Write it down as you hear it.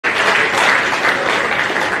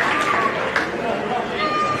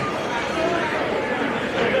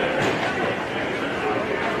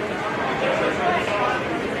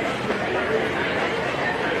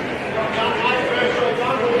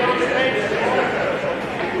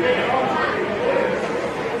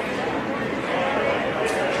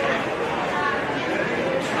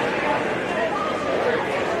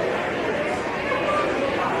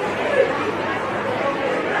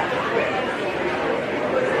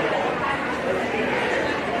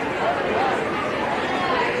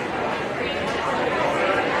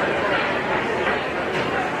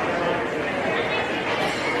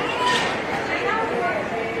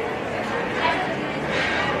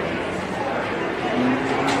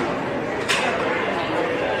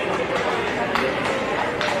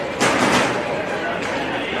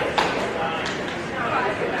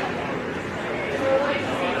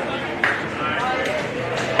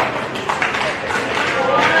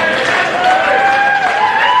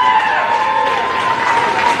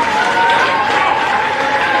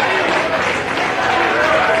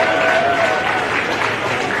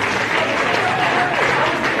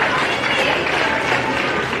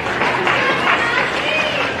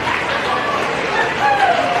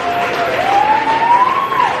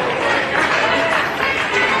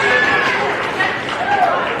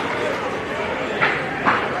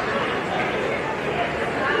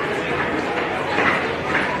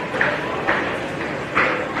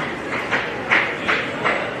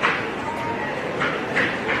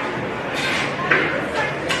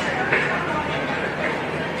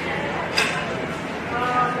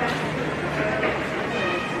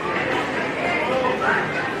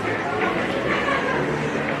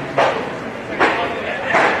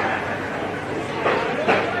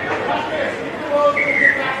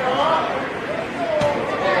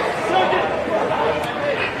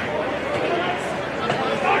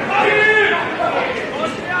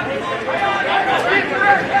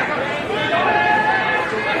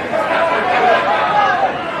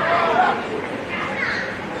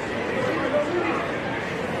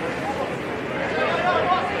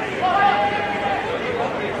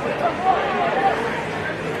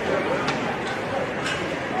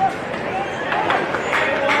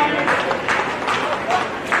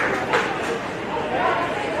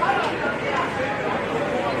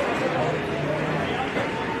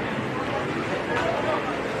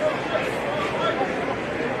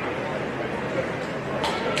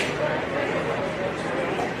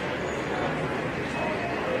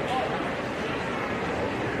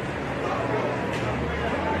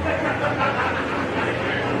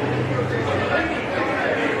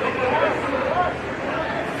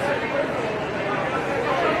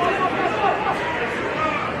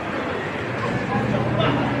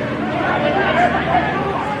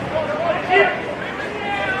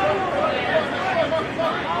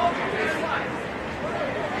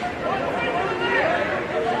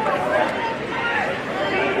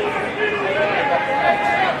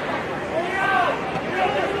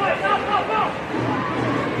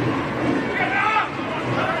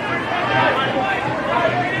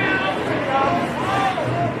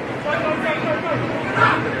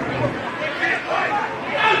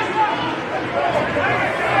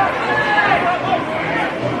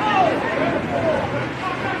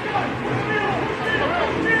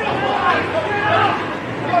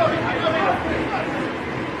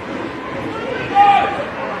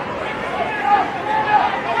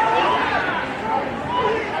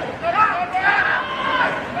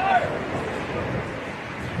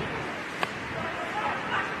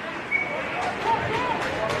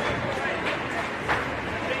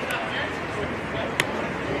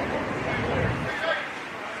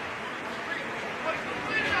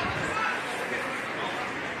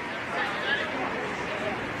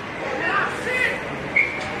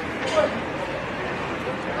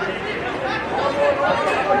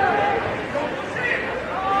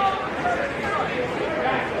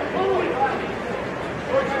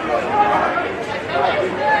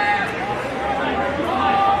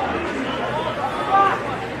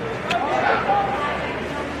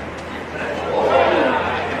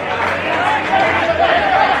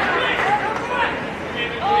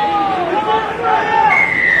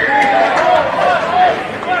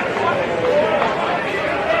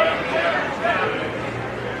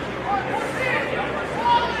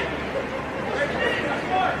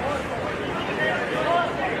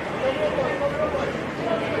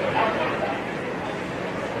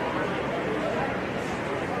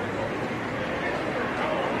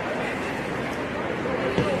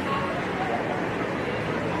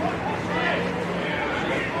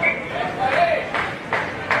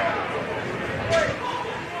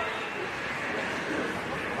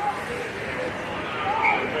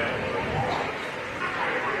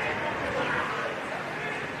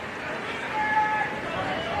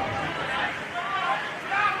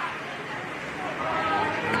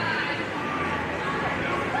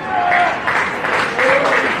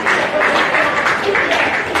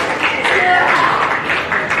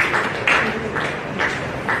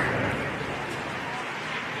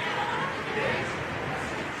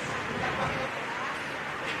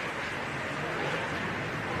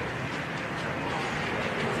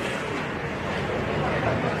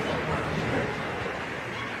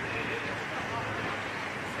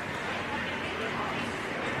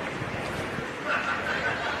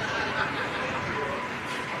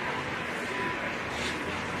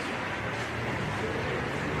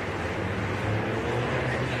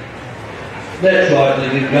That try for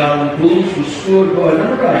the Gungahlin Bulls was scored by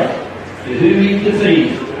number 8, to whom he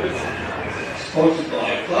defeated. Sponsored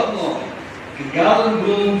by Club Line, Gungahlin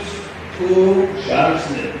Bulls 4,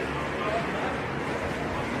 Sharks nil.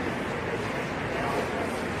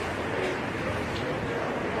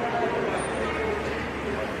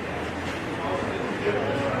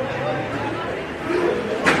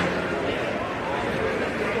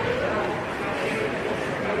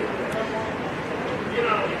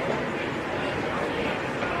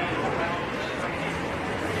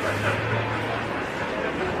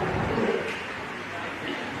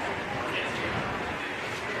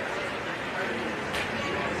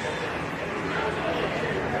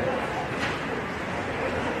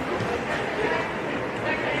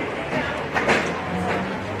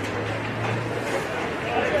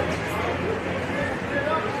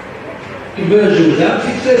 Conversion was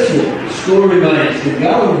unsuccessful. The score remains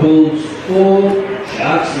Gungahlin Bulls 4,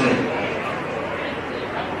 Sharks nil.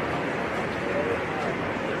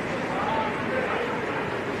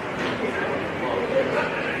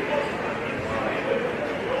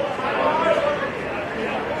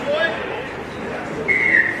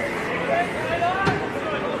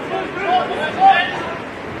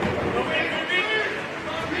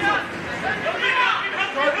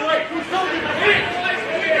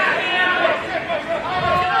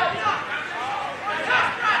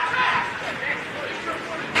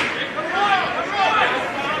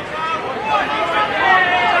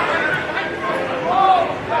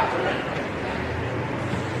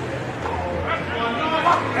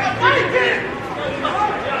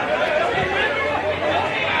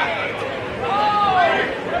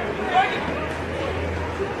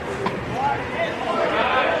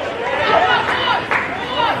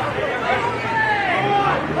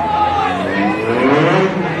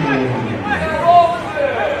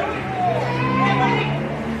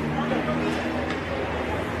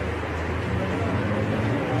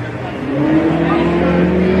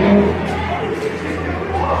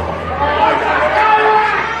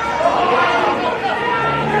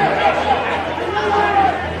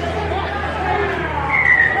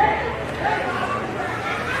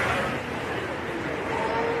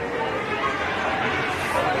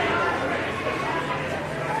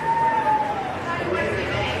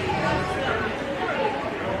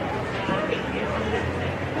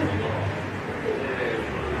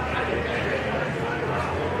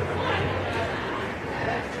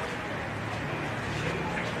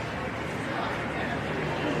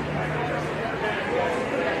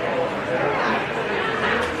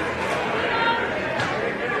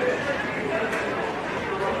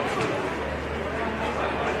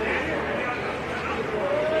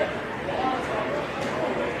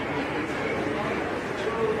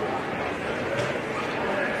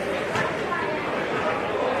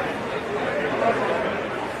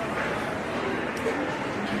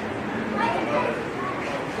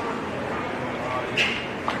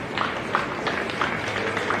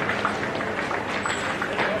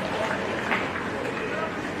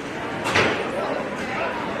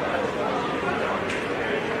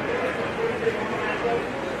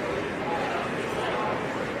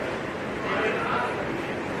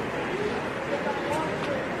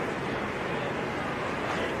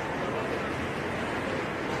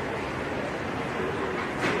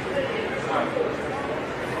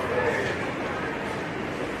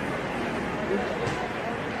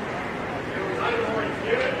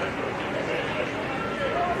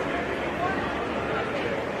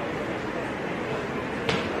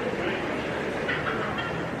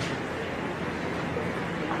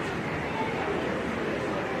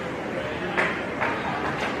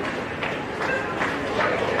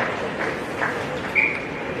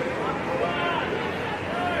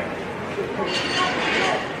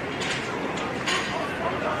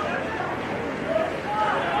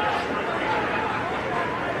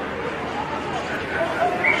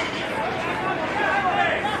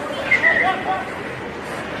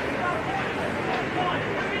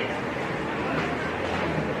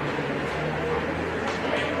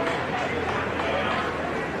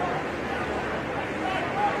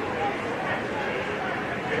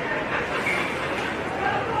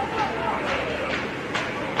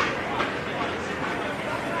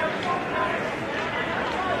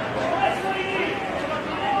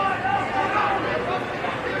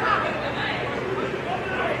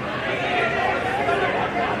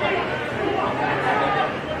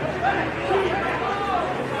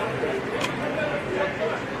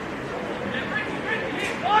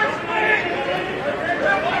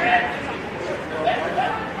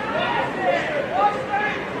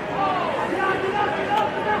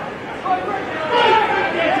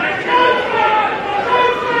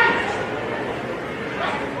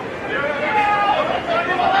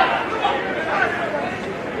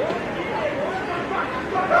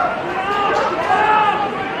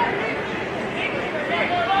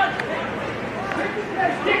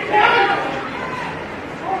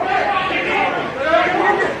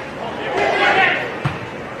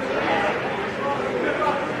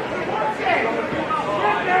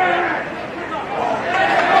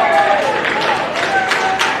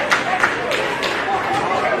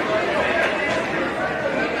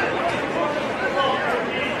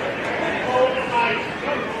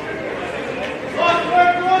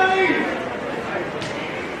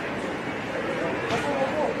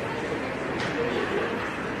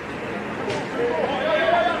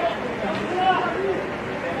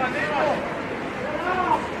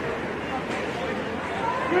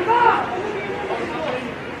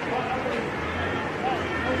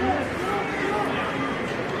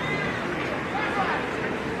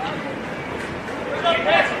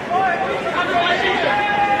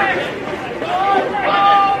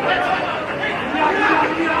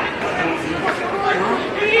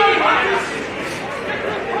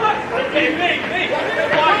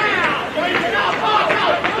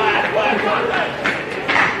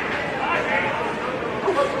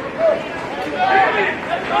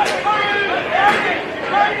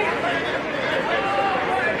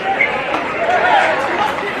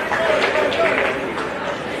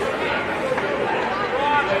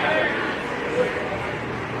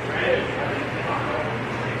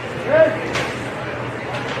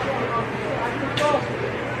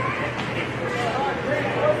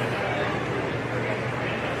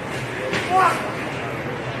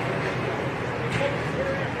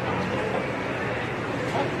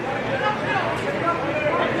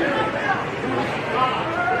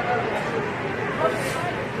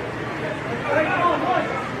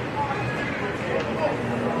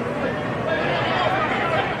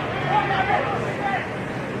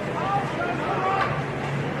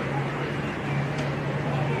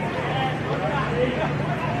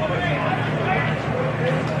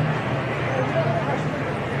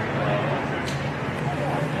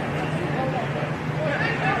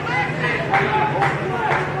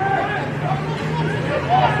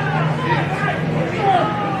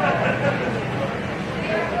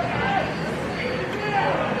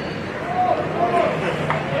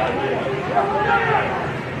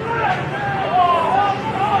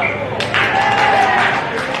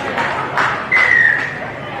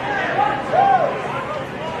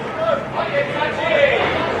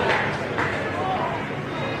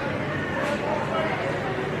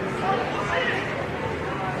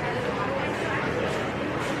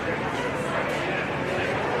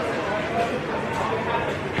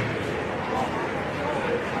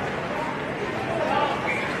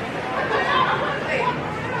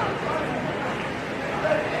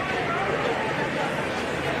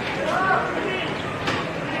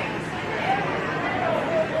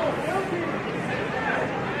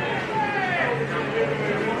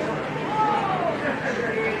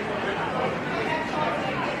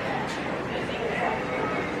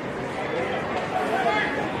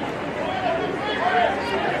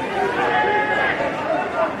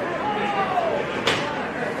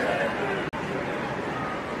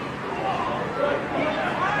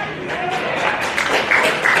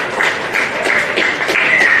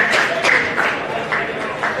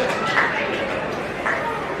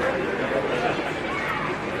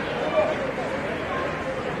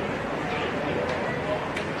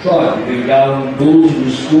 Try the Gungahlin Bulls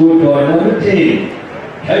was scored by number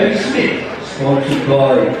 10, Cody Smith, sponsored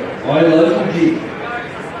by My Local Gym.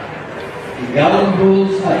 Gungahlin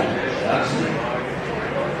Bulls 8, Sharks 9.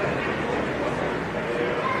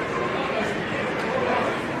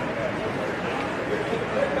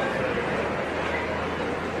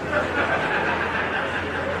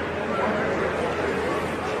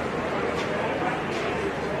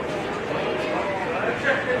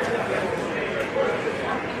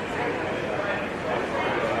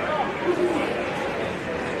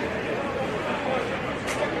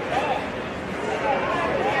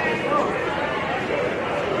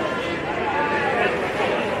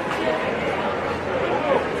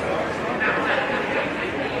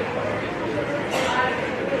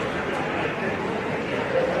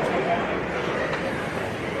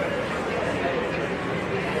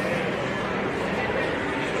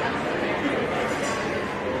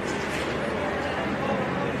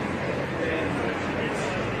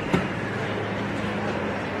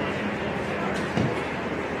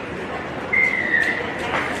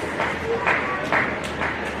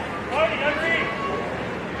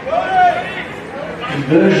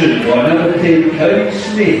 Conversion by number 10, Cody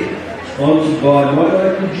Smith, sponsored by My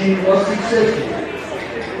Local Gym, was successful.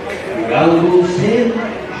 Gungahlin Bulls 10,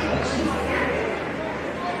 Sharks 9.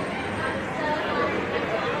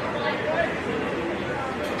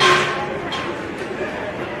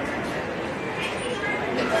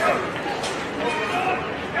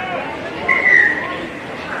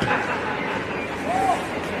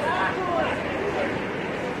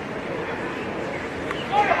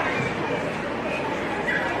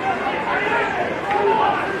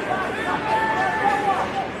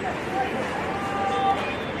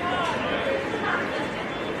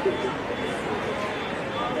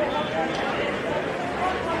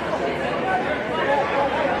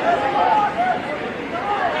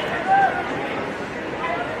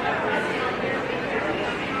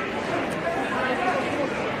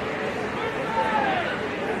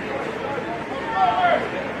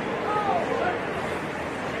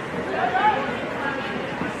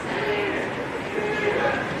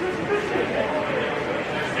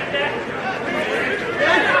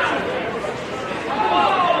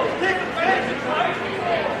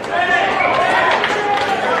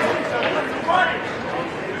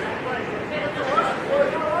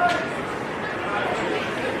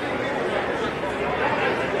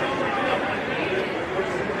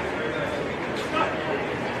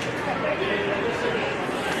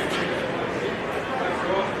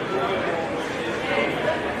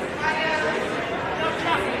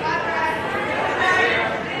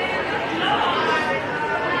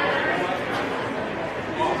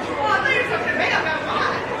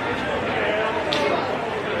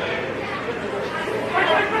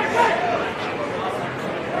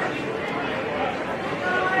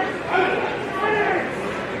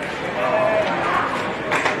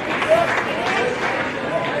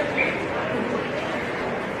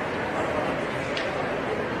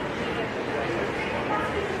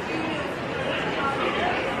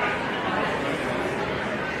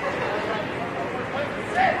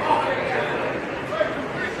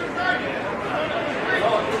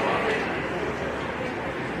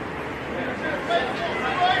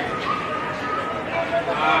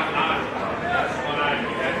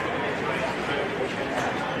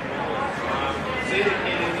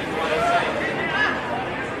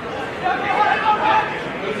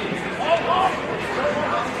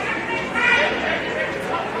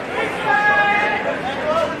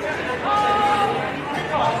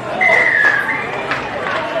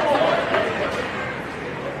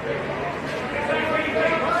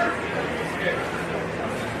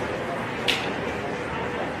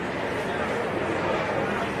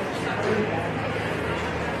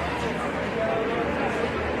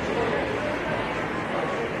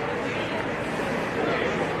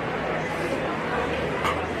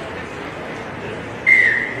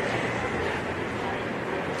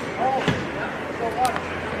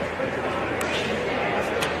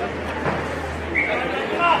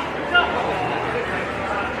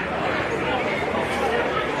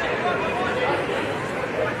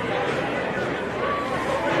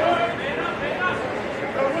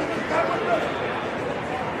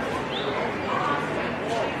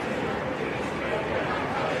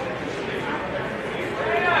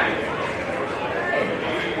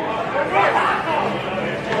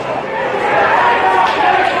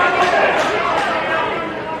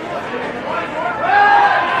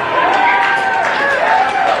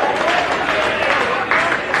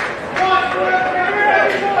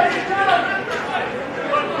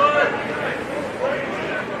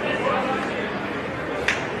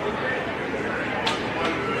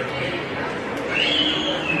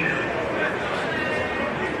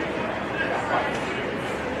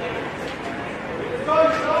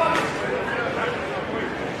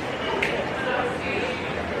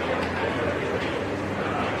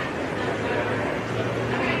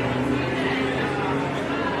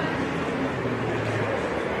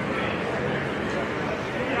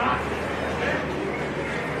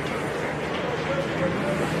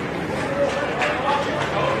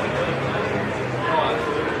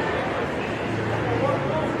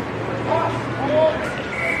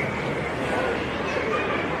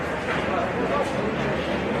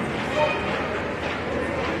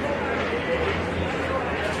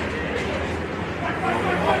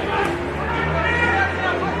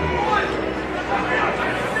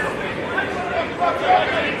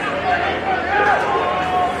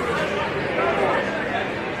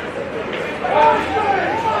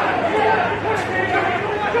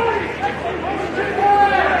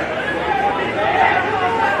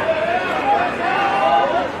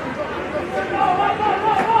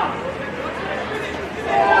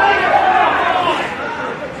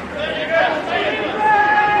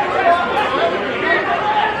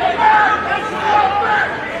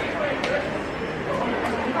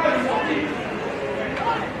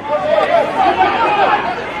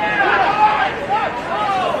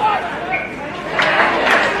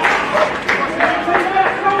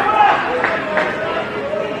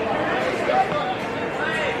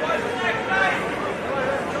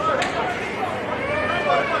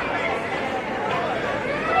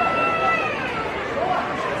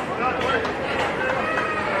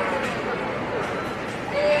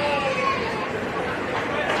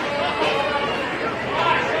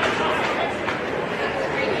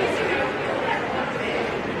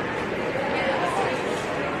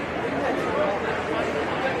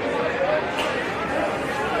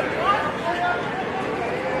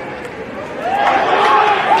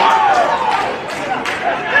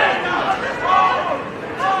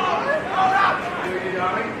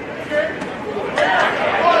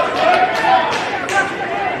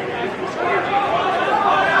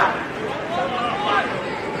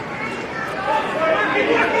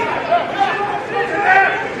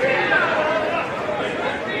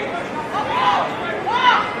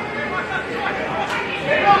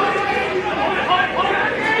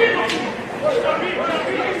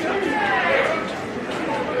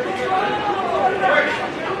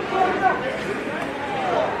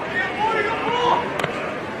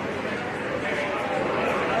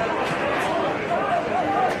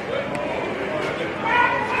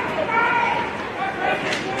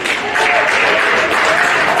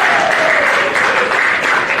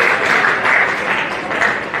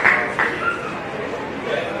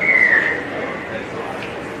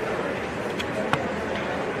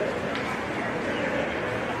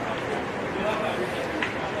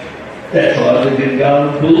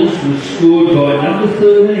 Gungahlin Bulls was scored by number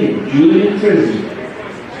 13, Julian Trezzi,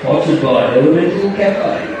 sponsored by Elemental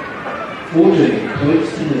Cafe. 14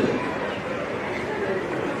 points to 0.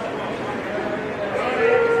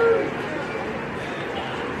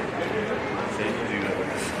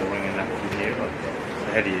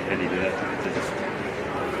 How do you do that?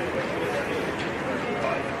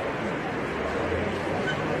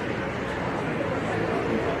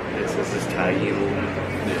 This is tagging it all.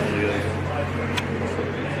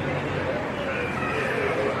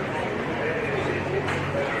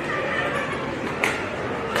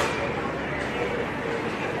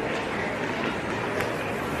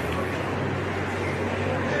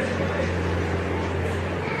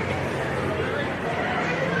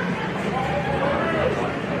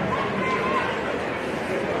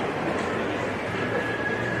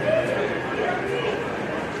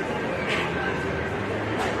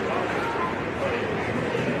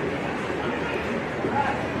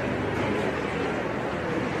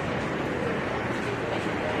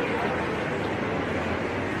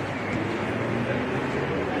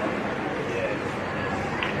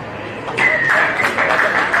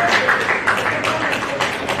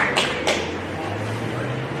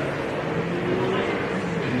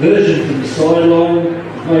 Conversion from the sideline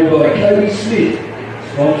made by Cody Smith,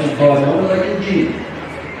 sponsored by Monolake and Gin. The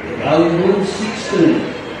Gungahlin Bulls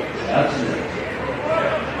 16. Starts now.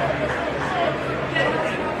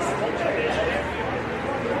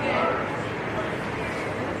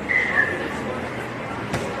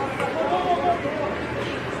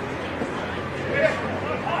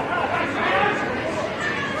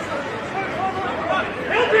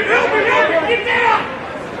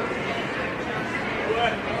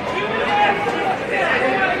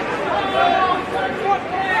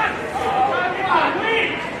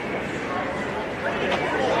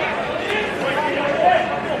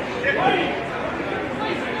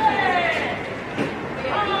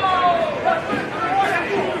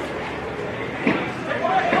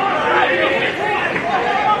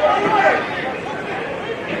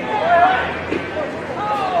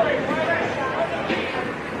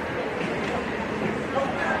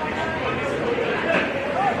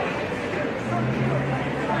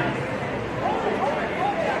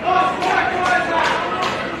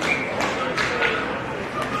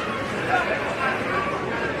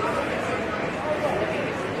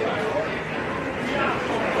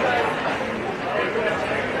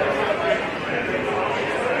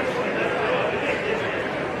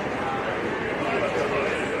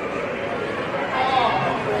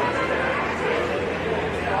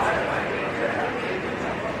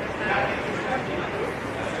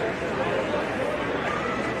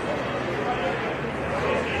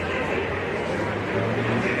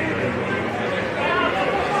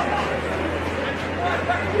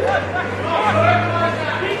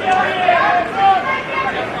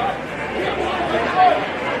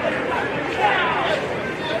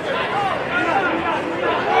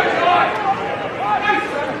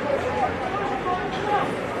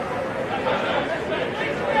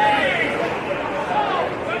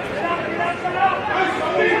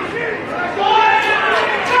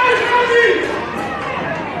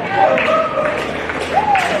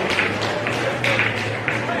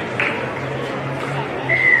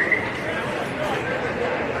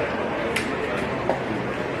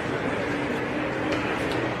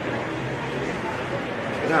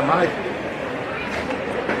 Yeah, mate.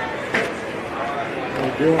 How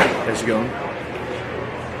you doing? How's it going?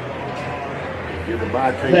 You're the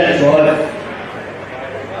bartender. That's right.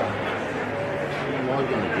 When am I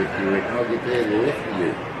going to get you? Reckon I'll get there after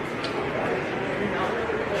you.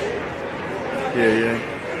 Yeah.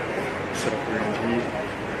 Set up around here.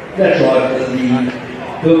 That's right. The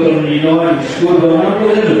Belconnen United scored by number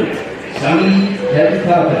 11, Sunny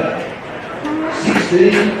Tapapapa.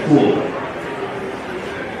 16-4.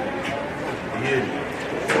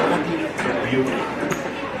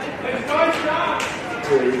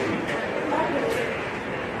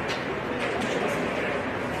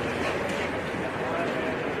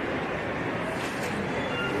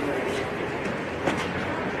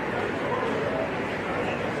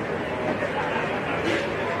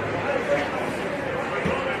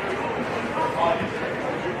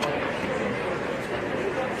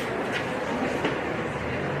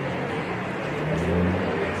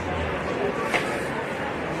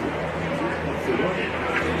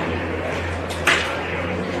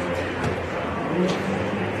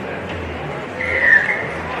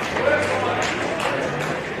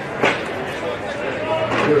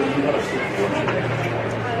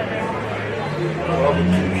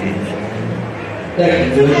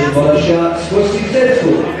 That conversion by the Sharks was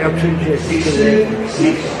successful.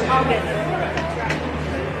 16-6.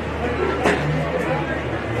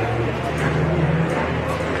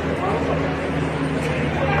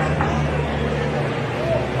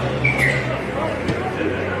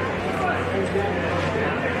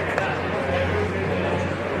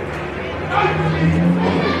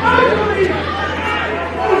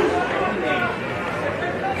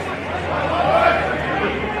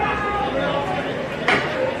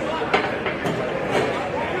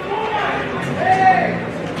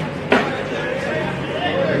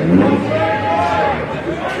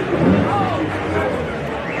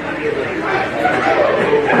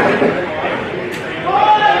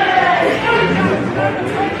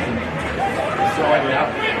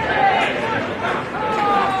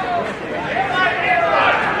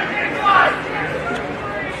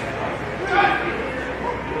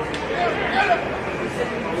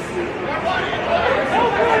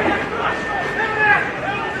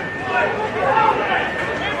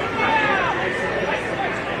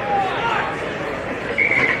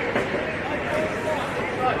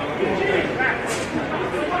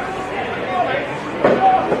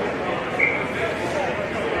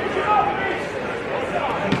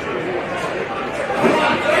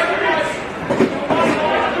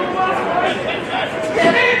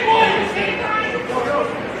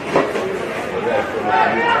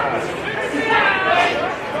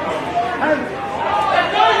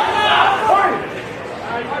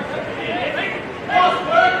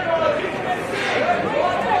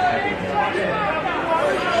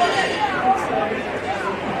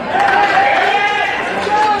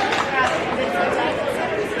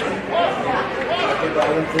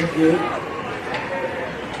 Thank you.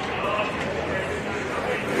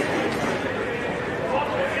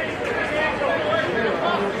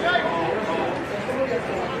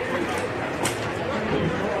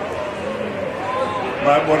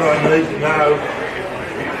 Mate, what I need to know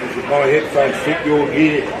is if my headphones fit your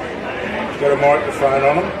gear. It's got a microphone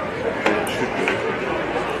on them.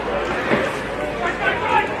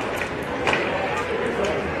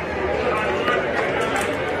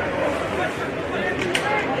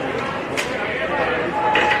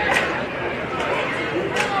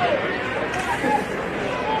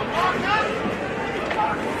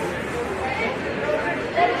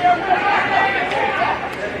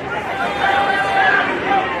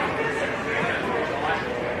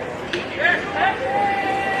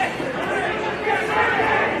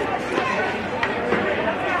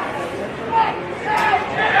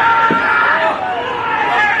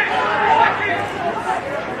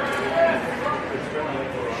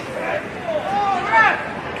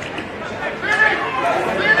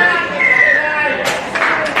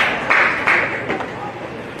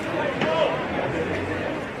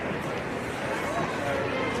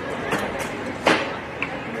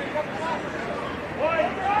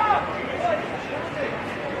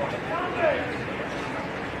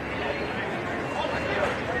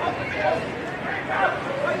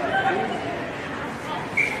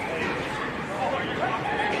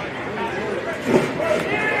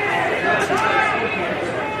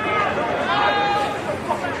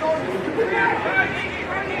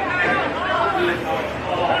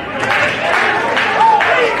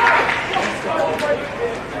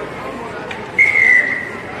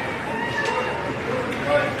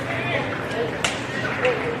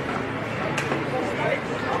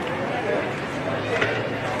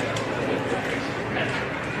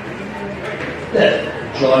 That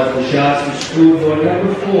try for the Sharks was scored by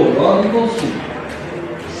number 4, Riley Wilson,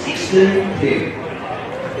 16-10.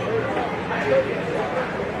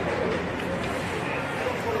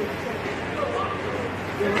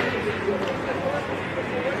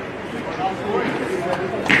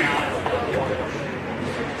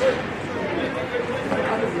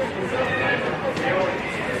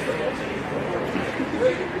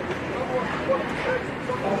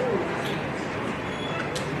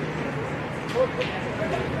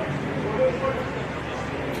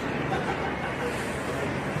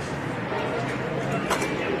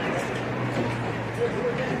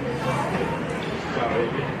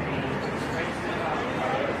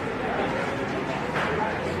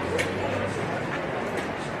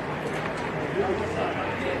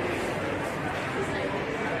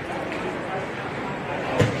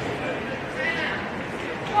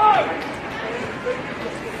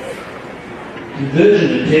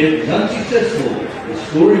 Conversion attempt was unsuccessful. The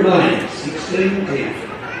score remains 16-10.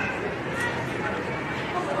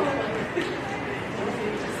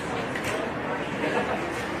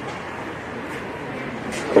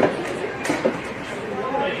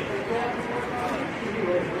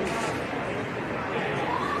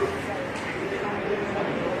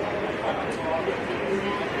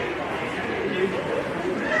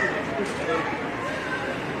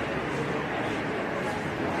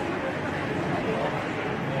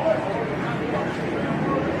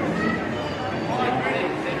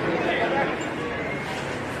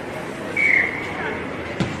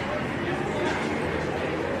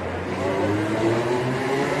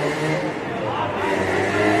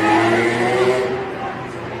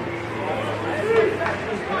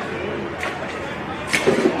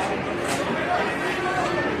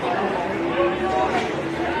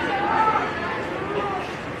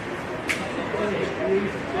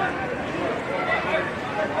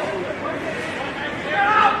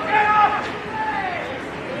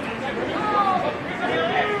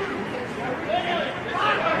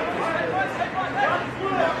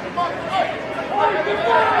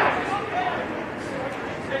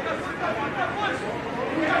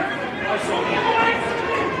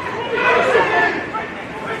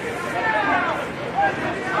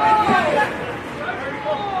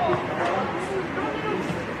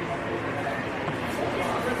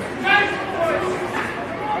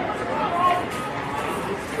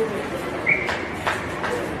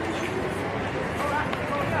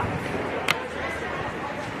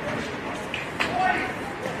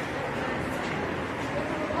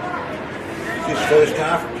 first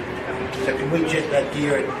half. So can we check that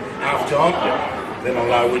gear at half time? Then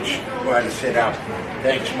I'll know which way to set up.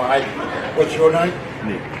 Thanks, mate. What's your name?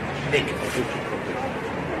 Nick. Nick.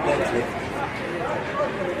 Thanks, Nick.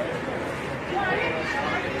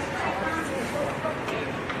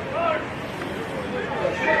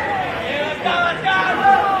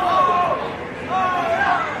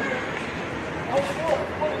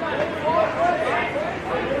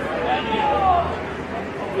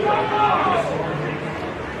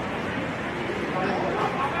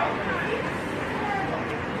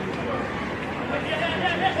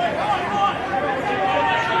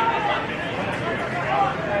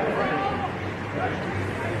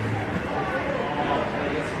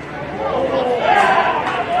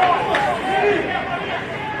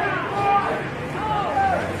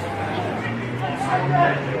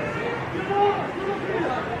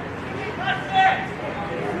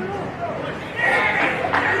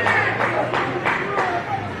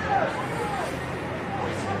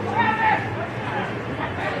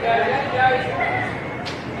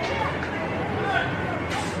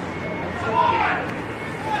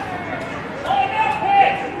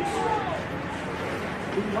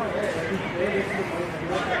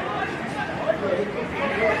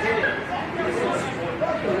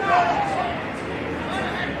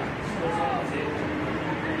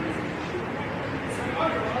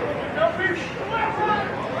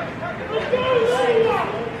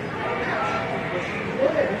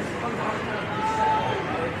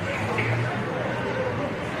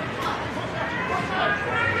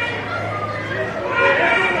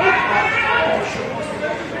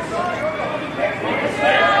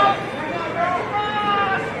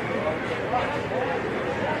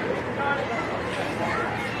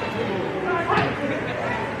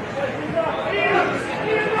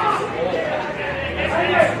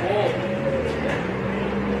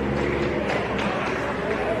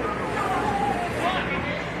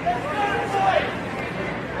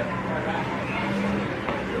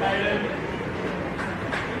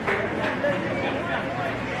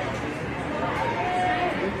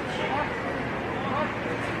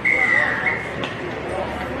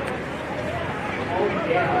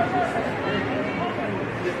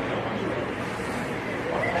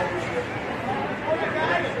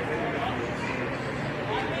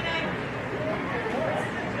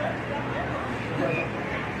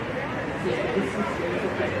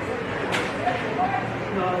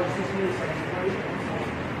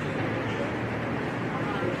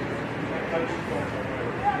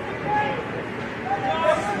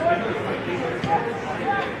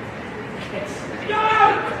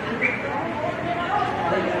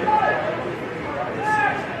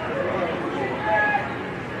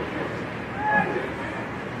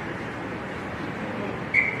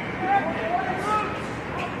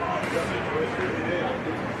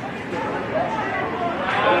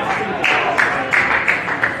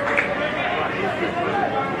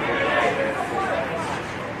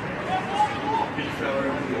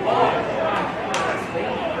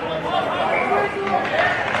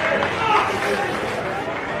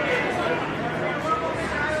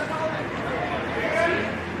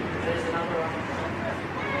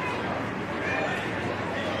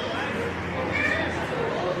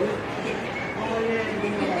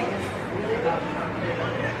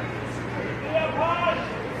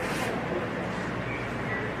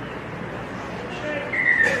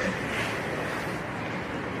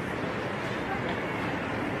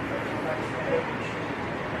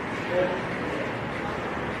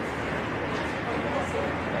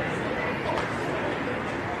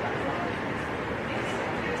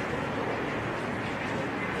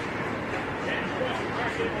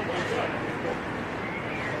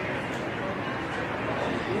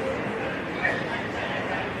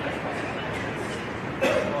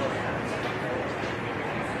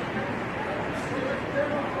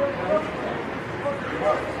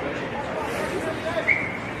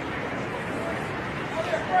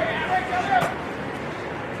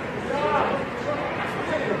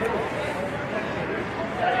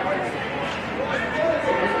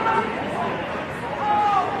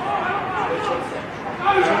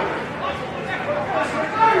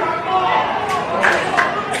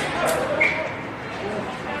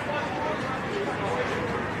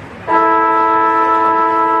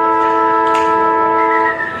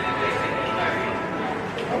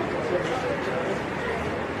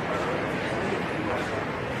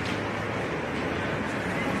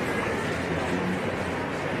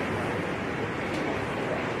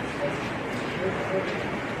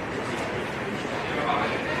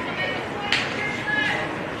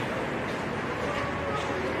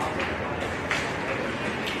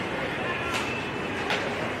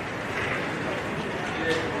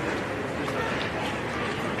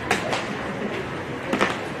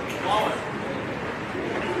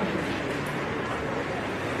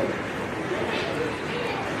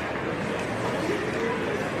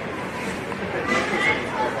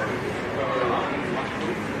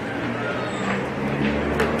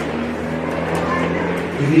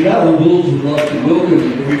 The Gungahlin Bulls would like to welcome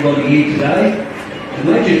everybody here today. The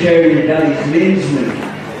major charity today is Men's Week.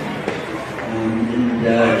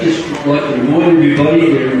 And just like to remind everybody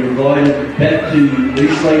they're invited back to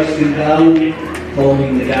East Lakes Gungahlin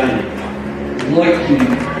following the game. We'd like to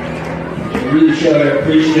really show our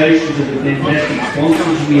appreciation to the fantastic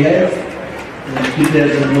sponsors we have in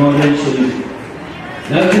 2019 season.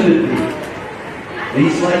 No commitment.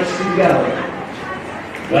 East Lakes Gungahlin.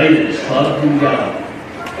 Raiders Club Gungahlin.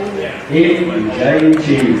 M&J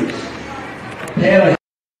Interiors. Power.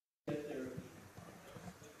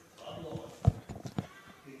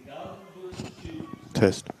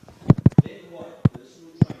 Test.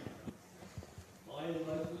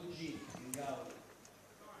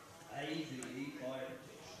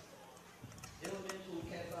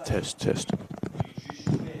 Test.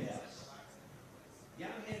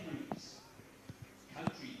 Young Henry's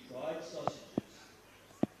Country Fried Sausages.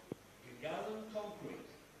 Gungahlin Concrete.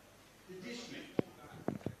 The District.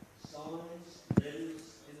 Signs, letters,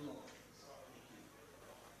 and lines.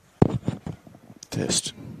 Test.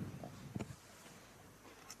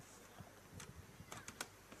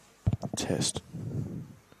 Test.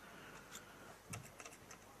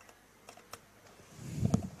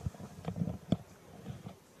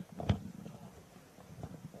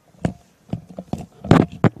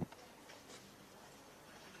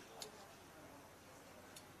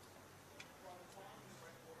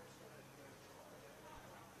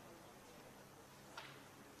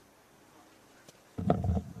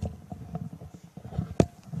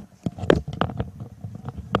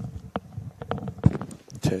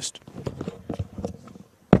 Test.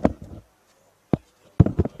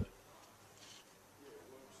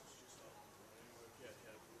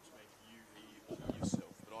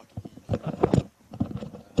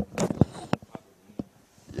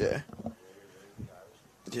 Yeah.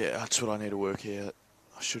 Yeah, that's what I need to work out.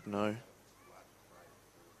 I should know.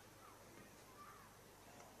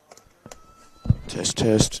 Test.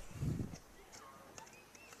 Test.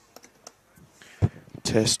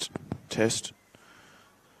 Test. Test.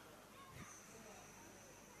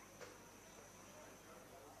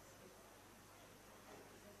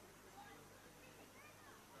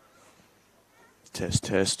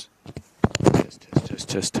 Test.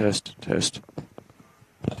 Test. Test.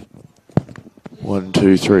 1,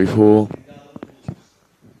 2, 3, 4.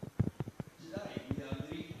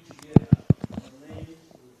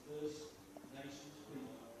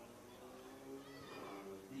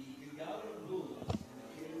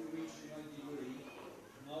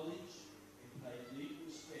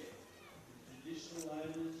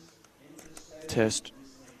 Test.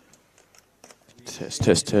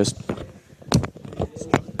 Test.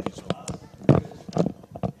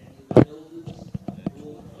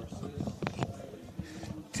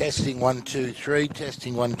 Testing 1, 2, 3.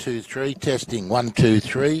 Testing 1, 2, 3. Testing 1, 2,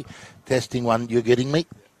 3. Testing 1. You're getting me?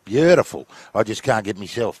 Beautiful. I just can't get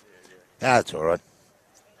myself. That's all right.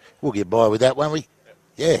 We'll get by with that, won't we?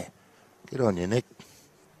 Yeah. Good on you, Nick.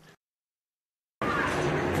 I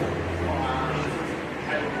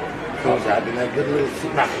was hoping that good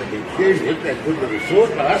little nothing against you, Nick. That good little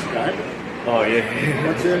sword last game. Oh, yeah.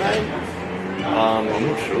 What's her name? I'm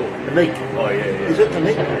not sure. Monique. Oh, yeah. Is it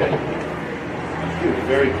Monique? Yeah. She was a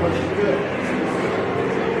very pleasant girl.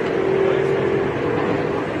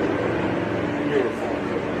 You're a fine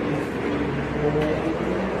girl.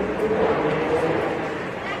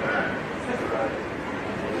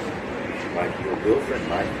 Make you a girlfriend,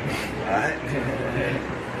 mate. Alright?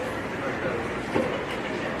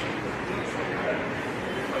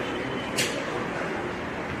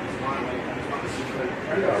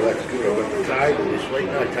 Oh, that's good. I got the table this week.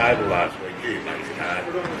 No table last week. You makes it hard.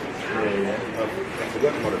 Yeah. I've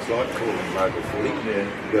forgotten what it's like calling local footy. Yeah.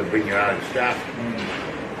 You've got to bring your own stuff.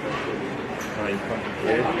 It'll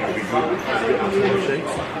be good.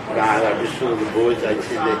 Sheets. No, I just saw the boys. They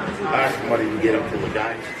said that I asked them what he can get them till the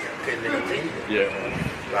game's 10 minutes in. Yeah.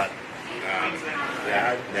 But they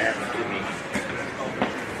haven't given me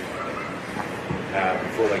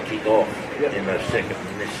before they kick off in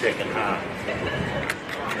this second half.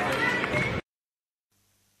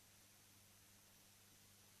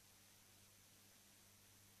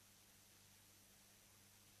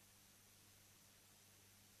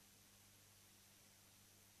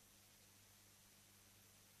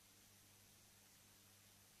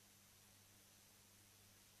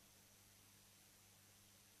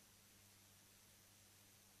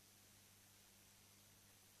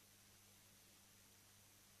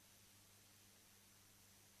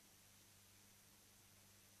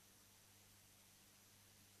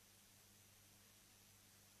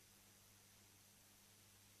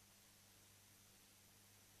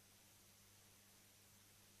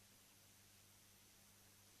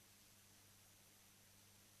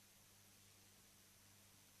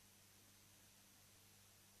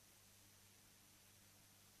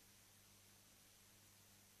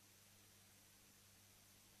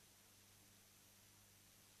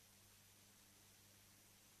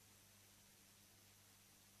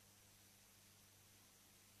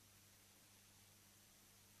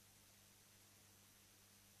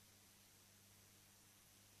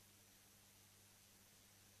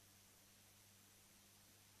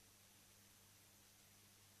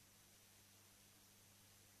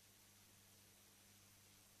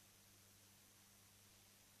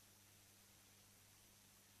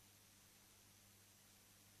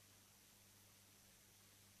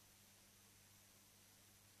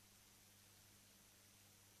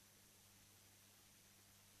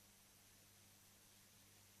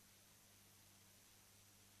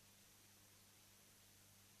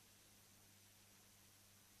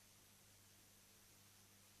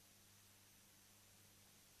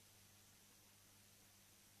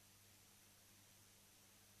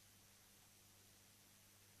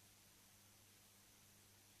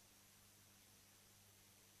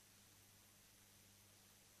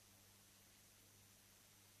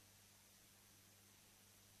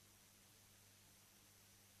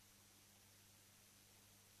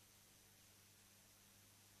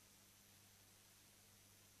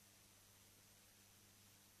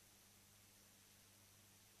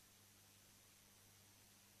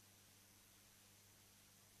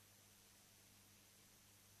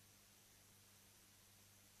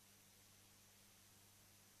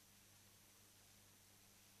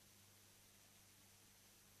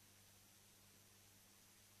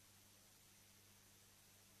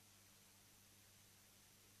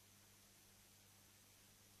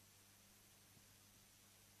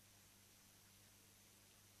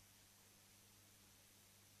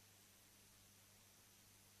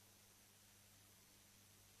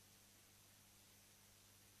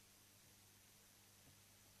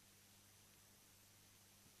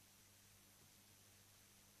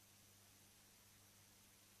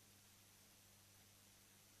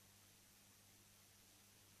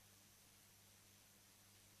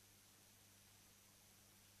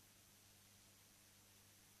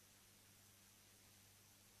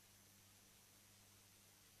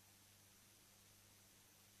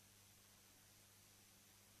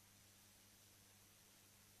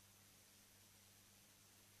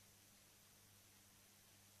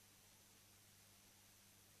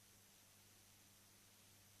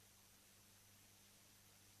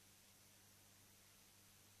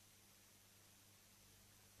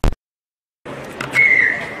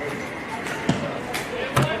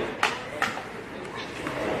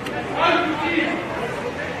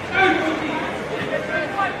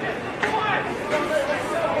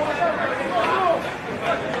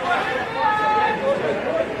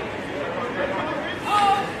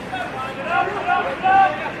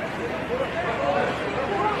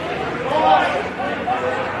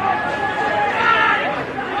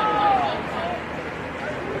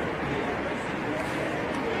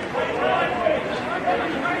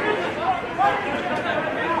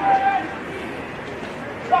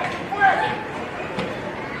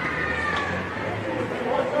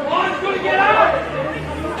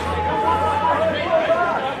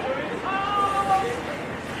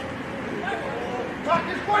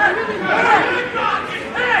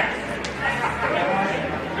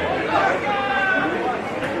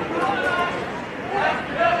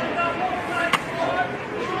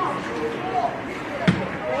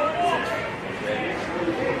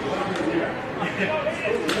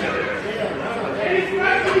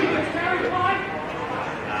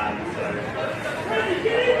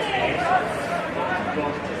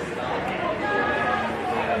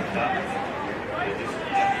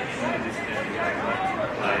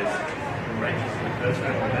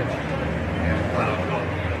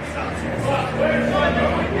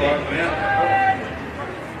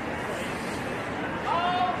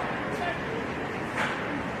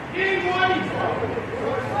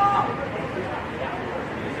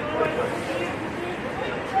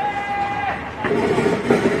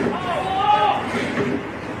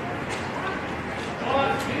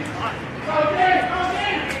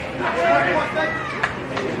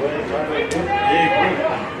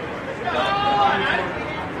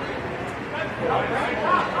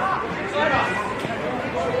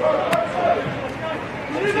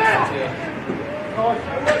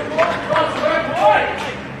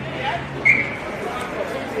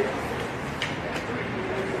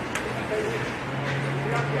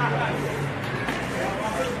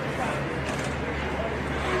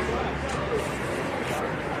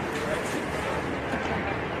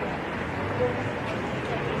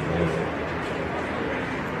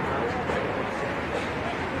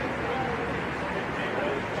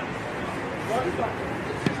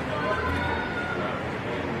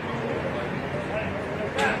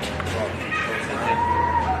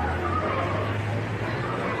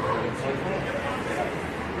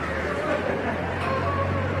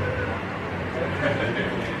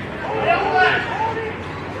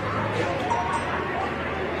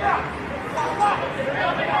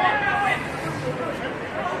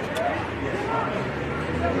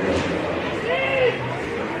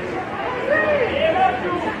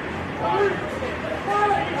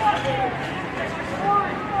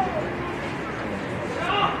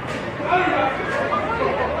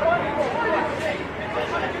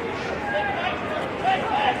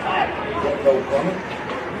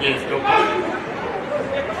 Yes, Belconnen.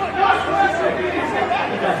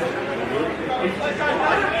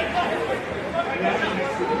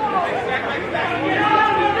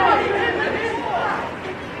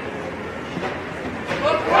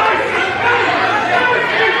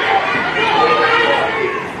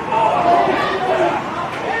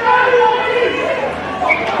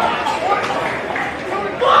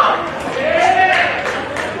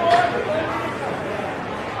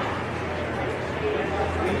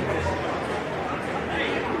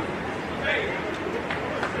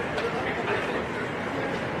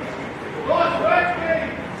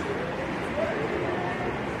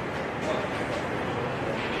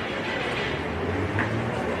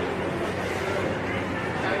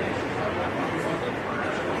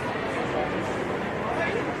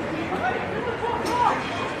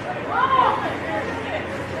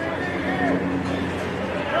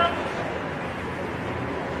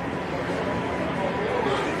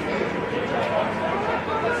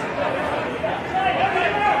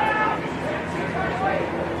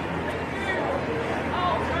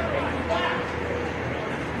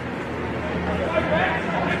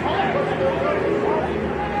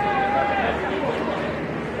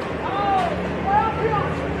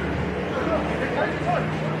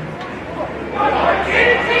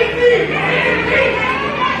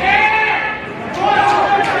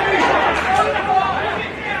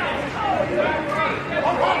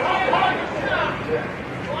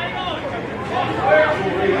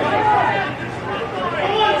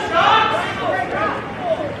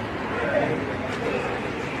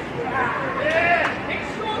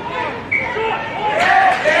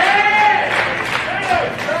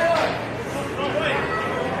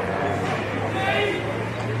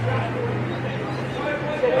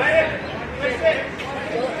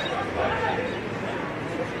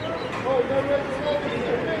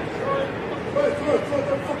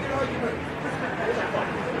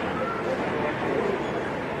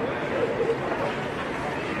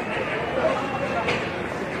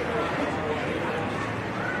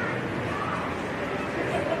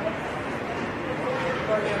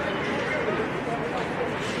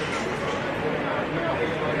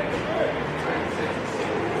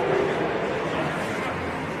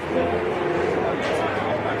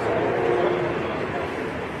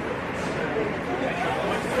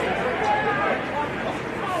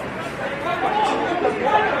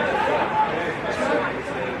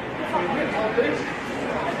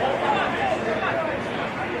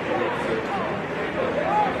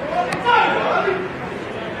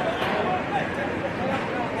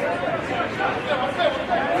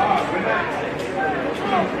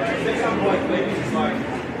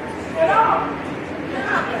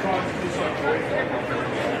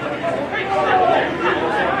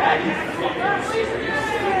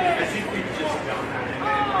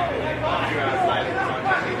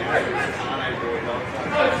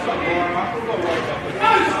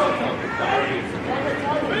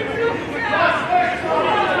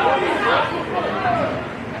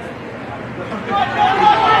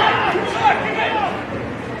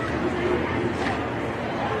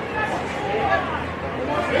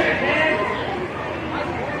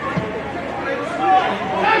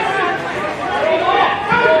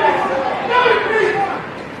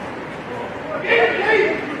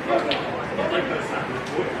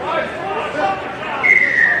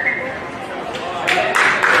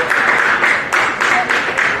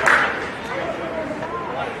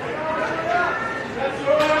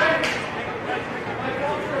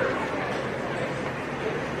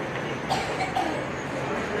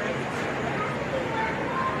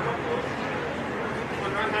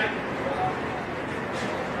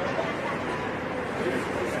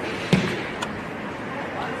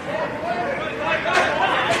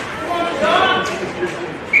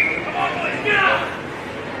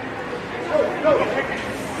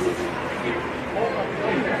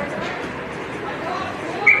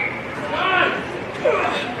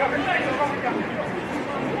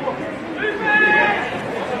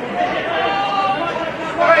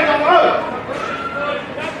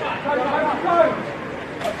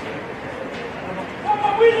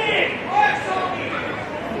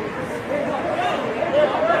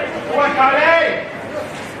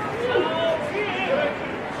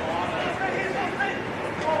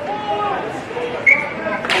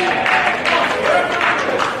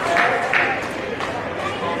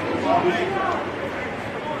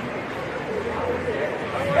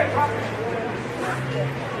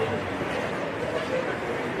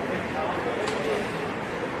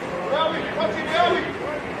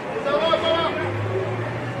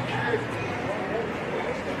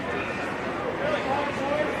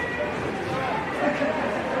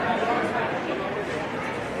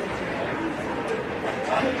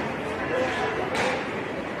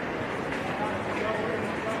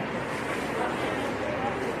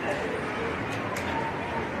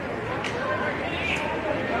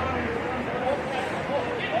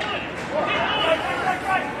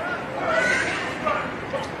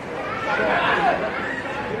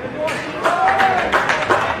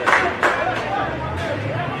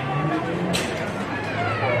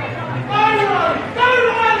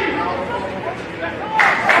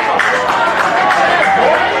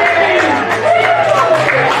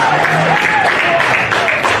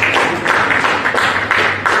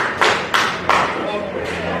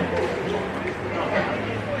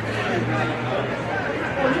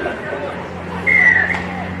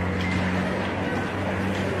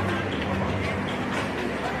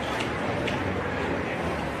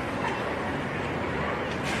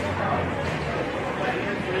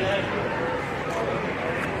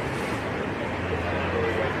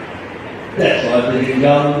 By the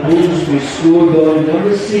Gungahlin Bulls was scored by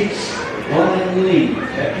number 6, Gungahlin,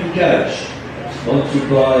 captain coach. Sponsored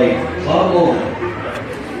by Club Line.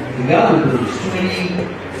 Gungahlin Bulls 20,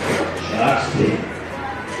 Sharks 10.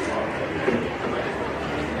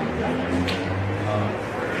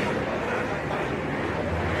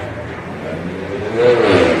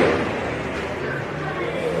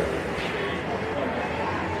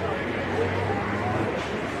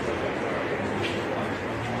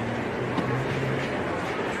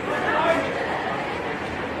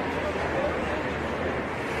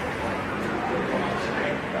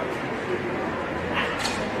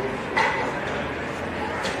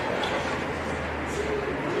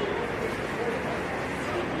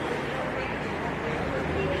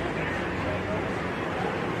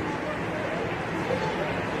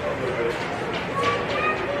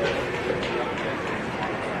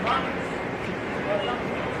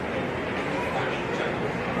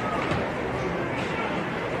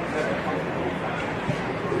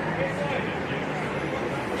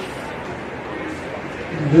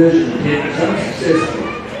 Conversion attempt is unsuccessful.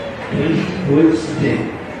 20 points to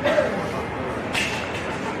 10.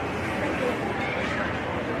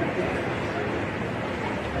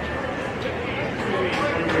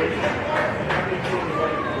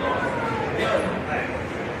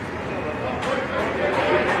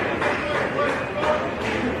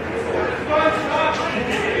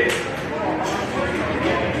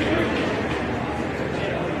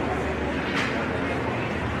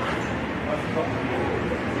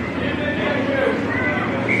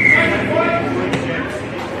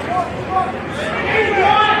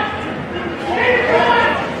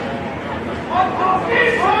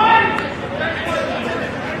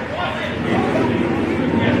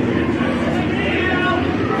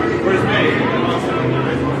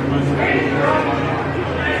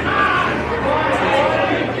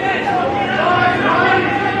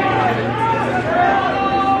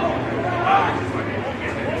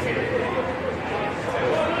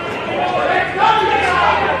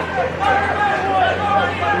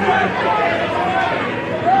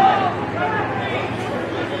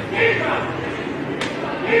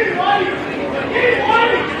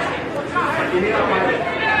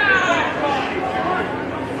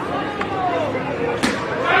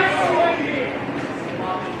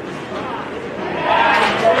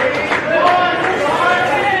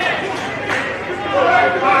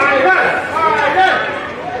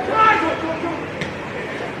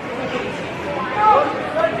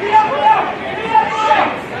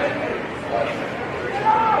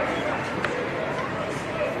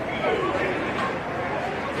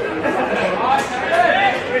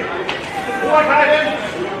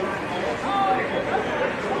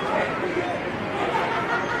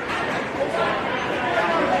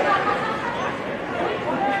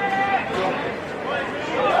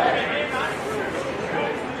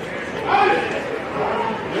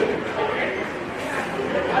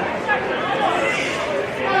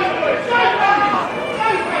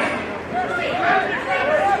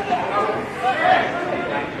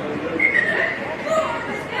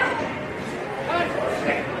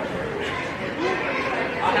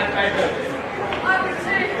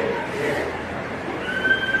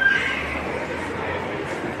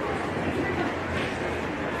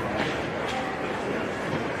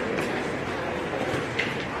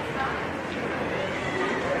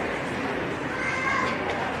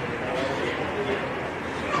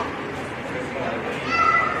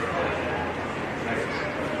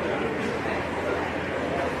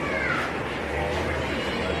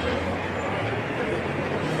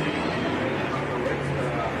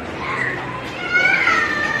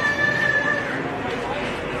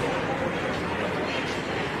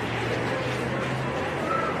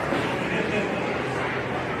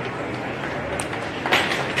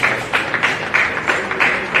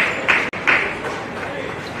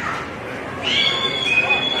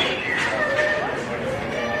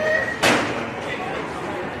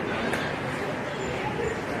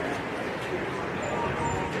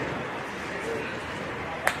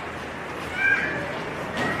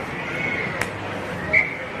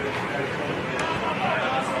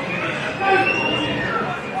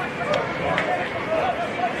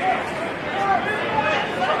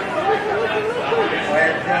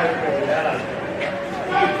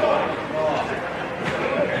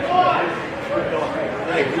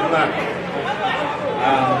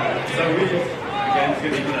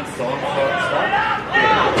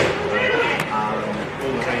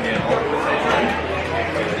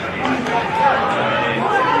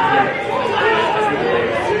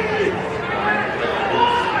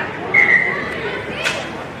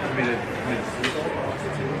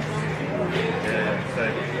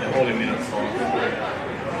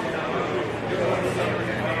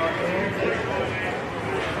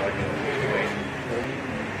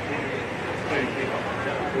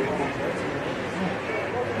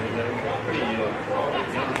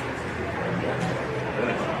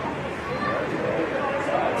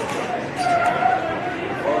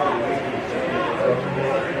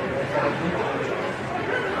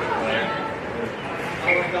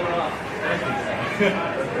 You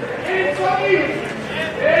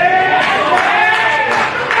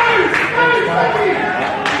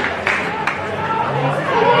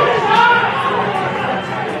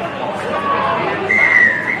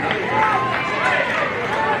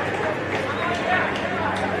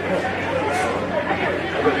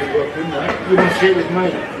want to share with me? No,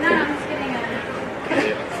 I'm just getting it.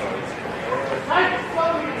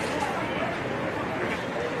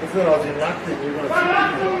 I thought I was in luck that you were going to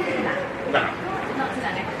No. Not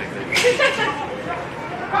today.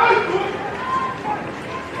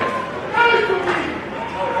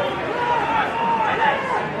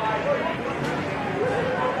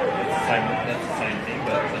 That's the same thing,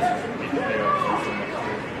 but that's just a bit better option.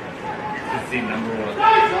 It's the number one.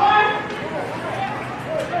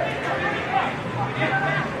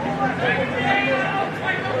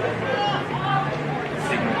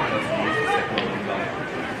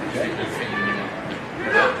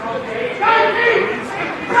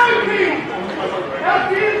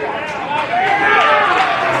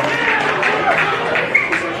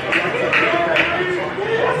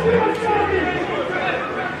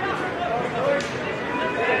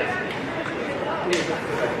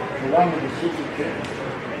 The one with the city kit.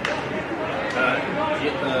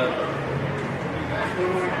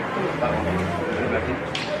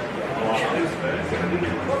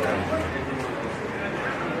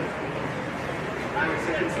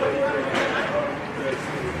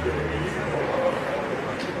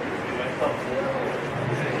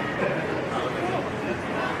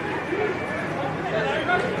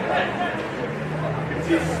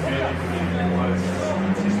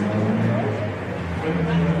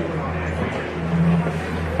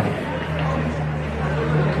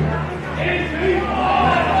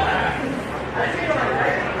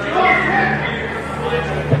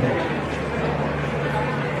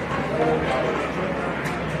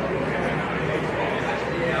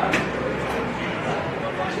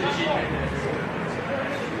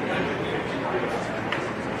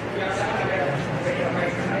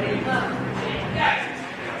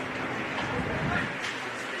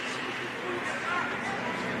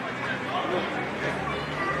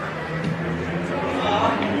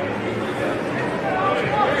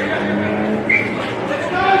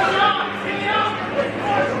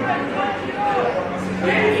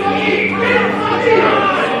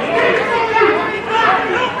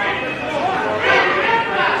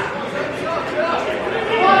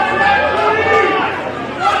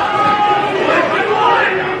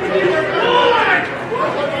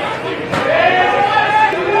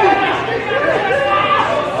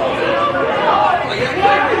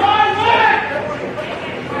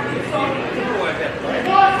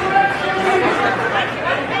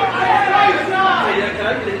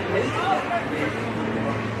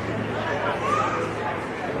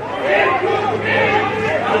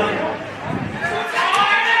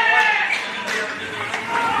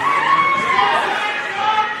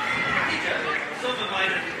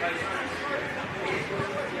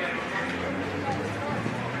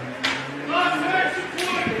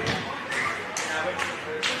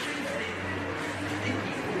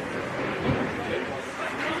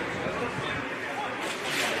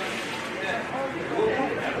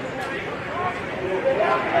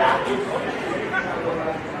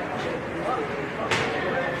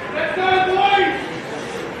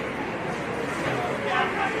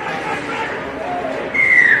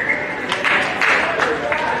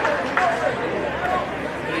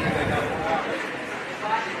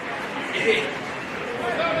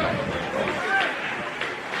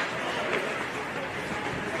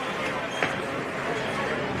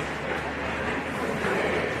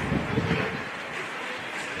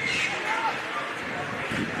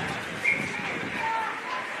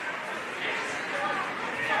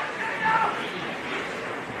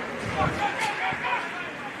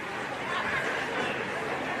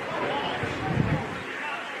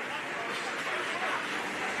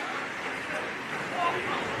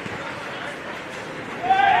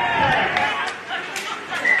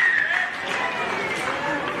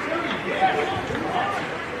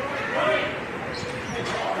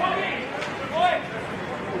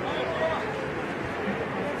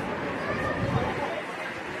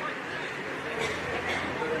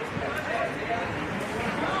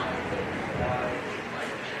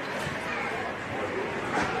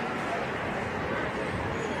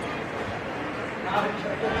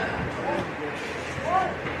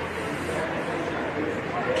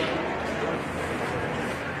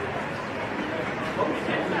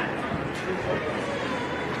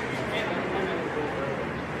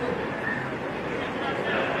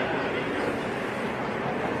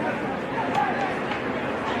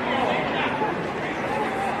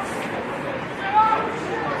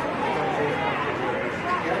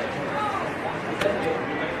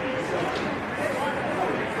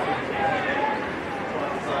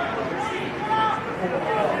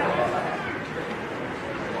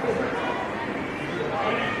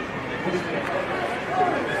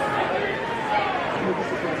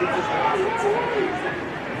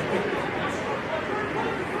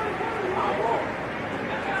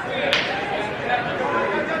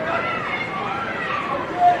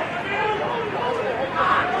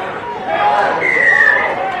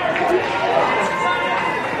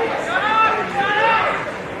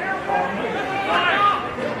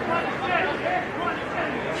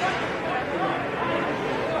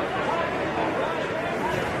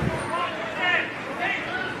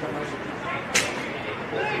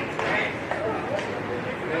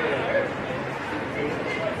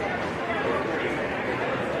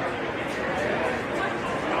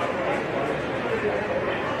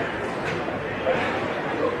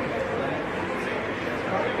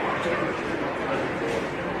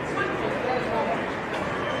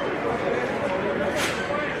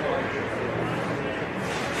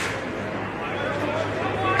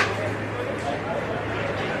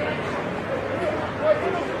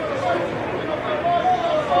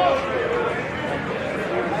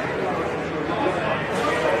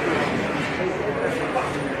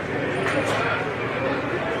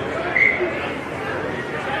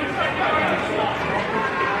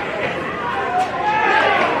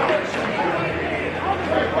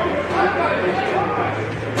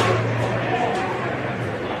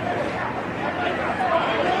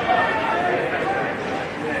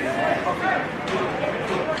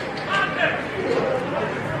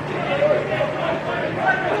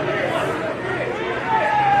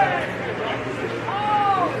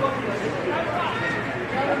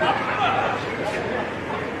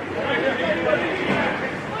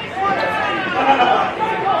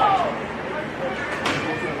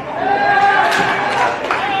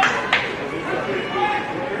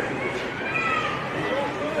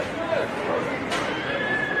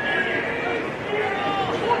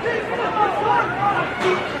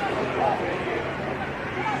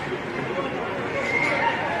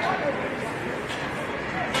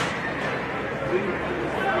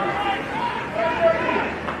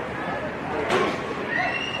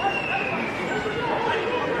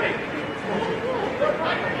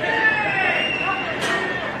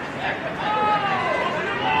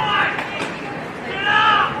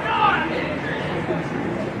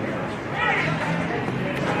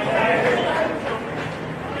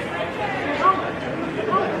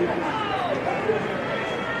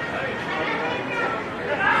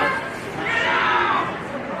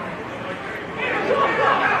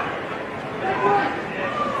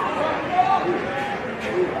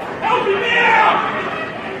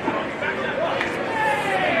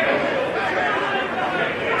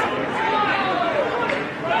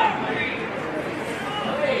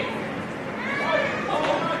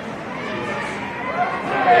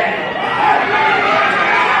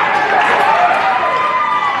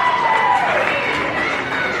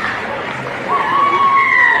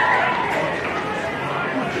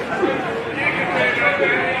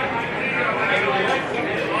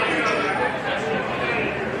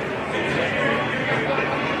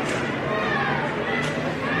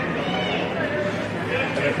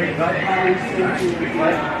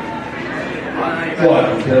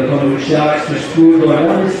 Right, Belconnen Sharks to score by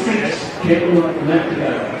number 6, Canberra left to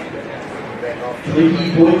go.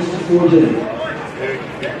 20 points to 14.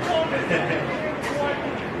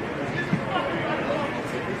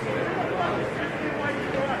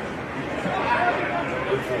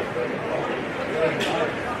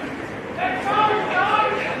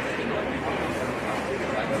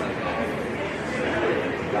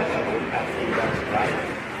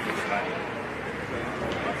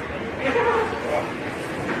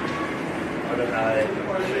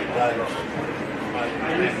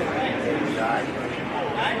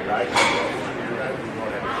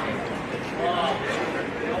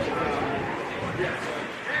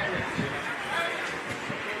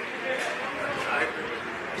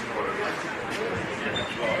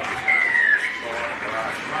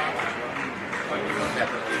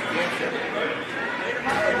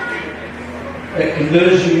 That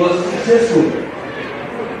conversion was successful. The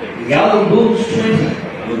Gungahlin Bulls 20,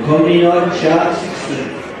 Belconnen Sharks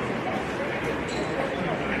 16.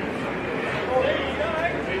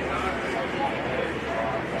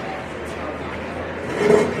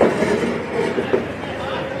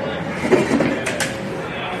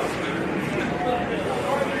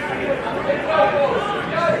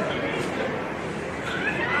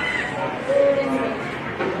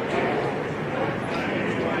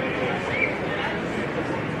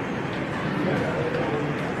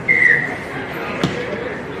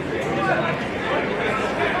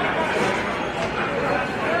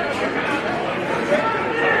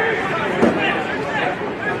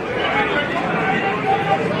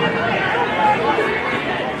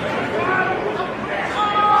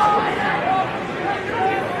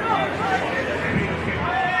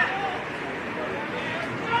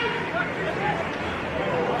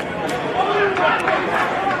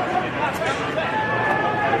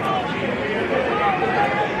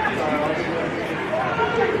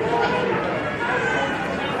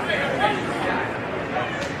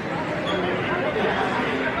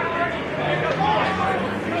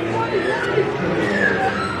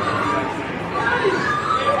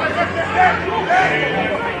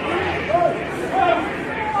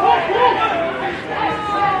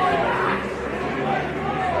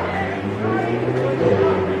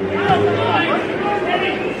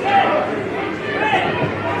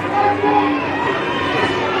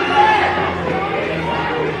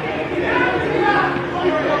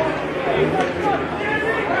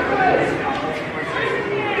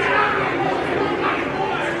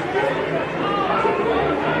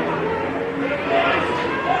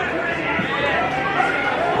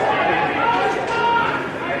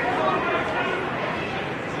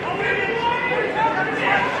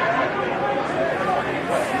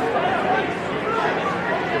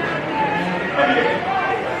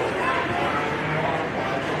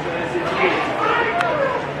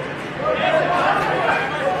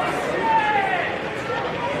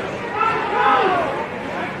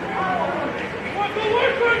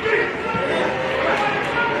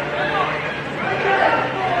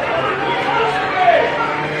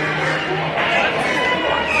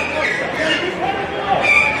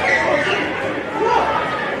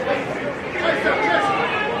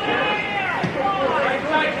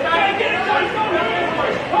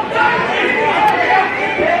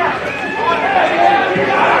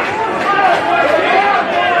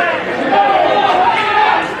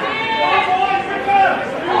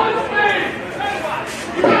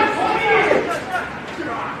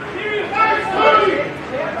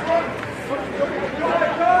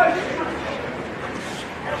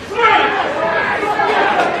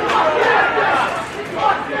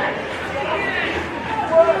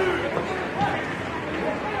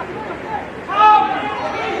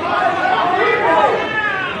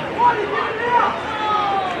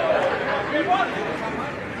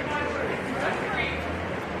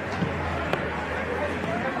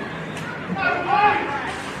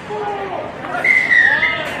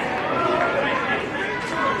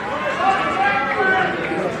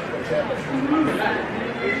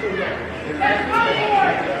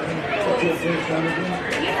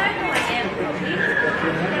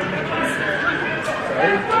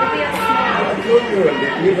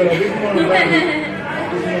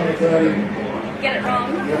 Get it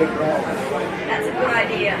wrong. That's a good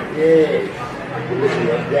idea. Yeah.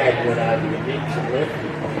 Dad went over the mix and left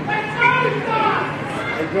it.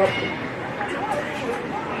 I dropped it.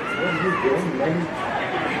 What are you doing, man?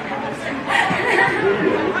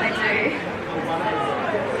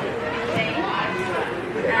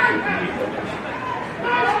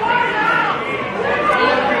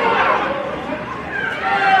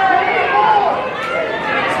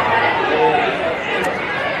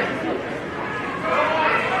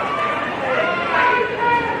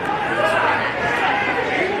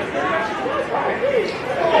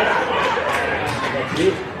 I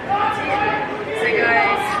do.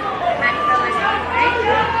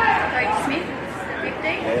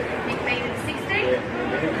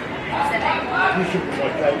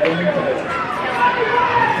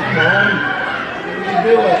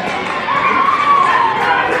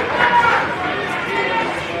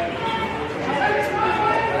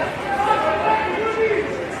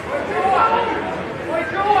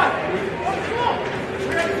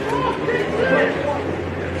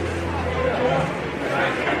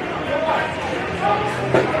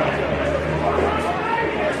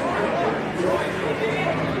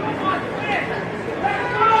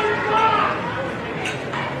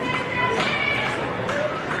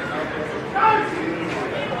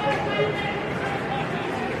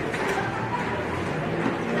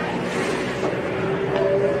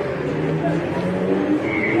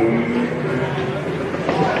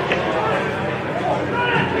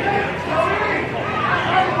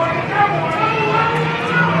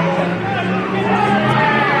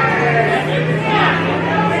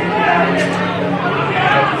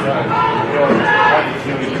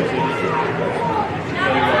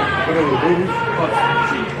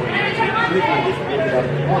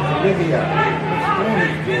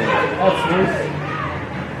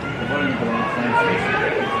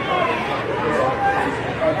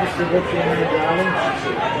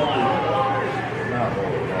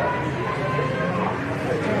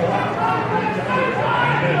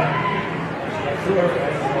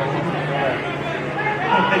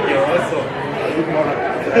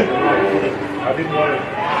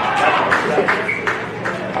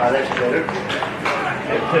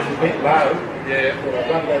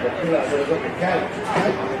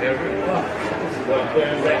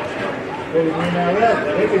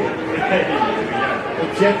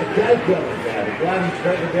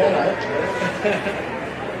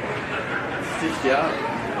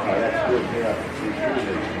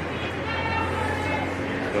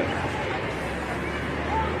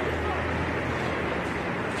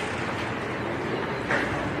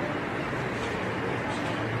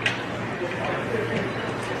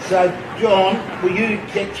 So, John, will you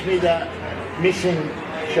catch me the missing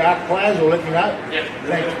shark players or let me know? Yep.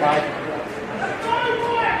 Thanks, mate.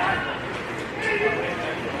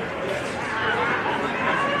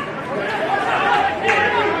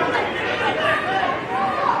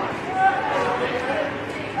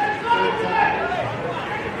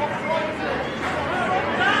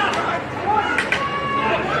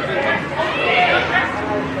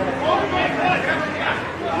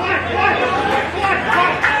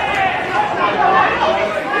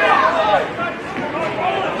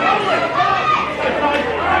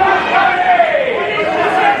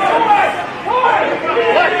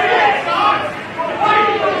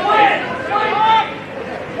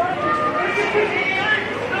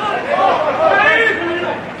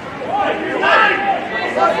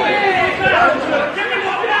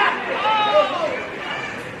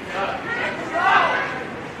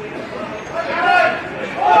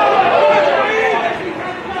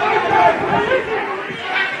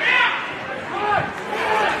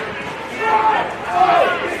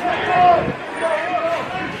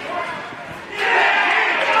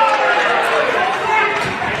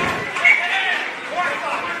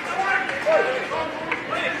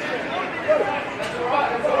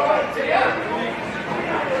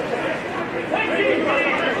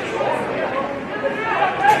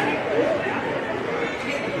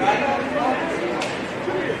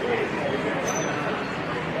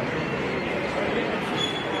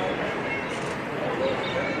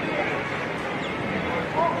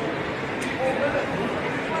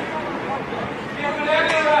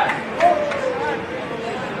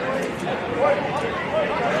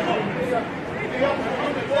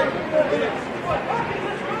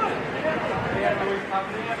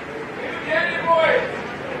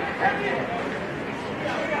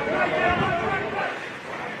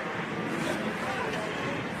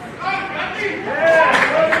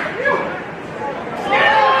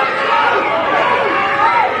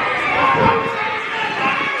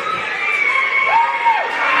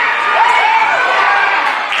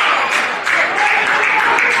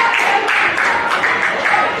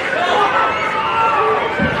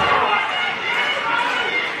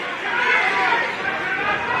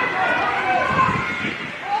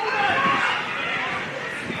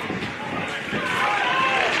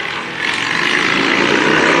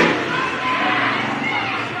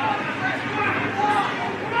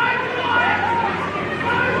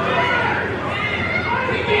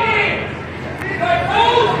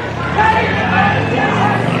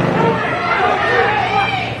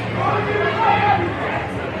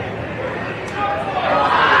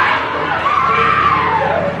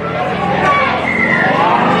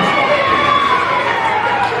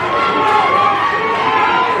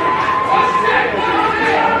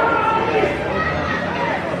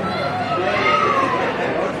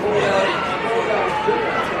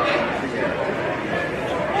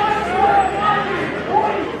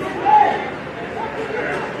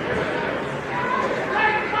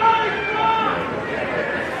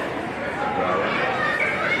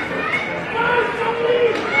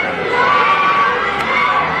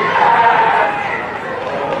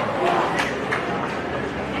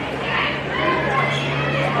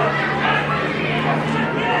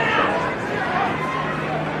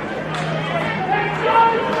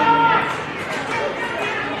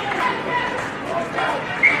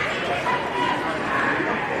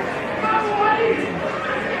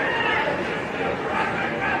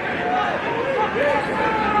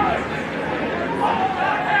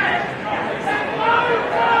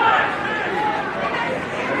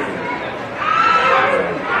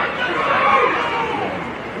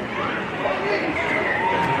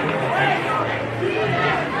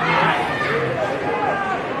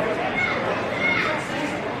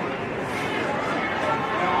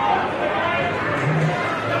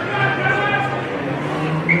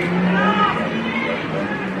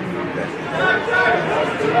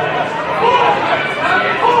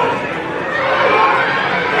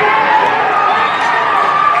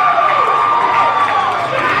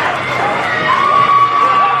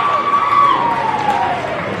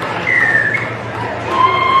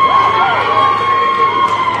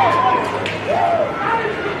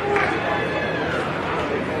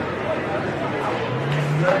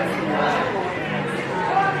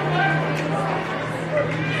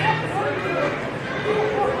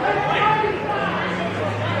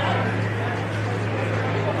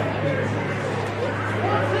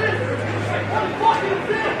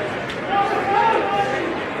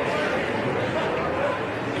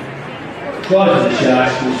 Try for the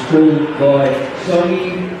Sharks was scored by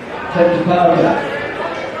Songy Tatapata.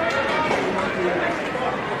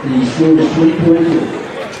 The score is 20.4.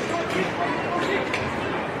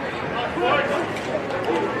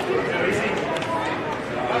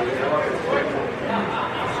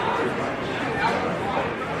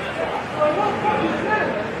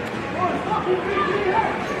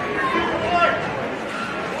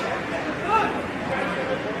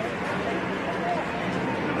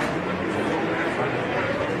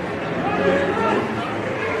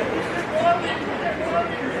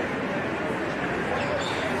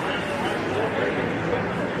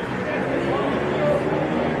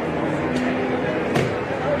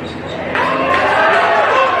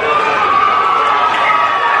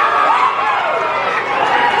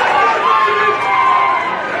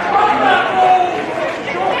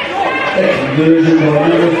 Conversion by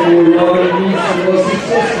number 4, Robin Wilson was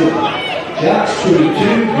successful. Sharks 22,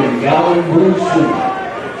 Gungahlin Bulls 2.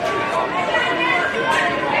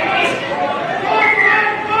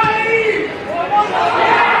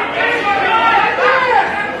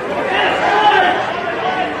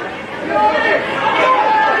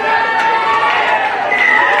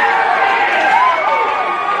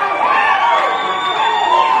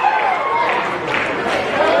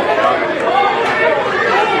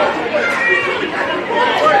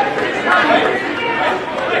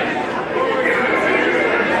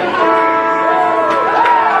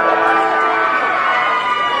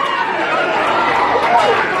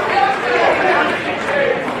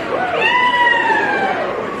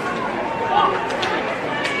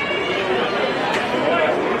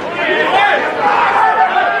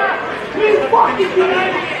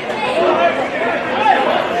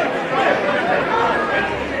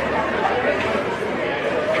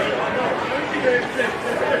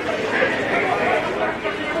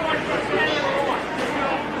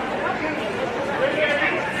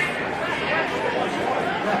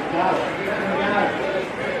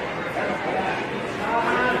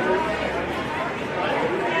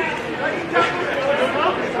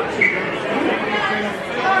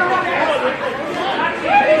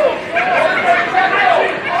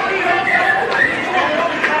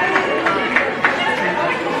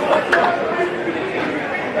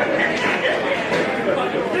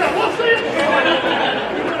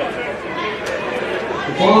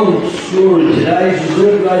 Final score in today's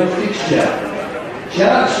reserve grade fixture.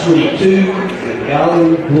 Sharks 22,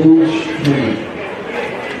 Gungahlin Bulls 20.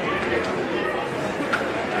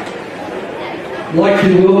 I'd like to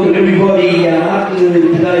welcome everybody after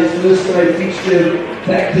today's first grade fixture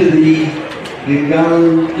back to the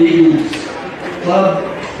Gungahlin Eagles Club.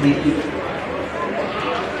 Thank you.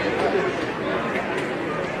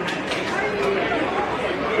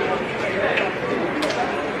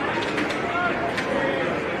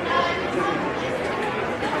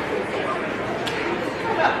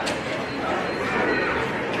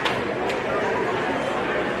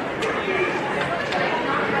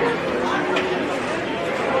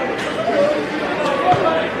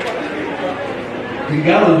 The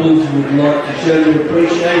Gungahlin Bulls would like to show their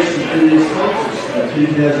appreciation to their sponsors for the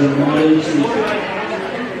 2019 season.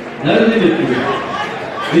 No Limit Group,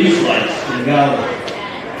 Beastlace Gungahlin,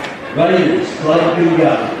 Raiders Club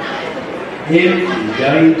Gungahlin, M &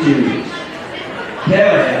 Interiors,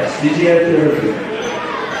 Powerhouse Physiotherapy,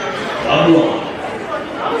 Gungahlin,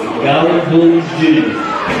 Gungahlin Bulls Juniors,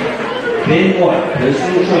 Ben White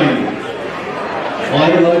Personal Training, My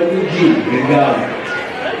Local Gym Gungahlin,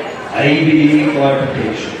 ABE Fire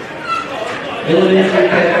Protection, Elementary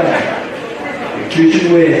Cafe, Nutrition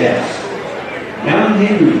Warehouse, Young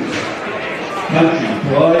Henry's, Country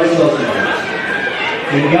Pride Sausages,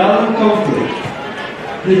 Gungahlin Concrete,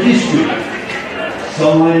 The District,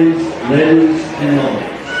 Signs, Letters and Lines.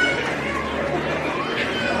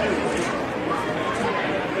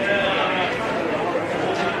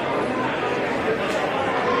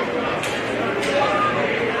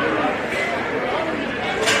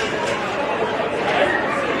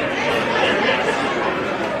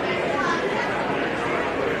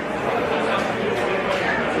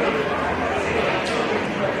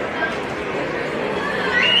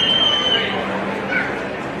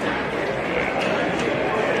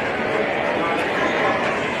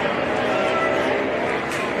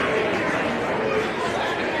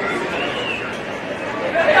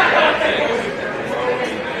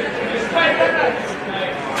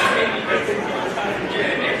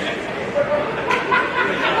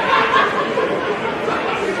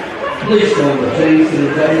 Please call the team for the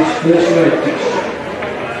day's first grade fixture.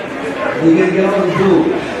 The Gungahlin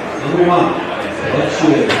Bulls, number 1, Rod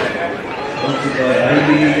Swerve, sponsored by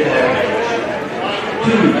ABE Fire Protection.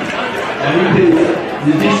 2,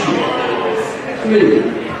 3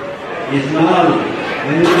 is Marley,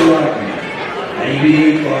 Mendelaki,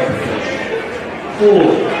 ABE fire protection.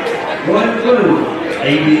 4, Ryan Blue,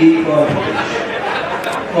 ABE fire protection.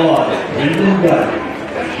 5, Brendan Day.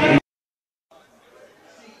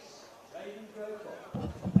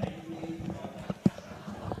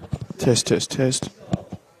 Test, test, test.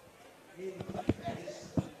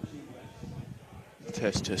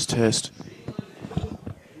 Test, test, test.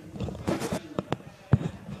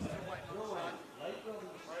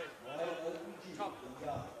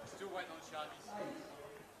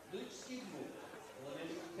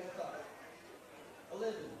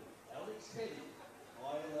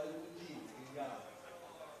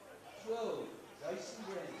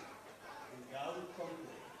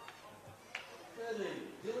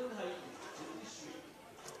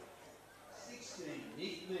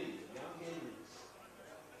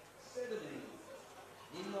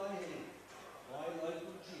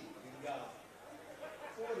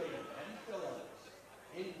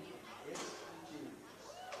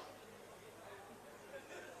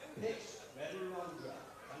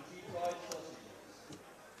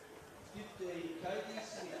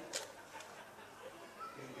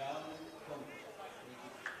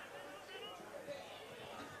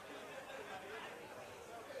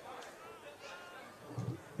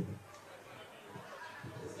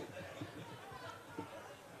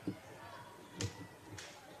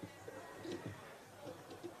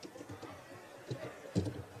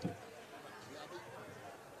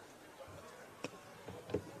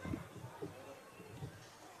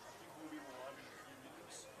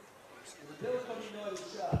 Belconnen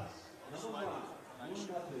Sharks, number 1,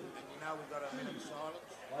 Gungahlin. You know we've got a minute of silence.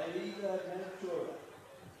 Ladies Manitoura.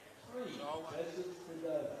 3, Joseph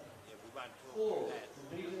Fedova. Yeah, we won't talk 4, about that.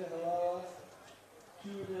 Tabitha Halala,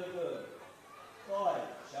 2 Nerver.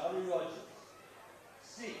 5, Charlie Rogers.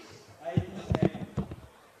 6, Aidan Campbell.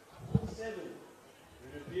 7,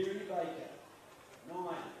 Rinabiri Baker. 9,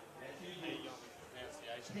 Matthew Dix.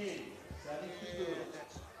 10, Sonny Kagura.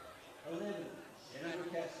 11, Jennifer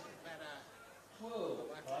Casper. 12,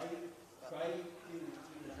 Craig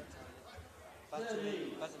Kennedy.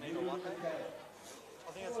 13, Miriam McHale. I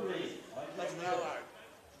think that's 14, that's Isaac Miller.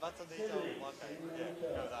 that's a detail. 17, Okay, Stephen yeah, Mantel.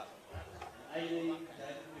 go with that. 18, David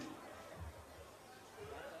Miller.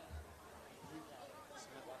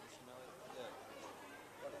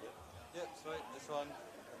 Yeah, sweet. This one.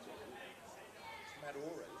 Matt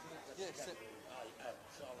Ora, isn't it? Yeah,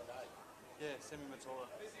 solid A. Yeah, Semi Matora.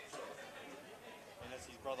 And that's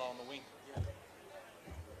his brother on the wing. I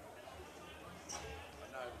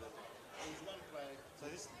know that. There's one player. So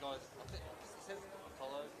this guy's, I think, it says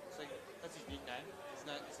Apollo. So that's his nickname. His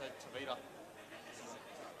name is Tavita.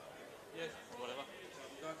 Yeah, whatever.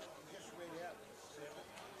 Just read out.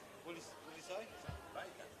 What did he say?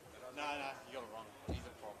 Baker. No, you got it wrong. He's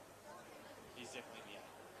a prop. He's definitely the A.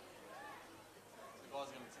 The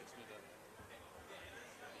guy's going to text me the.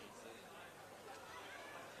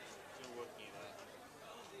 Still working it out.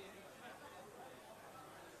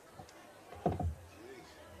 Jeez.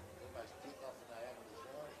 Almost kick off and they haven't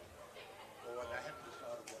decided. Or they haven't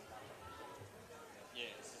decided what number.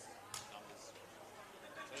 Yeah, it's just numbers. So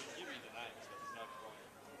you can give me the names, but there's no problem.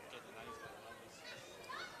 Get the names, but the numbers.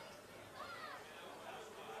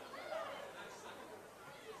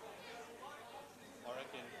 I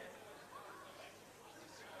reckon.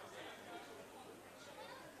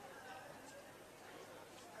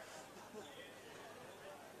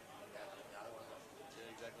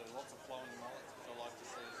 Yeah, exactly. Lots of flowing mullets, which I like to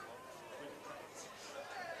see as well.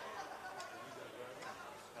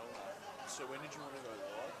 Hell no. So when did you want to go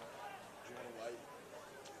live? Do you want to wait?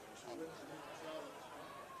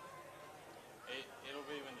 It'll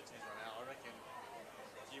be when the teams run out. I reckon.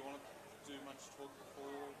 Do you want to do much talk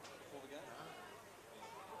before the game?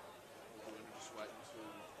 Or do you want to just wait until...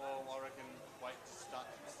 Well, I reckon wait to start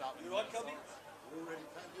with You the right, minutes Cubby? songs. We're already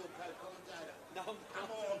playing your co-commentator. No, I'm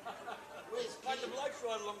Come on. Where's Mate, the King? bloke's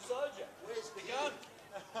right alongside you. Where's The King? gun.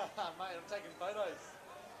 Mate, I'm taking photos.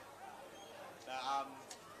 Do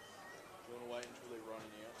you want to wait until they're running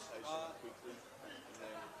out, say something quickly, and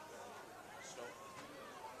then stop?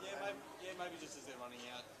 Maybe just as they're running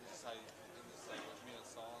out, just say a minute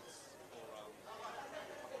silence for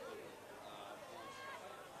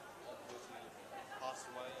unfortunately passed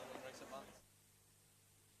away in recent months.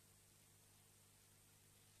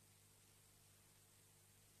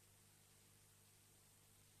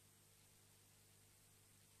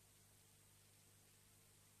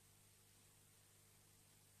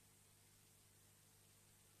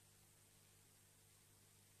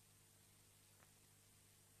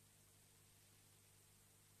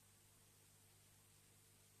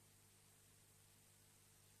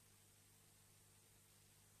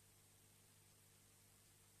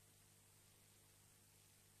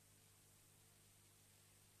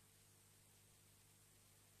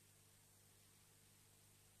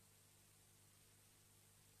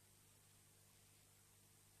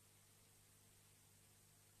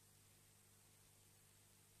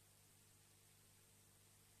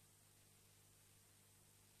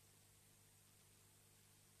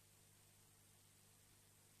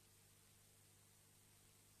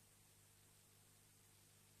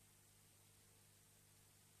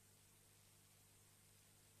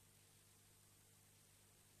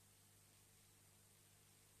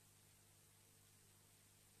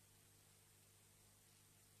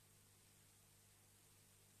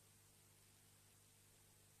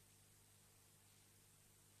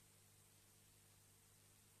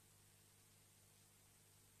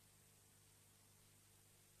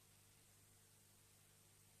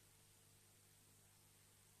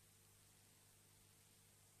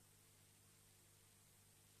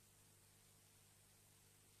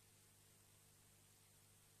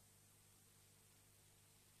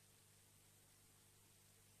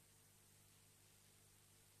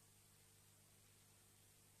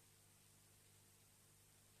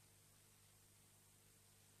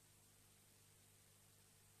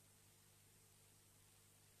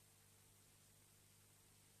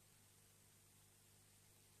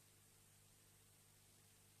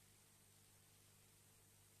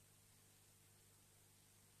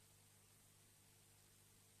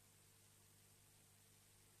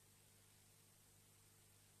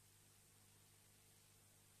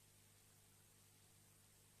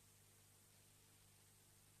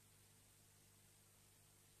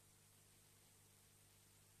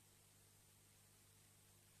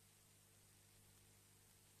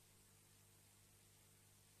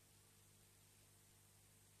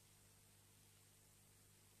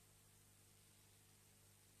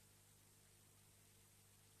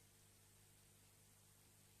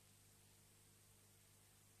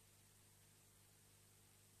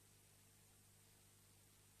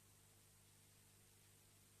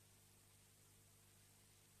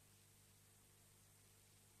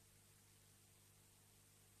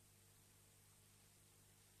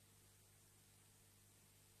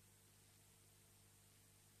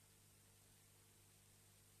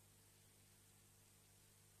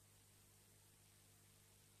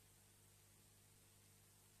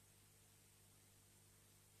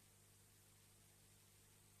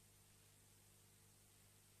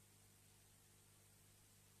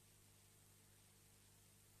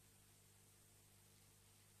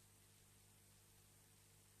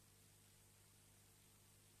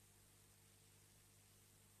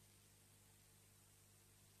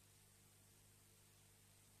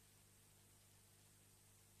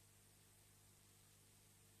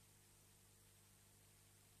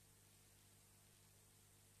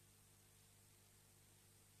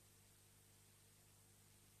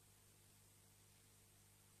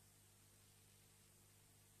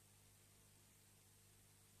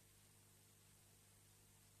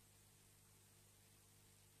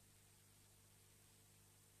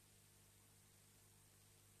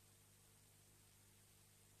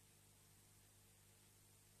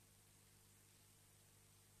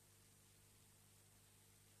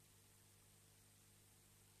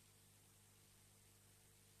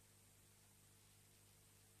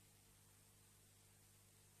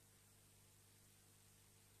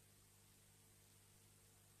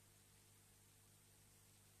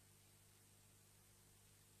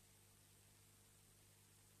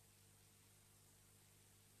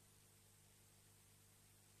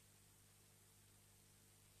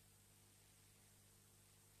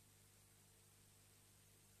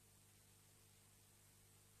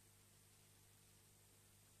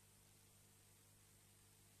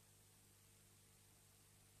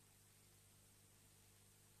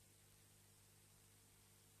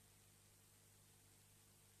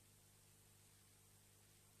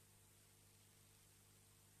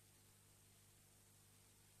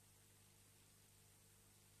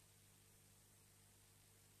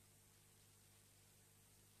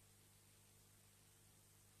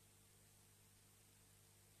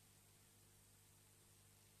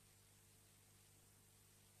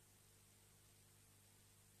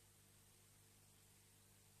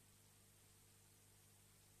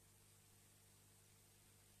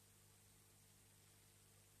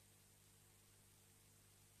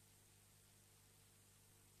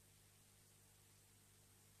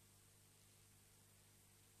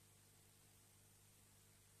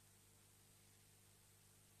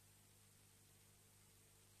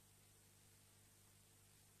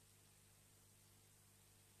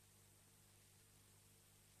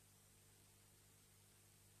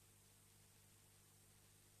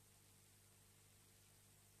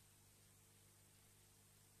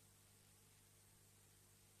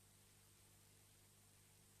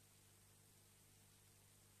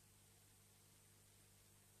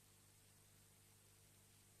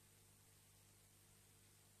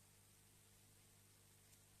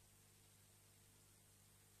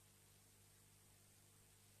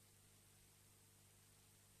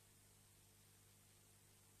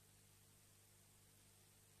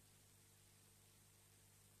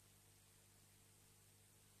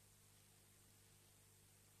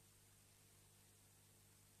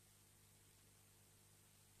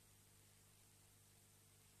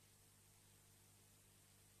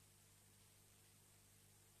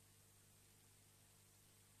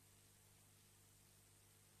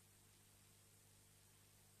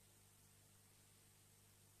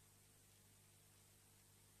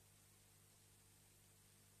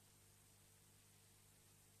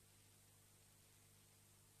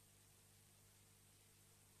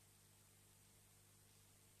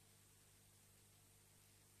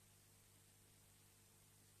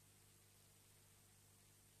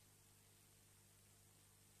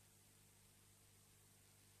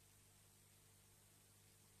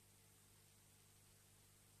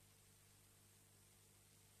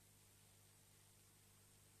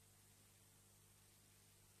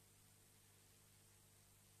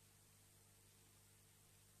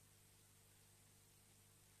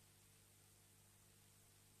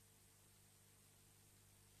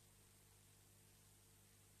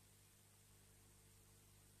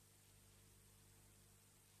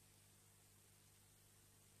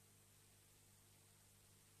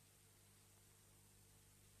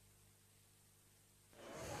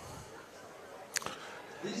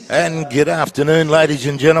 And good afternoon, ladies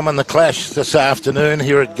and gentlemen. The clash this afternoon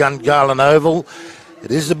here at Gungahlin Oval.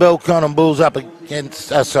 It is the Belconnen Bulls up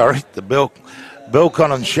against,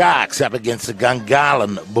 Belconnen Sharks up against the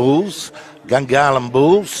Gungahlin Bulls. Gungahlin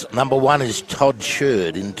Bulls, number 1 is Todd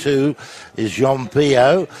Sherd. In 2 is Jean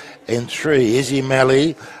Pio. In 3, Izzy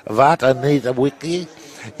Melly, Vata Nita Wiki.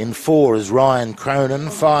 In 4 is Ryan Cronin.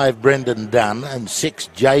 5, Brendan Dunn. And 6,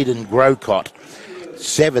 Jaden Grocott.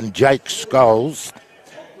 7, Jake Scholes.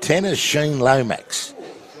 10 is Sheen Lomax.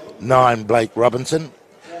 9, Blake Robinson.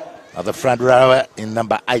 The front rower in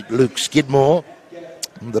number 8, Luke Skidmore.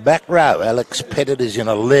 In the back row, Alex Pettit is in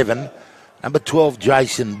 11. Number 12,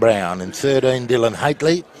 Jason Brown. In 13, Dylan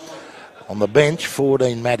Haitley. On the bench,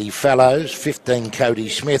 14, Matty Fallows. 15, Cody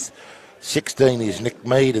Smith. 16 is Nick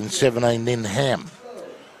Mead. And 17, Nin Ham.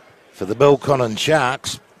 For the Belconnen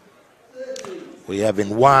Sharks, we have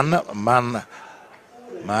in 1,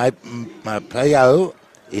 Mapeo.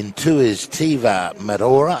 In 2 is Tiva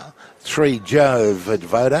Medora. 3, Joe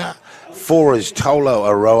Vidvoda. 4 is Tolo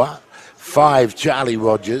Aroa. 5, Charlie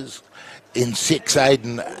Rogers. In 6,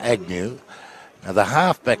 Aidan Agnew. Now the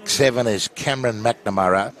halfback 7 is Cameron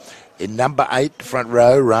McNamara. In number 8, front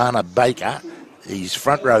row, Rana Baker. His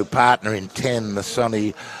front row partner in 10,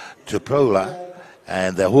 Sonny Tupula.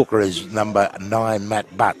 And the hooker is number 9,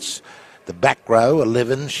 Matt Butts. The back row,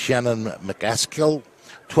 11, Shannon McAskill.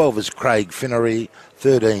 12 is Craig Finnery.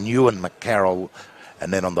 13, Ewan McCarroll.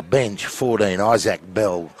 And then on the bench, 14, Isaac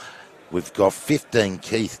Bell. We've got 15,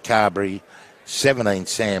 Keith Carberry. 17,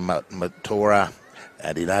 Sam Matora.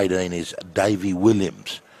 And in 18 is Davey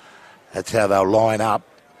Williams. That's how they'll line up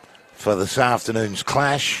for this afternoon's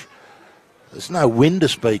clash. There's no wind to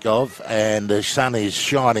speak of, and the sun is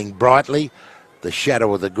shining brightly. The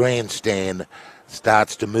shadow of the grandstand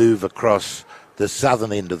starts to move across the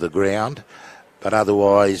southern end of the ground, but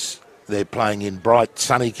otherwise they're playing in bright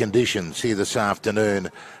sunny conditions here this afternoon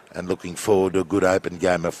and looking forward to a good open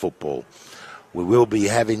game of football. We will be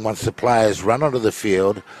having, once the players run onto the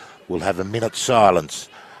field, we'll have a minute's silence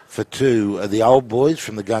for 2 of the old boys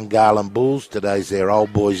from the Gungahlin Bulls. Today's their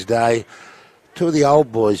old boys' day. 2 of the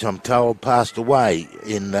old boys, I'm told, passed away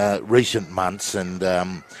in recent months, and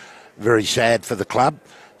very sad for the club.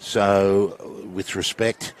 So, with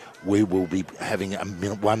respect, we will be having a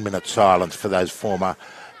 1 minute silence for those former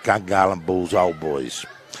Gungahlin Bulls old boys.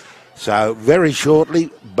 So very shortly,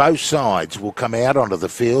 both sides will come out onto the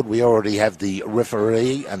field. We already have the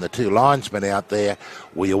referee and the 2 linesmen out there.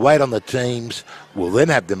 We await on the teams. We'll then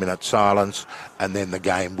have the minute silence, and then the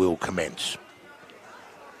game will commence.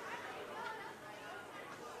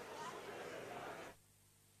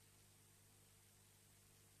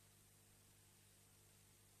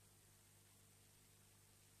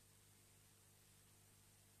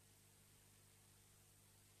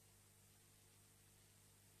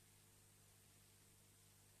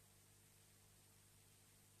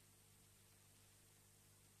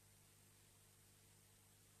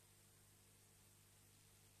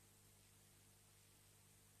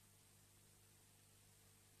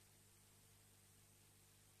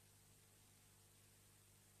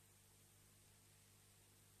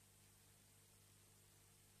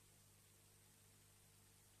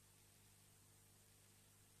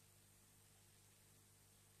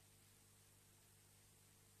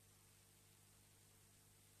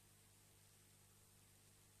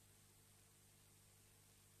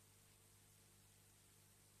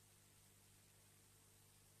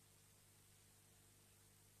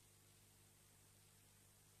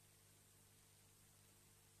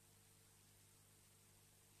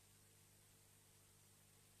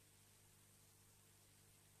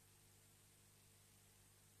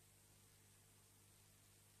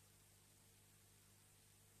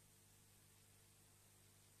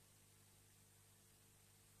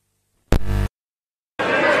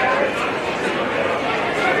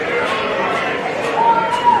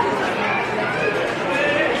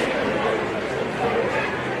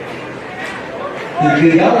 The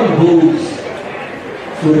Gungahlin Bulls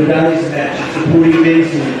for today's match are supporting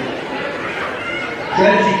medicine.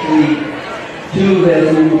 Tragically, 2 of our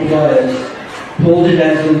former players, Paul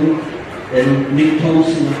Dazzle and Nick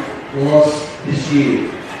Thompson, were lost this year.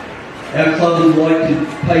 Our club would like to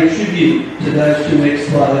pay tribute to those 2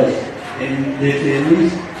 ex-players and their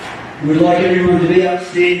families. We'd like everyone to be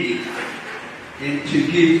upstanding and to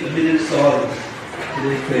give a minute's silence to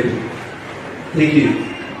these people. Thank you.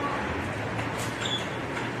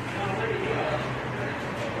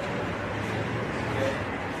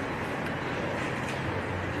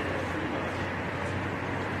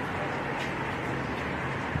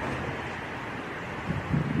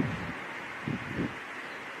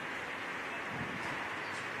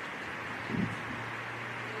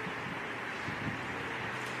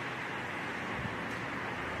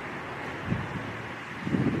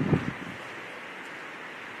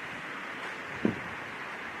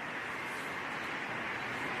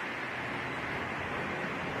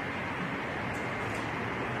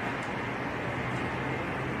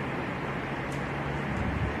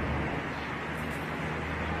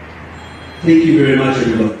 Thank you very much,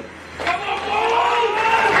 everyone.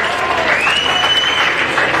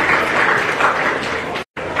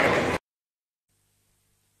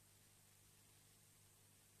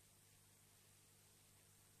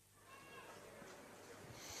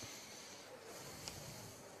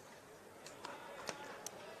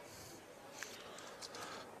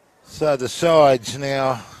 So the sides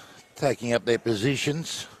now taking up their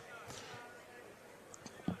positions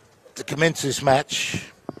to commence this match.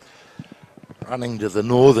 Running to the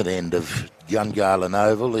northern end of Gungahlin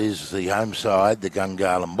Oval is the home side, the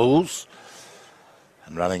Gungahlin Bulls,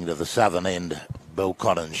 and running to the southern end,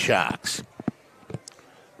 Belconnen Sharks.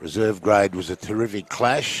 Reserve grade was a terrific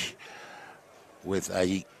clash with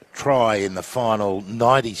a try in the final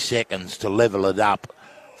 90 seconds to level it up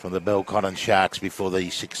from the Belconnen Sharks before the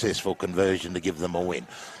successful conversion to give them a win.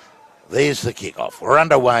 There's the kickoff. We're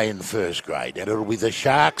underway in first grade, and it'll be the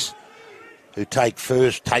Sharks who take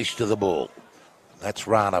first taste of the ball. That's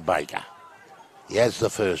Rana Baker. He has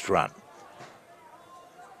the first run.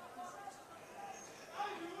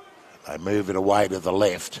 They move it away to the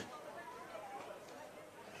left.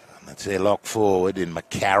 And that's their lock forward in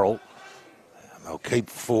McCarroll. And they'll keep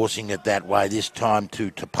forcing it that way, this time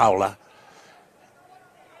to Topola.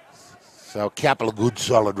 So a couple of good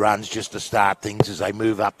solid runs just to start things as they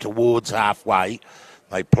move up towards halfway.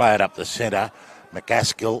 They play it up the centre.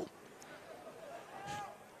 McCaskill.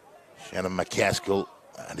 Shannon McCaskill,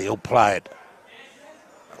 and he'll play it.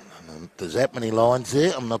 There's that many lines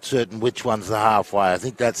there. I'm not certain which one's the halfway. I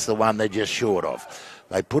think that's the one they're just short of.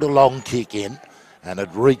 They put a long kick in, and it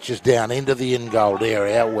reaches down into the in-goal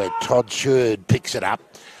area where Todd Sherd picks it up.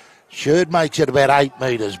 Sherd makes it about 8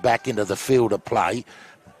 metres back into the field of play.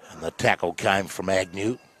 And the tackle came from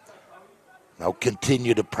Agnew. They'll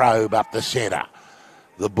continue to probe up the centre.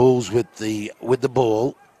 The Bulls with the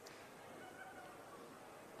ball.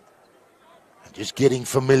 Just getting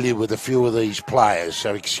familiar with a few of these players,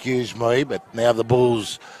 so excuse me, but now the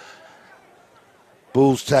Bulls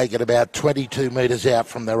take it about 22 metres out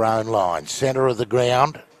from their own line. Centre of the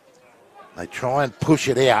ground. They try and push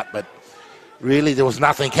it out, but really there was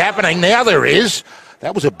nothing happening. Now there is.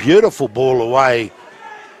 That was a beautiful ball away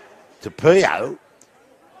to Pio,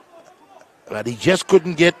 but he just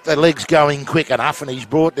couldn't get the legs going quick enough, and he's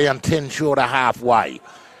brought down 10 short of halfway.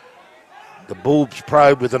 The Bulls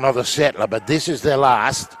probe with another settler, but this is their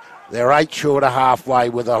last. They're 8 short of halfway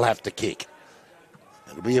where they'll have to kick.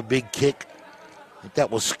 It'll be a big kick. I think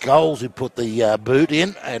that was Scholes who put the boot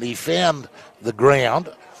in, and he found the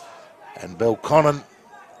ground. And Belconnen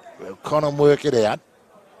work it out.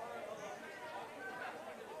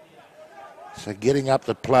 So getting up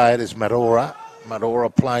to play it is Marora.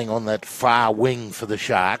 Marora playing on that far wing for the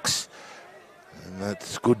Sharks. And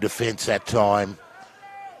that's good defence that time.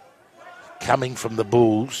 Coming from the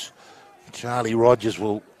Bulls. Charlie Rogers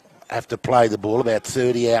will have to play the ball about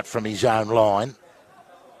 30 out from his own line.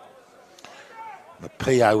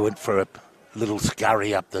 Mapio went for a little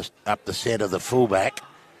scurry up the centre, the fullback.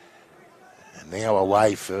 And now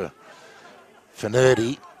away for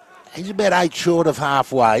Nerdy. He's about 8 short of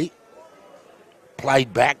halfway.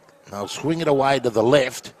 Played back. They'll swing it away to the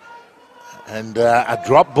left. And a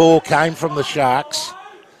drop ball came from the Sharks.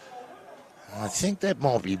 I think that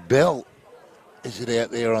might be Bell. Is it out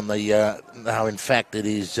there on the... no, in fact, it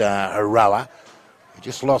is Aroa. We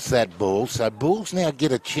just lost that ball. So Bulls now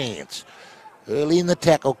get a chance. Early in the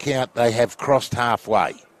tackle count, they have crossed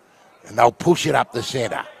halfway. And they'll push it up the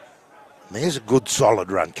centre. And there's a good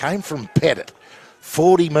solid run. Came from Pettit.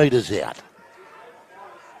 40 metres out.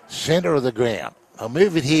 Centre of the ground. They'll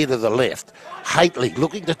move it here to the left. Hately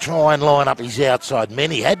looking to try and line up his outside men.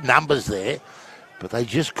 He had numbers there, but they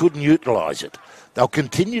just couldn't utilise it. They'll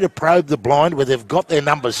continue to probe the blind where they've got their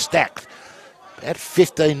numbers stacked. About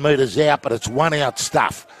 15 metres out, but it's one out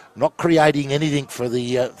stuff. Not creating anything for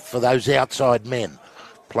those outside men.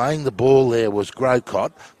 Playing the ball there was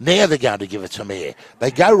Grocott. Now they're going to give it some air.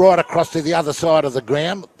 They go right across to the other side of the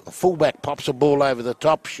ground. The fullback pops a ball over the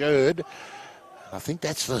top. Sherd. I think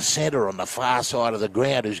that's the centre on the far side of the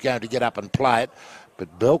ground who's going to get up and play it.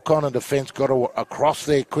 But Belconnen defence got across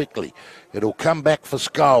there quickly. It'll come back for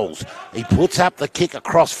Scholes. He puts up the kick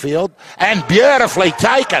across field and beautifully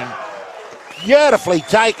taken. Beautifully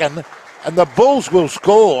taken. And the Bulls will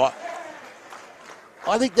score.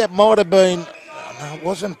 I think that might have been... No, it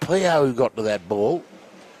wasn't Pio who got to that ball.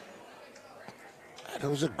 It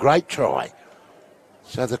was a great try.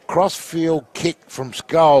 So the cross-field kick from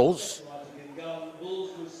Scholes...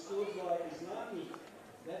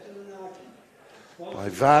 by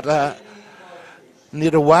Vata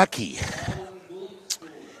Nirawaki.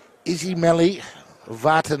 Izzy Melli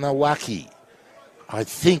Vatanawaki. I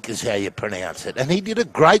think is how you pronounce it. And he did a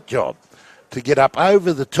great job to get up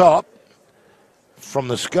over the top from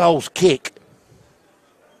the Skulls kick,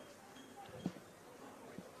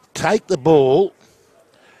 take the ball,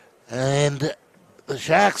 and the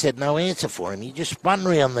Sharks had no answer for him. He just spun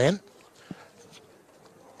round then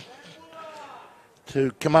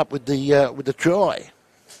to come up with the try.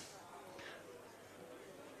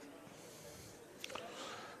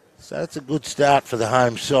 So that's a good start for the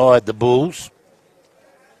home side, the Bulls.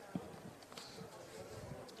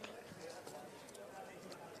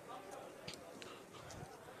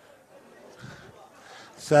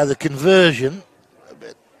 So the conversion,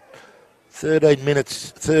 about 13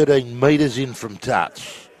 minutes, 13 metres in from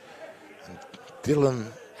touch. And Dylan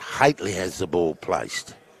Hately has the ball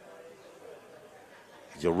placed.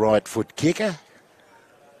 He's a right foot kicker.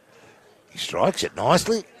 He strikes it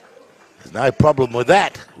nicely. There's no problem with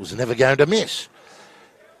that. It was never going to miss.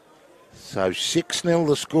 So 6-0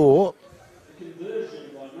 the score.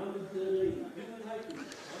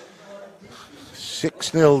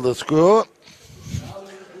 6-0 the score.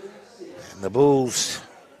 And the Bulls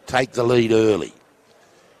take the lead early.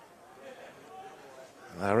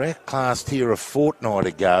 They were outclassed here a fortnight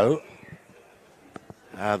ago,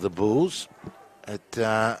 the Bulls. They've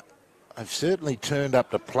certainly turned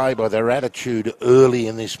up to play by their attitude early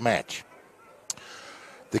in this match.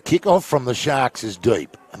 The kick-off from the Sharks is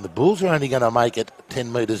deep, and the Bulls are only going to make it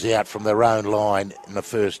 10 metres out from their own line in the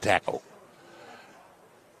first tackle.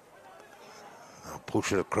 They'll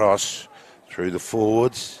push it across through the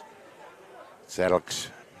forwards. It's Alex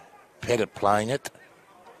Pettit playing it.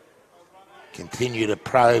 Continue to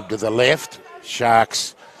probe to the left.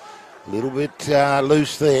 Sharks a little bit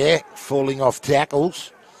loose there, falling off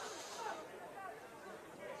tackles.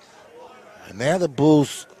 And now the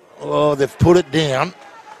Bulls, they've put it down.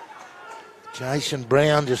 Jason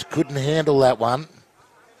Brown just couldn't handle that one.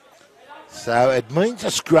 So it means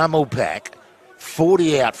a scrum will pack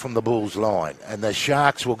 40 out from the Bulls line, and the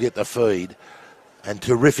Sharks will get the feed and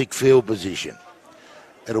terrific field position.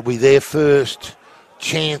 It'll be their first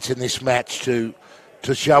chance in this match to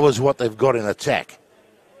show us what they've got in attack.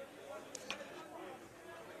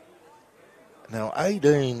 Now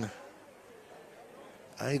 18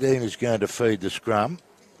 is going to feed the scrum.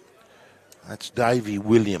 That's Davey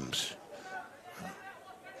Williams.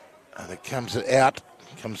 And it comes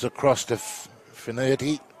across to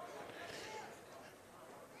Finerty.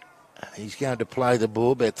 And he's going to play the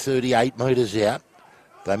ball about 38 metres out.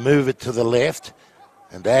 They move it to the left.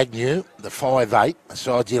 And Agnew, the 5'8",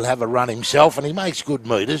 decides he'll have a run himself, and he makes good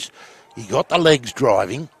metres. He got the legs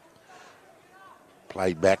driving.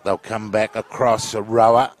 Played back, they'll come back across a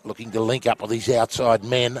rower, looking to link up with his outside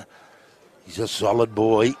men. He's a solid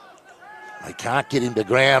boy. They can't get him to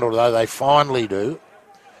ground, although they finally do.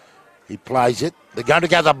 He plays it. They're going to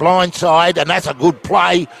go the blind side, and that's a good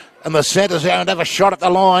play. And the centre's going to have a shot at the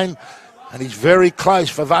line, and he's very close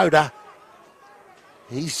for Voda.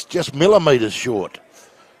 He's just millimetres short.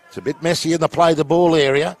 It's a bit messy in the play the ball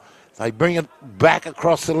area. They bring it back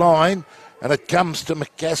across the line, and it comes to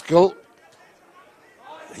McCaskill.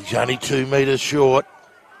 He's only 2 metres short.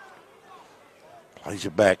 Plays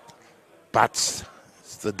it back. Butts,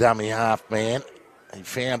 it's the dummy half man. He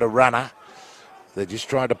found a runner. They're just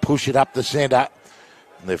trying to push it up the centre,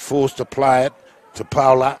 and they're forced to play it to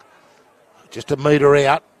Pola. Just a metre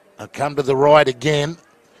out. They'll come to the right again.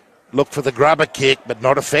 Look for the grubber kick, but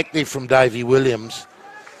not effective from Davey Williams.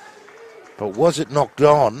 But was it knocked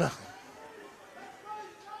on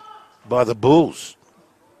by the Bulls?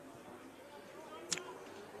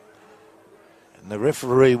 And the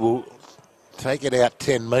referee will take it out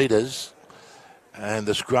 10 metres, and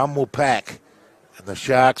the scrum will pack, and the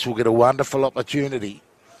Sharks will get a wonderful opportunity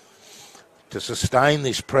to sustain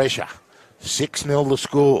this pressure. 6-0 the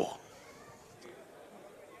score.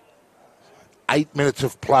 8 minutes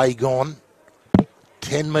of play gone.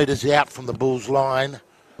 10 metres out from the Bulls line.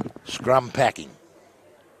 Scrum packing.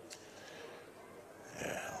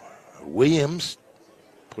 Williams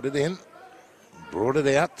put it in. Brought it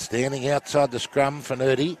out. Standing outside the scrum,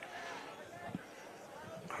 Finerty.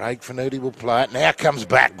 Craig Finerty will play it. Now comes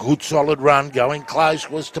back. Good solid run. Going close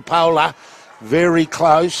was Topola. Very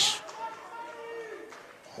close.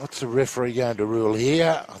 What's the referee going to rule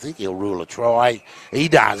here? I think he'll rule a try. He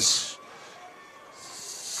does.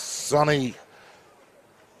 Sonny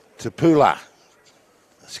Tapula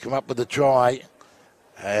has come up with the try,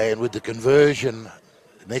 and with the conversion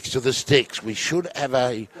next to the sticks, we should have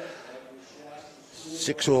a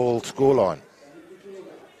 6-all scoreline.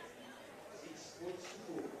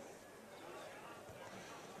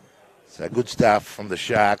 So good stuff from the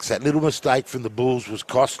Sharks. That little mistake from the Bulls was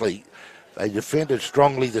costly. They defended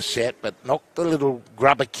strongly the set, but knocked the little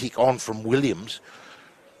grubber kick on from Williams.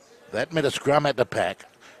 That meant a scrum at the pack.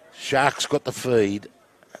 Sharks got the feed,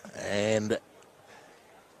 and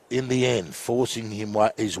in the end, forcing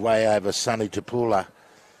his way over Sonny Tapula.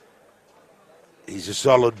 He's a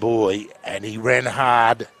solid boy, and he ran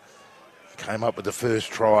hard. Came up with the first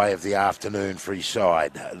try of the afternoon for his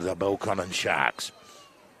side, the Belconnen Sharks.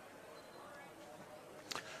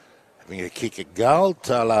 Having a kick at goal,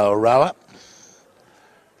 Tolo Aroa.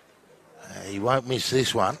 He won't miss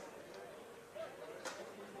this one.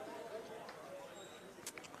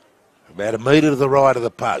 About a metre to the right of the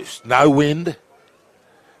post. No wind.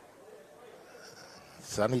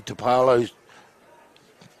 Sonny Tapolo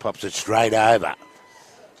pops it straight over.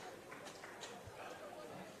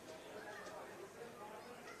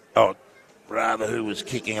 Oh, rather who was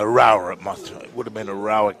kicking? A rower. It would have been a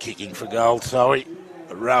rower kicking for goal, sorry.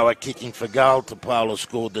 A rower kicking for goal. Tapolo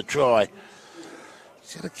scored the try.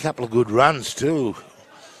 He's had a couple of good runs too.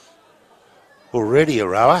 Already a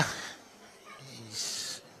rower.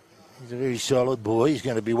 He's a very solid boy. He's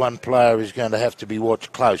going to be one player who's going to have to be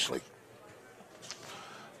watched closely.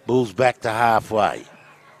 Bulls back to halfway.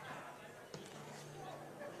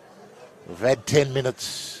 We've had 10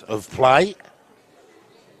 minutes of play.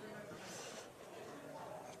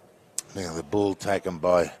 Now the ball taken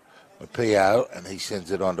by Mapio, and he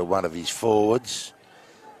sends it on to one of his forwards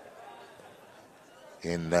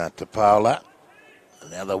in Tapola.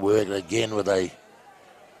 Now they work again with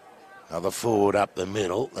another forward up the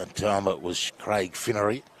middle. That time it was Craig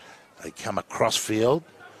Finnery. They come across field.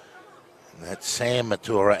 And that's Sam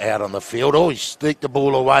Matura out on the field. Oh, he sneaked the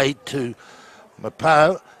ball away to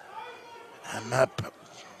Mapio. And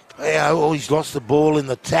Mapio, he's lost the ball in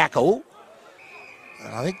the tackle.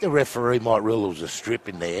 And I think the referee might rule there was a strip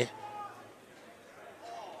in there.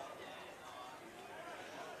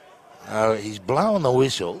 He's blowing the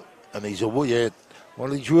whistle, and he's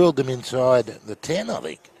ruled them inside the 10, I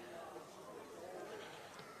think.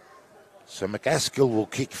 So McCaskill will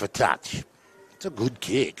kick for touch. It's a good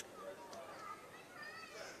kick.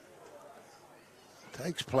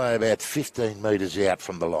 Takes play about 15 metres out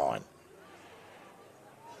from the line.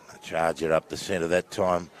 Charge it up the centre that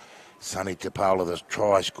time. Sonny Tapola, the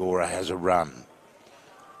try scorer, has a run.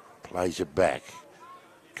 Plays it back.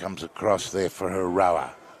 Comes across there for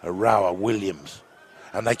Aroa Williams.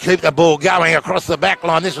 And they keep the ball going across the back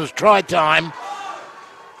line. This was try time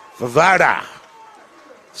for Voda.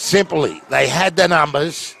 Simply, they had the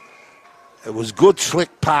numbers. It was good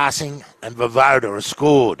slick passing, and Voda has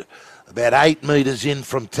scored about 8 metres in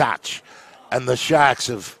from touch. And the Sharks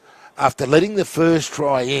have, after letting the first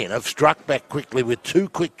try in, have struck back quickly with 2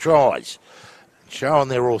 quick tries, showing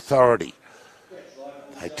their authority.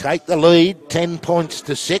 They take the lead, 10 points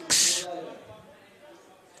to 6.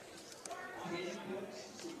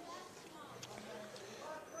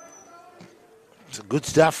 It's good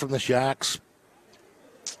stuff from the Sharks.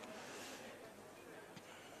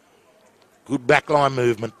 Good backline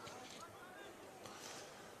movement.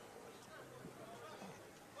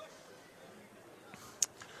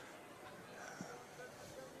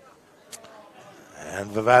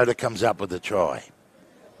 And Voda comes up with the try.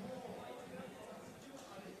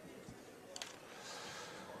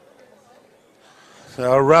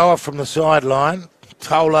 So Aroa from the sideline.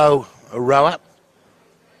 Tolo Aroa.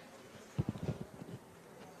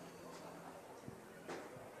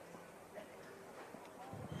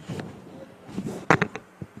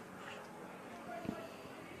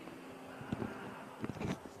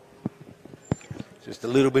 Just a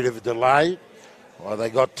little bit of a delay while they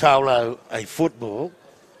got Tolo a football.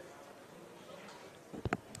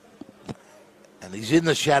 And he's in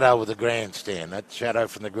the shadow of the grandstand. That shadow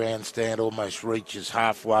from the grandstand almost reaches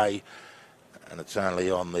halfway, and it's only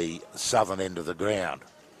on the southern end of the ground.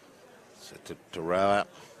 So Taroa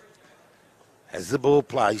has the ball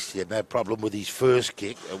placed. He had no problem with his first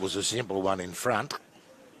kick. It was a simple one in front.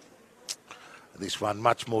 This one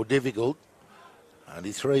much more difficult.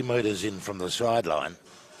 Only 3 metres in from the sideline.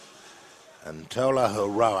 And Tola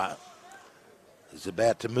Horoa is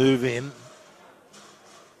about to move in.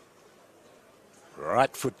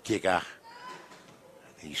 Right foot kicker.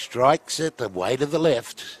 He strikes it the way to the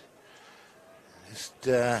left. Just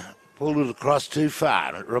pulled it across too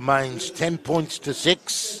far. It remains 10 points to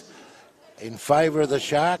 6 in favour of the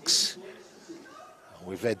Sharks.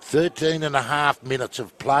 We've had 13 and a half minutes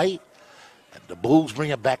of play, and the Bulls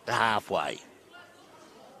bring it back to halfway.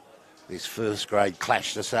 This first grade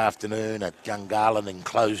clash this afternoon at Gungahlin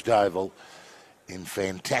enclosed oval in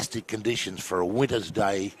fantastic conditions for a winter's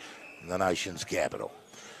day in the nation's capital.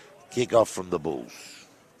 Kick off from the Bulls.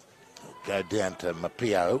 Go down to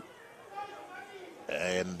Mapio.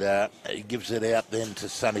 And he gives it out then to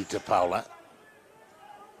Sonny Topola.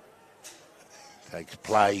 Takes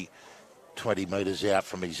play 20 metres out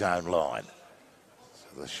from his own line.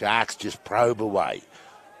 So the Sharks just probe away.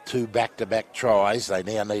 2 back-to-back tries. They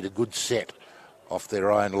now need a good set off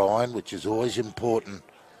their own line, which is always important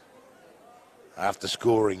after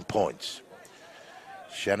scoring points.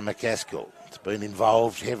 Shannon McCaskill has been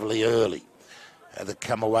involved heavily early. Had to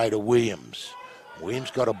come away to Williams.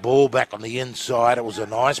 Williams got a ball back on the inside. It was a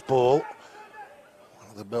nice ball. One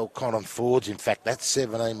of the Belconnen forwards, in fact, that's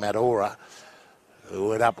 17 Madora, who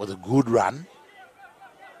went up with a good run.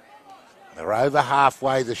 They're over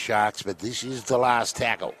halfway, the Sharks, but this is the last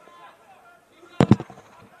tackle.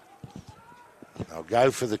 They'll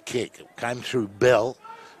go for the kick. It came through Bell.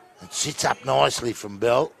 It sits up nicely from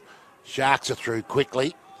Bell. Sharks are through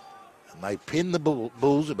quickly. And they pin the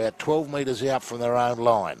Bulls about 12 metres out from their own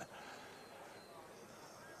line.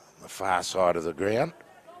 On the far side of the ground.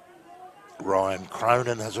 Ryan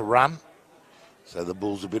Cronin has a run. So the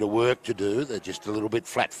Bulls a bit of work to do. They're just a little bit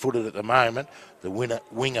flat-footed at the moment. The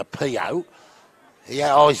winger Pio.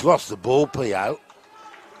 He's lost the ball, Pio.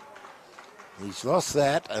 He's lost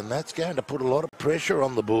that, and that's going to put a lot of pressure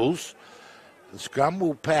on the Bulls. The scrum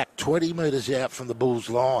will pack 20 metres out from the Bulls'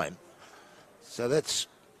 line. So that's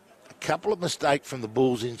a couple of mistakes from the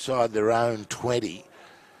Bulls inside their own 20.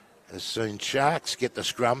 As soon Sharks get the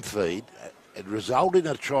scrum feed. It resulted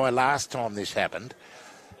in a try last time this happened.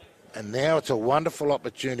 And now it's a wonderful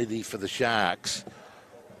opportunity for the Sharks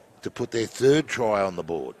to put their 3rd try on the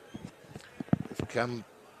board. They've come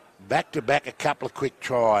back-to-back a couple of quick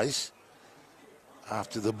tries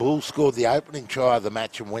after the Bulls scored the opening try of the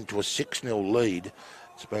match and went to a 6-0 lead.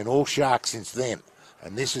 It's been all Sharks since then,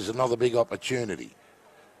 and this is another big opportunity.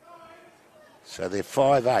 So they're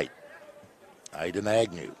 5-8. Aidan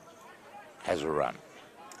Agnew has a run.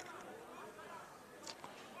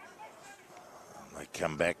 They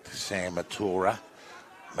come back to Sam Matura.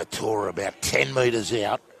 Matura about 10 metres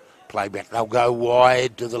out. Play back. They'll go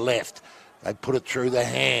wide to the left. They put it through the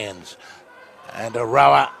hands. And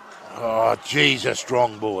Aroa. Oh, geez, a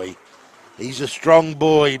strong boy. He's a strong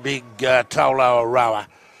boy, big Tolo Aroa.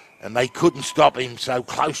 And they couldn't stop him, so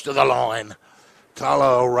close to the line.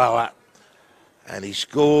 Tolo Aroa. And he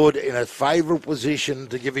scored in a favourable position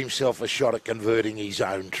to give himself a shot at converting his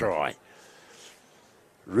own try.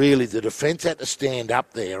 Really, the defence had to stand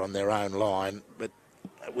up there on their own line. But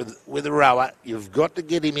with Aroa, you've got to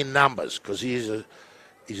get him in numbers because he's a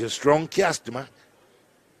strong customer.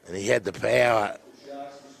 And he had the power.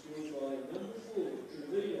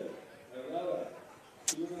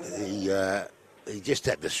 He just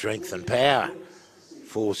had the strength and power,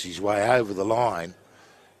 force his way over the line,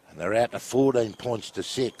 and they're out to 14 points to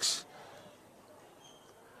 6.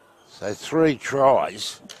 So 3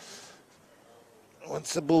 tries.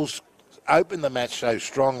 Once the Bulls opened the match so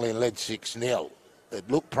strongly and led 6-0,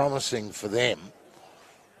 it looked promising for them,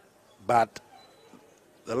 but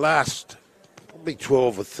the last probably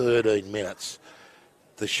 12 or 13 minutes,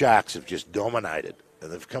 the Sharks have just dominated,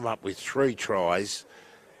 and they've come up with 3 tries.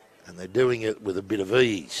 And they're doing it with a bit of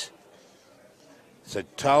ease. So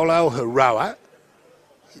Tolo Haroa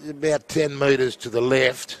is about 10 metres to the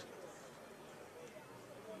left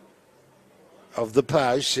of the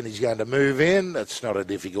post, and he's going to move in. That's not a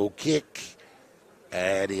difficult kick,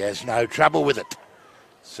 and he has no trouble with it.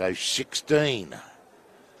 So 16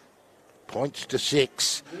 points to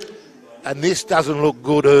 6. And this doesn't look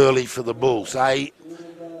good early for the Bulls. They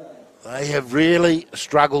have really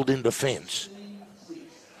struggled in defence.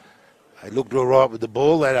 They looked all right with the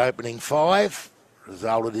ball. That opening 5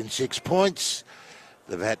 resulted in 6 points.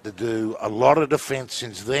 They've had to do a lot of defence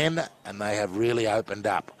since then, and they have really opened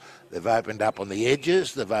up. They've opened up on the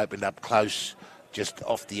edges. They've opened up close, just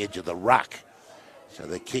off the edge of the ruck. So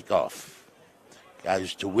the kick-off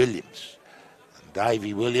goes to Williams. And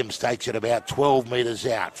Davey Williams takes it about 12 metres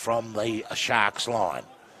out from the Sharks line.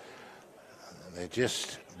 And they've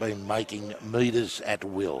just been making metres at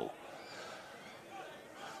will.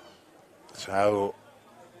 So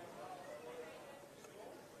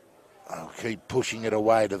I'll keep pushing it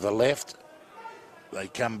away to the left. They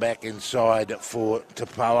come back inside for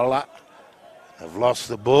Topola. They've lost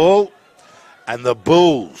the ball. And the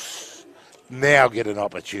Bulls now get an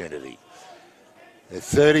opportunity. They're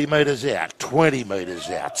 30 metres out, 20 metres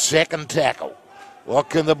out. Second tackle. What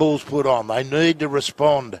can the Bulls put on? They need to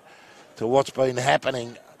respond to what's been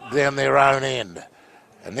happening down their own end.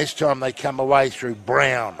 And this time they come away through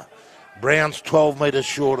Brown. Brown's 12 metres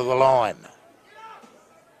short of the line.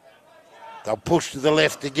 They'll push to the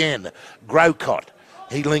left again. Grocott,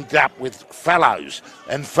 he linked up with Fellows,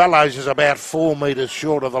 and Fellows is about 4 metres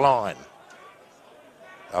short of the line.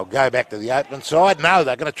 They'll go back to the open side. No,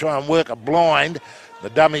 they're going to try and work a blind. The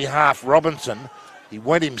dummy half, Robinson, he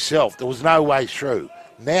went himself. There was no way through.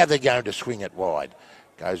 Now they're going to swing it wide.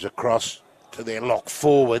 Goes across to their lock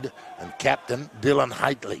forward and captain, Dylan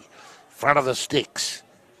Hately. Front of the sticks.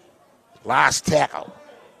 Last tackle.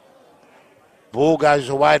 Ball goes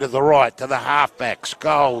away to the right, to the halfback.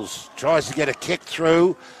 Scholes tries to get a kick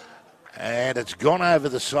through, and it's gone over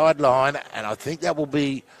the sideline, and I think that will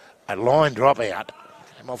be a line dropout.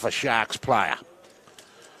 Came off a Sharks player.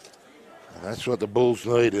 And that's what the Bulls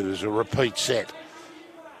needed, is a repeat set.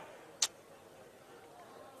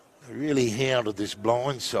 They really hounded this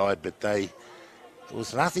blind side, but there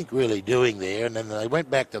was nothing really doing there, and then they went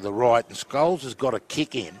back to the right, and Scholes has got a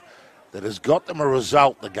kick in that has got them a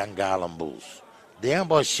result, the Gungahlin Bulls. Down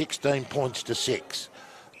by 16 points to 6.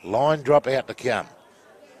 Line drop out to come.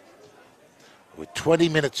 We're 20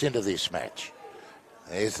 minutes into this match.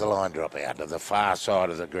 There's the line drop out to the far side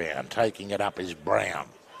of the ground. Taking it up is Brown.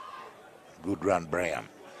 Good run, Brown.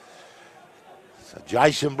 So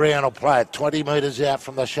Jason Brown will play it 20 metres out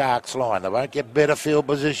from the Sharks line. They won't get better field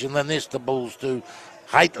position than this, the Bulls do.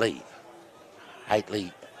 Hately.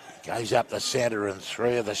 Hately goes up the centre, and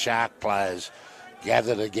three of the Shark players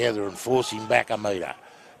gather together and force him back a metre.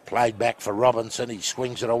 Played back for Robinson. He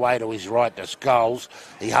swings it away to his right to Scholes.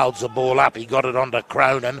 He holds the ball up. He got it onto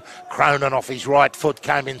Cronin. Cronin off his right foot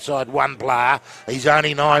came inside one player. He's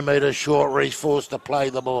only 9 metres short where he's forced to play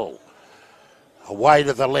the ball. Away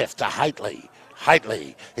to the left to Hately.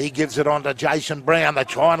 Hately, he gives it on to Jason Brown. They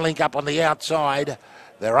try and link up on the outside.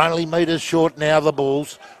 They're only metres short now, the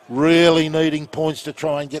Bulls, really needing points to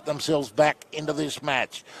try and get themselves back into this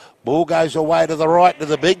match. Ball goes away to the right to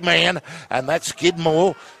the big man, and that's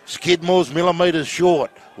Skidmore. Skidmore's millimetres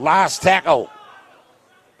short. Last tackle.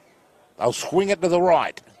 They'll swing it to the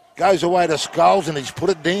right. Goes away to Scholes, and he's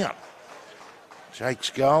put it down. Jake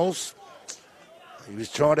Scholes. He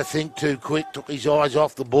was trying to think too quick, took his eyes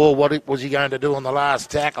off the ball. What was he going to do on the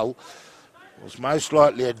last tackle? It was most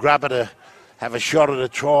likely a grubber to have a shot at a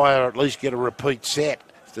try, or at least get a repeat set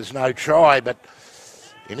if there's no try. But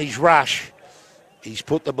in his rush, he's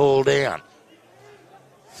put the ball down.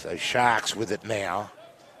 So Sharks with it now,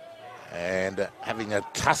 and having a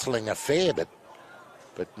tussling affair,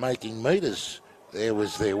 but making metres. There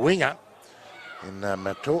was their winger in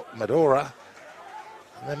Medora.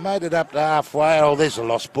 And they made it up to halfway. Oh, there's a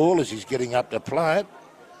lost ball as he's getting up to play it.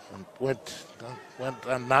 And went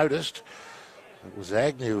unnoticed. It was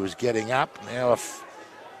Agnew who was getting up. Now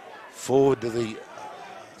forward to the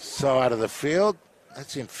side of the field.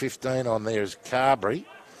 That's in 15 on there is Carberry.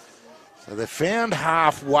 So they found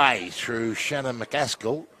halfway through Shannon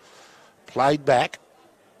McCaskill. Played back.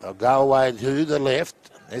 They'll go away to the left.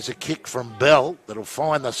 There's a kick from Bell that'll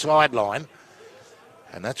find the sideline.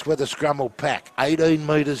 And that's where the scrum will pack. 18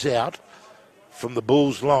 metres out from the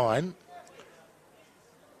Bulls' line.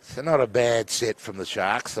 So not a bad set from the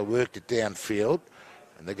Sharks. They worked it downfield.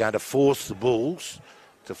 And they're going to force the Bulls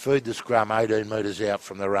to feed the scrum 18 metres out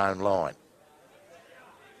from their own line.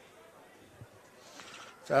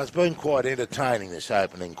 So it's been quite entertaining, this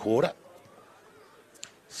opening quarter.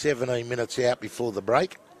 17 minutes out before the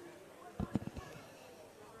break.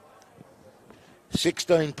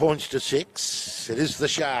 16 points to 6. It is the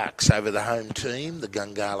Sharks over the home team, the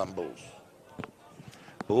Gungahlin Bulls.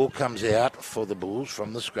 Ball comes out for the Bulls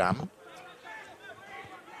from the scrum.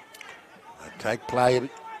 They take play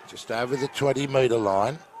just over the 20-metre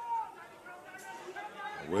line.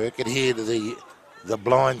 Work it here to the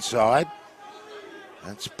blind side.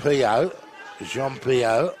 That's Pio, Jean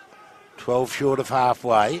Pio, 12 short of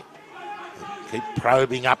halfway. Keep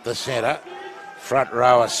probing up the centre. Front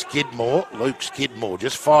rower Skidmore, Luke Skidmore,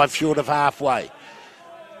 just 5 short of halfway.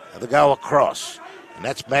 They go across, and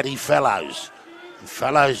that's Matty Fellows. And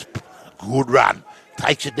Fellows, good run,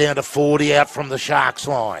 takes it down to 40 out from the Sharks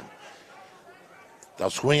line. They'll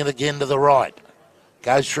swing it again to the right.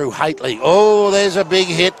 Goes through Hately. Oh, there's a big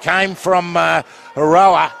hit, came from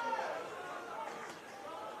Aroa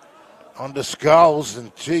onto Scholes,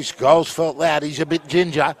 and gee, Scholes felt that. He's a bit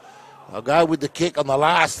ginger. I'll go with the kick on the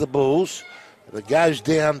last of the Bulls. It goes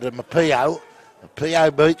down to Mapio.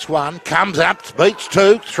 Mapio beats one, comes up, beats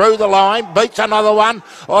two, through the line, beats another one.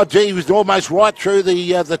 Oh, gee, he was almost right through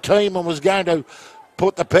the team and was going to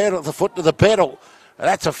put the foot to the pedal.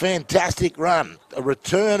 That's a fantastic run. A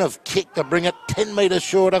return of kick to bring it 10 metres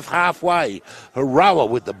short of halfway. Harawa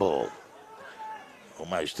with the ball.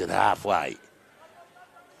 Almost at halfway.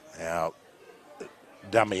 Now,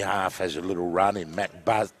 dummy half has a little run in Matt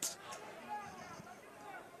Butts.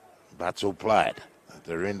 Butts will play it.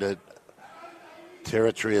 They're into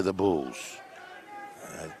territory of the Bulls.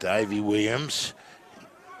 Davey Williams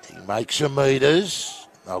He makes some metres.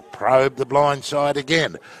 They'll probe the blind side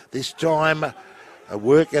again. This time,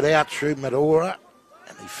 work it out through Medora.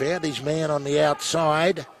 And he found his man on the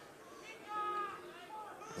outside.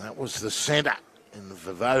 That was the centre in the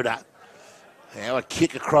Vivoda. Now a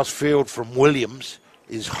kick across field from Williams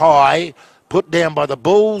is high, put down by the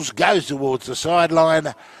Bulls, goes towards the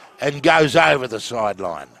sideline and goes over the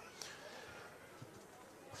sideline.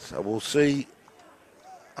 So we'll see.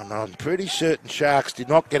 And I'm pretty certain Sharks did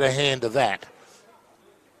not get a hand of that.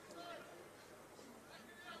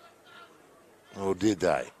 Or did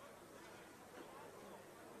they?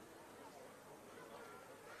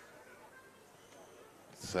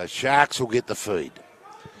 So Sharks will get the feed.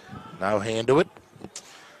 No hand to it.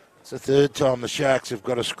 It's the third time the Sharks have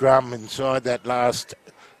got a scrum inside that last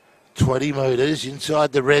 20 metres,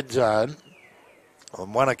 inside the red zone.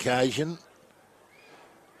 On one occasion,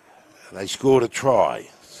 they scored a try.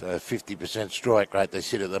 So 50% strike rate they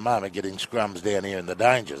sit at the moment, getting scrums down here in the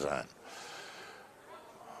danger zone.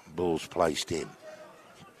 Bulls placed in.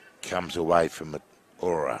 Comes away from it,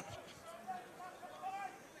 Aura.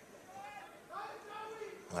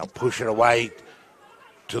 They'll push it away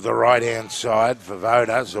to the right-hand side.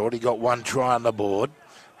 Vivoda's already got one try on the board.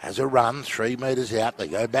 Has a run, 3 metres out. They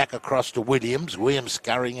go back across to Williams. Williams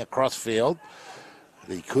scurrying across field.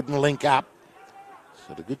 He couldn't link up.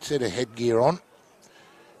 So a good set of headgear on.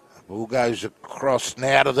 The ball goes across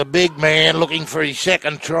now to the big man looking for his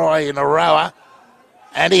second try in a rower.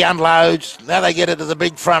 And he unloads. Now they get it to the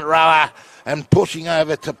big front rower and pushing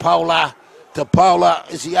over to Pola.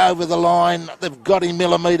 Topola, is he over the line? They've got him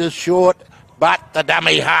millimetres short, but the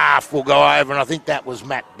dummy half will go over, and I think that was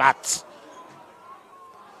Matt Butts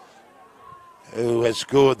who has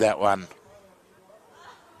scored that one.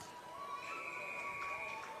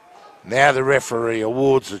 Now the referee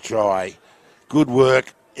awards the try. Good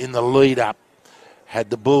work in the lead-up. Had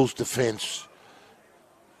the Bulls' defence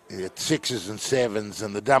at 6s and 7s,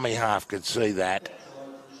 and the dummy half could see that.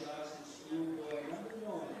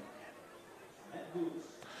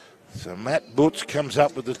 So Matt Butts comes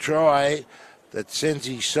up with a try that sends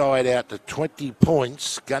his side out to 20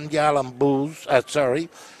 points. Gungahlin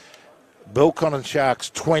Belconnen Sharks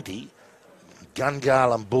 20.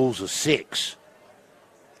 Gungahlin Bulls are 6.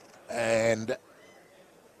 And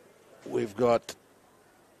we've got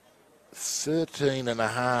 13 and a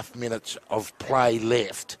half minutes of play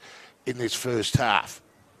left in this first half.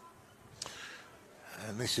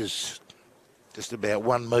 And this is just about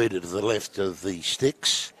 1 metre to the left of the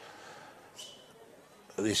sticks.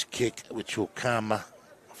 This kick, which will come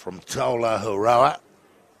from Tola Huroa.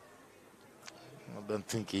 I don't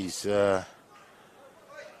think he's, I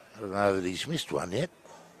don't know that he's missed one yet.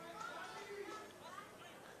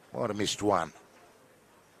 Might have missed one.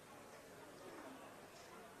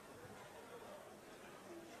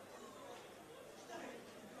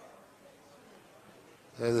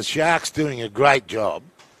 So the Sharks doing a great job.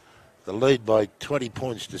 The lead by 20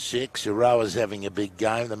 points to 6. Huroa's having a big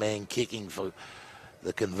game. The man kicking for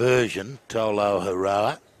the conversion, Tolo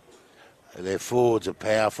Huroa. Their forwards are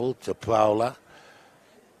powerful. Topola,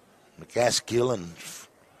 McCaskill and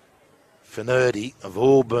Finerty have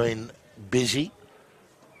all been busy.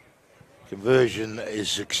 Conversion is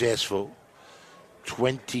successful.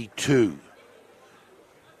 22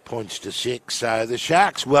 points to 6. So the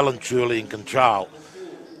Sharks well and truly in control.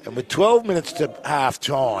 And with 12 minutes to half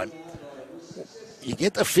time, you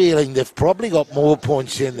get the feeling they've probably got more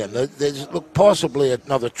points in them. There's possibly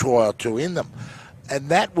another try or two in them. And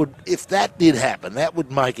that would, if that did happen, that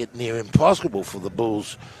would make it near impossible for the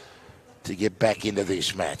Bulls to get back into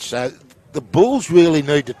this match. So the Bulls really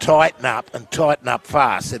need to tighten up and tighten up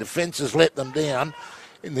fast. The defence has let them down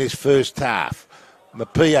in this first half.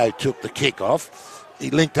 Mapio took the kick off.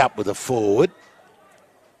 He linked up with a forward.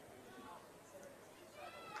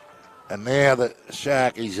 And now the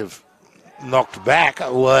Sharkies have knocked back.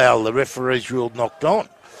 Well, the referee's ruled knocked on.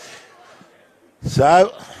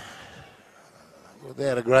 So,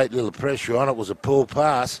 without a great little pressure on, it was a poor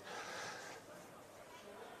pass.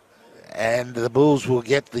 And the Bulls will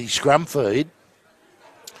get the scrum feed.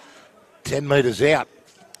 10 metres out,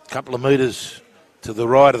 a couple of metres to the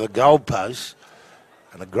right of the goalpost,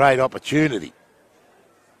 and a great opportunity.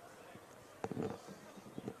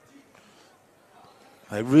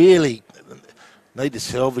 They really need to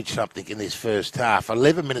salvage something in this first half.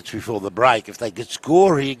 11 minutes before the break, if they could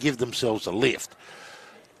score here, give themselves a lift.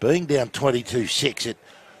 Being down 22-6,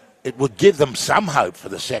 it would give them some hope for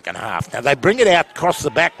the second half. Now, they bring it out across the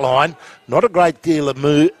back line. Not a great deal of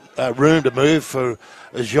room to move for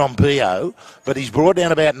Jean Pio, but he's brought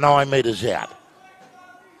down about 9 metres out.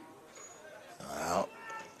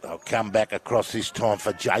 Well, They'll come back across this time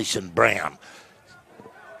for Jason Brown.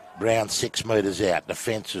 Brown 6 metres out.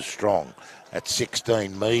 Defence is strong. At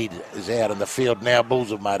 16, Mead is out in the field now. Bulls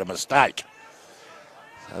have made a mistake.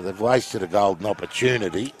 So they've wasted a golden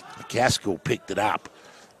opportunity. McCaskill picked it up,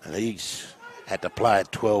 and he's had to play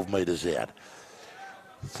at 12 metres out.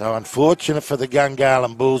 So unfortunate for the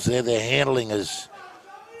Gungahlin Bulls there. Their handling has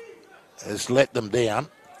let them down.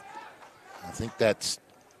 I think that's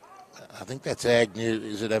Agnew.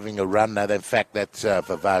 Is it having a run? No, in fact, that's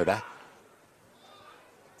Voda.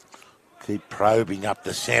 Keep probing up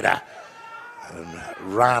the centre. And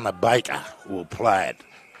Rana Baker will play it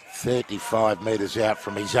 35 metres out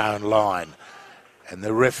from his own line. And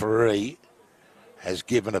the referee has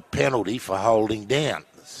given a penalty for holding down.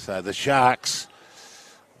 So the Sharks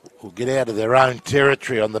will get out of their own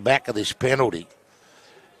territory on the back of this penalty.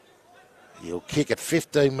 He'll kick it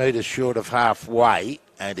 15 metres short of halfway,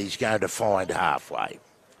 and he's going to find halfway.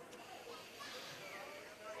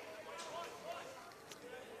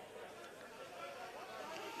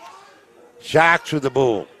 Sharks with the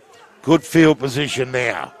ball. Good field position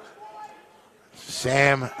now.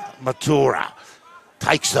 Sam Matura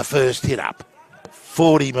takes the first hit up.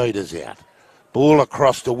 40 metres out. Ball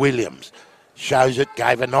across to Williams. Shows it,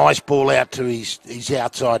 gave a nice ball out to his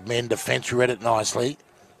outside men. Defence read it nicely.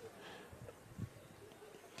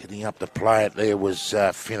 Getting up to play it there was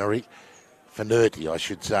Finnerty, I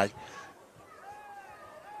should say.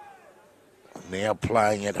 Now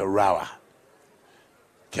playing at Aroa.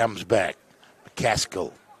 Comes back.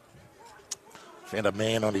 McCaskill. Found a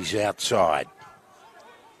man on his outside.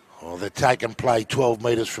 Oh, they're taking play 12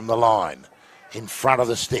 metres from the line. In front of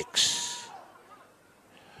the sticks.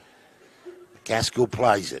 McCaskill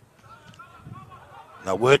plays it.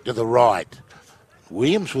 Now work to the right.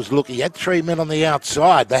 Williams was looking. He had 3 men on the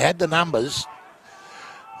outside. They had the numbers.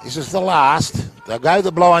 This is the last. They'll go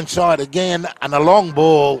the blind side again, and a long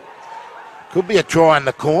ball. Could be a try in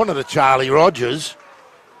the corner to Charlie Rogers.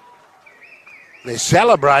 They're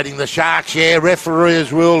celebrating the Sharks. Yeah, referee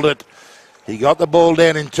has ruled it. He got the ball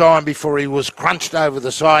down in time before he was crunched over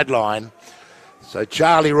the sideline. So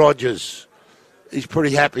Charlie Rogers, he's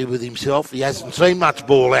pretty happy with himself. He hasn't seen much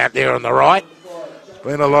ball out there on the right.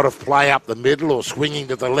 Been a lot of play up the middle or swinging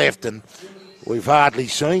to the left, and we've hardly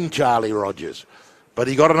seen Charlie Rogers. But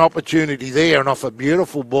he got an opportunity there, and off a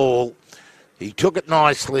beautiful ball, he took it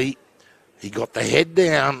nicely. He got the head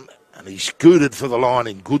down, and he scooted for the line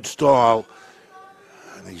in good style.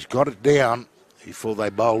 And he's got it down before they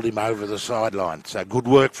bowled him over the sideline. So good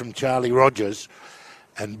work from Charlie Rogers.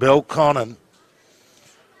 And Belconnen,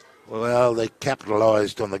 well, they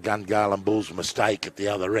capitalised on the Gungahlin Bulls' mistake at the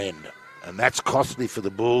other end. And that's costly for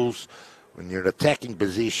the Bulls. When you're in attacking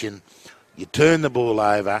position, you turn the ball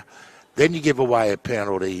over, then you give away a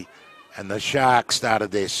penalty, and the Sharks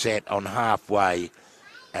started their set on halfway,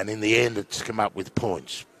 and in the end it's come up with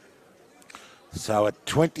points. So at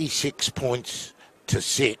 26 points to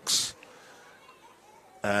 6,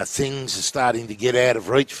 things are starting to get out of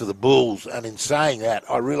reach for the Bulls. And in saying that,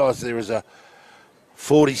 I realise there is a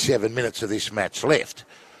 47 minutes of this match left.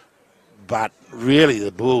 But really,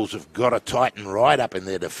 the Bulls have got to tighten right up in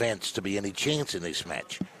their defence to be any chance in this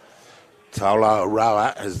match. Tolo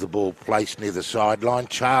Aroa has the ball placed near the sideline.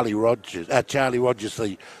 Charlie Rogers,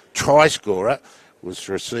 the try scorer, was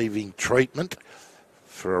receiving treatment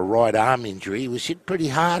for a right arm injury. He was hit pretty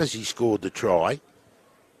hard as he scored the try.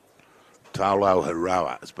 Tolo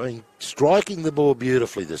Aroa has been striking the ball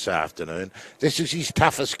beautifully this afternoon. This is his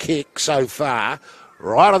toughest kick so far,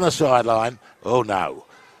 right on the sideline. Oh, no.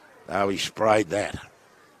 No, he sprayed that.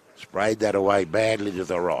 Sprayed that away badly to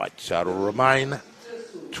the right. So it'll remain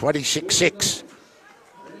 26-6.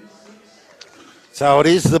 So it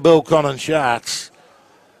is the Belconnen Sharks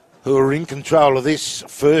who are in control of this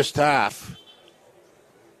first half.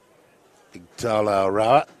 Big Tolo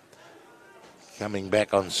Aroa coming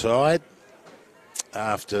back on side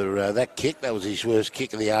after that kick. That was his worst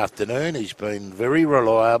kick of the afternoon. He's been very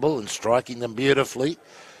reliable and striking them beautifully.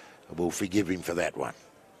 We'll forgive him for that one.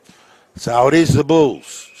 So it is the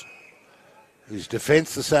Bulls whose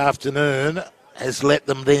defence this afternoon has let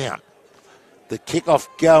them down. The kickoff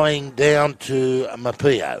going down to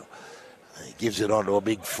Mapio. He gives it on to a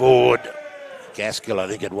big forward. Gaskell, I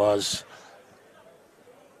think it was.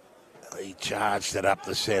 He charged it up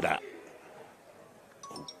the centre.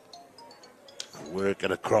 Work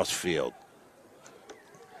it across field.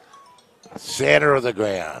 Centre of the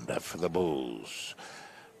ground for the Bulls.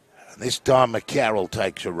 And this time McCarroll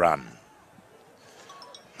takes a run.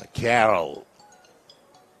 McCarroll,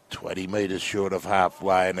 20 metres short of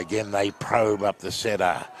halfway, and again they probe up the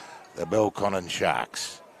centre, the Belconnen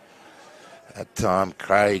Sharks. That time,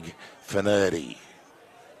 Craig Finerty.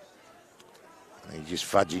 He's just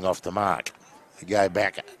fudging off the mark. Go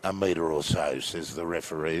back a metre or so, says the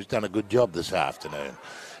referee, who's done a good job this afternoon.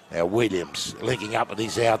 Now Williams linking up with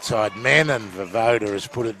his outside man, and Voda has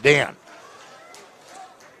put it down.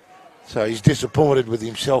 So he's disappointed with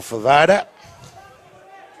himself, Voda.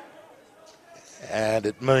 And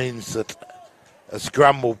it means that a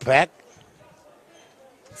scrum will pack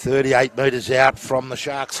 38 metres out from the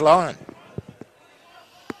Sharks line.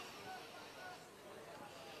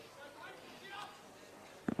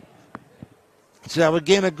 So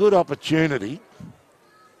again, a good opportunity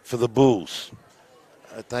for the Bulls.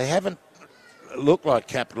 They haven't looked like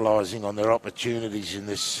capitalising on their opportunities in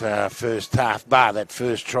this first half, bar that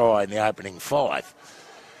first try in the opening 5.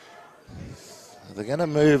 They're going to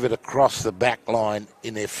move it across the back line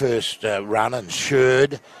in their first run, and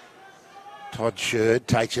Todd Sherd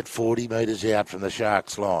takes it 40 metres out from the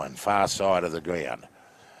Sharks line, far side of the ground.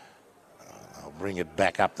 I'll bring it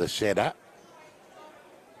back up the centre.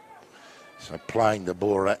 So playing the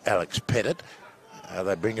ball at Alex Pettit.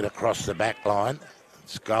 They bring it across the back line.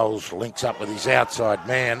 Scholes links up with his outside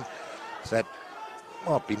man. So that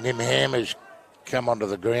might be Nimham who's come onto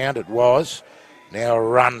the ground. It was. Now a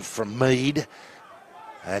run from Mead.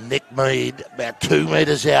 And Nick Mead about 2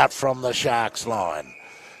 metres out from the Sharks line.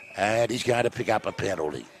 And he's going to pick up a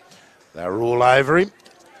penalty. They're all over him.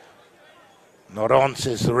 Not on,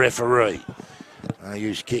 says the referee. They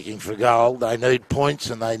use kicking for goal. They need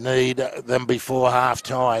points, and they need them before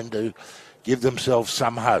half-time to give themselves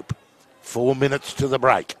some hope. 4 minutes to the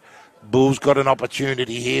break. Bulls got an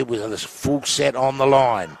opportunity here with a full set on the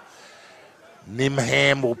line.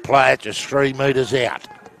 Nimham will play it just 3 metres out.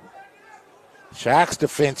 Sharks'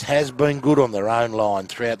 defence has been good on their own line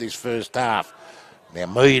throughout this first half. Now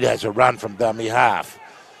Mead has a run from dummy half.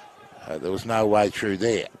 There was no way through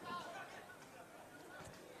there.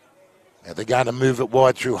 Now they're going to move it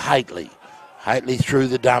wide through Haitley. Haitley through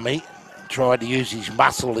the dummy, tried to use his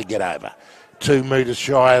muscle to get over. 2 metres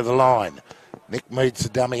shy of the line. Nick Mead's the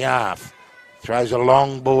dummy half. Throws a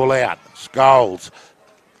long ball out. Scholes.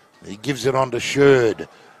 He gives it on to Sherd.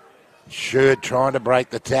 Sherd trying to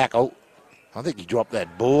break the tackle. I think he dropped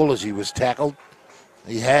that ball as he was tackled.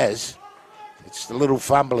 He has. It's a little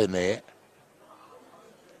fumble in there.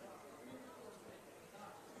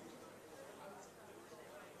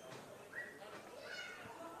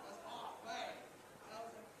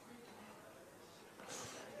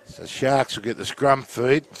 So Sharks will get the scrum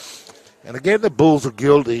feed. And again, the Bulls are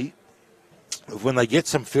guilty of, when they get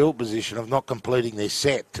some field position, of not completing their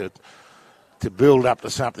set to build up to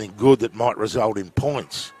something good that might result in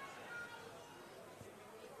points.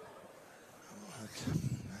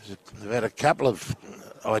 They've had a couple of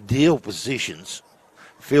ideal positions,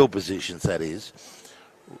 field positions that is,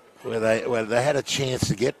 where they had a chance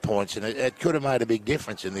to get points, and it could have made a big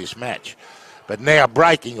difference in this match. But now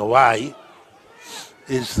breaking away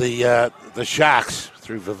is the Sharks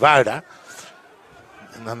through Voda,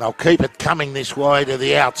 and then they'll keep it coming this way to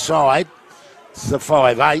the outside. It's the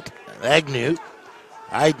 5'8", Agnew,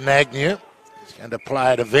 Aiden Agnew. He's going to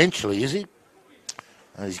play it eventually, is he?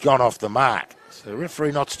 And he's gone off the mark. So the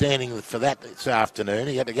referee not standing for that this afternoon.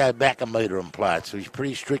 He had to go back a metre and play it, so he's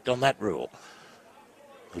pretty strict on that rule,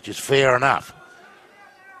 which is fair enough.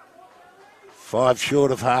 5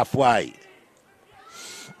 short of halfway.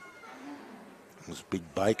 It was Big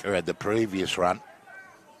Baker had the previous run.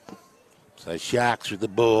 So Sharks with the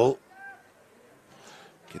ball.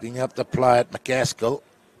 Getting up the play at McCaskill.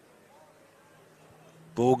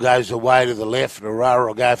 Ball goes away to the left, and Aurora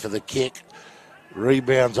will go for the kick.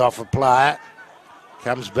 Rebounds off a player.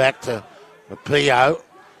 Comes back to Mapio.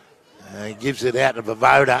 He gives it out to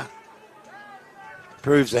Voda.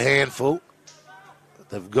 Proves a handful.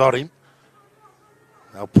 They've got him.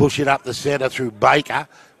 They'll push it up the centre through Baker.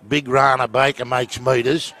 Big runner. Baker makes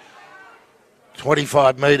metres.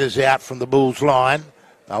 25 metres out from the Bulls line.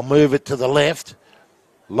 They'll move it to the left.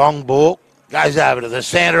 Long ball. Goes over to the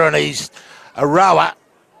centre, and he's a rower.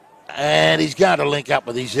 And he's going to link up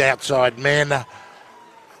with his outside man.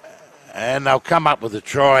 And they'll come up with a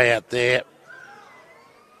try out there.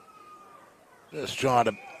 Just trying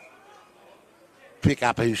to pick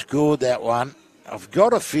up who scored that one. I've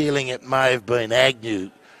got a feeling it may have been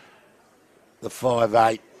Agnew, the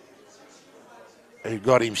 5'8", who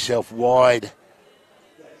got himself wide.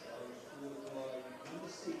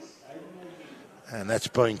 And that's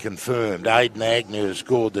been confirmed. Aiden Agnew has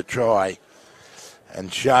scored the try.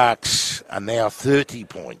 And Sharks are now 30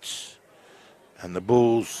 points. And the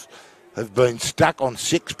Bulls have been stuck on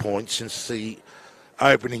 6 points since the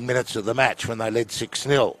opening minutes of the match when they led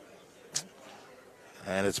 6-0.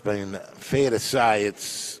 And it's been fair to say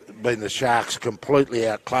it's been the Sharks completely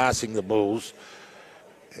outclassing the Bulls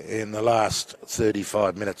in the last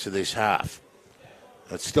 35 minutes of this half.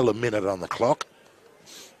 It's still a minute on the clock.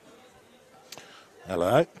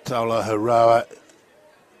 Hello. Tola Haroa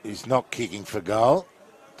is not kicking for goal.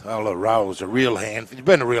 Tola Haroa was a real hand. He's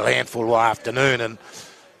been a real handful all afternoon, and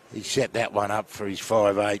he set that one up for his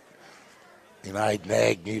 5'8" in Aiden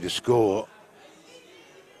Agnew to score.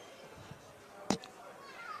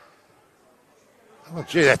 Oh,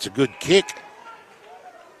 gee, that's a good kick.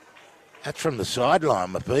 That's from the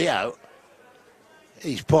sideline, Mapio.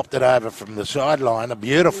 He's popped it over from the sideline. A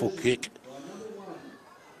beautiful kick.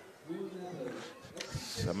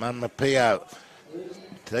 Saman Mapio.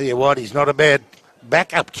 Tell you what, he's not a bad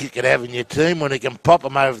backup kicker to have in your team when he can pop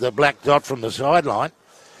him over the black dot from the sideline.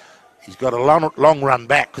 He's got a long run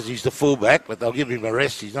back because he's the fullback, but they'll give him a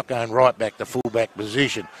rest. He's not going right back to fullback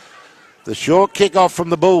position. The short kick off from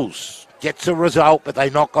the Bulls. Gets a result, but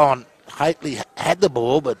they knock on. Hately had the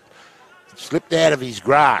ball, but slipped out of his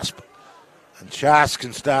grasp. And Sharks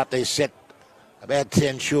can start their set about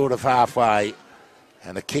 10 short of halfway.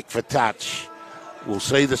 And a kick for touch. We'll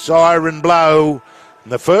see the siren blow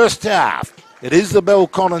in the first half. It is the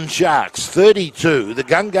Belconnen Sharks, 32. The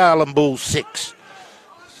Gungahlin Bulls, 6.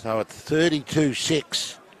 So at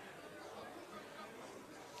 32-6.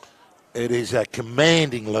 It is a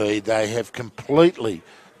commanding lead. They have completely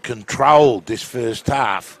controlled this first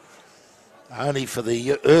half. Only for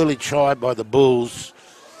the early try by the Bulls,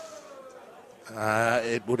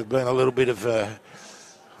 it would have been a little bit of a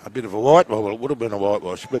whitewash. Well, it would have been a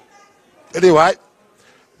whitewash. But anyway,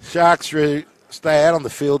 Sharks stay out on the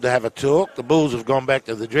field to have a talk. The Bulls have gone back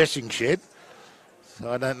to the dressing shed.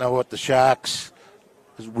 So I don't know what the Sharks'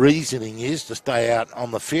 reasoning is to stay out on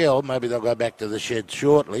the field. Maybe they'll go back to the shed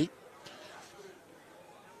shortly.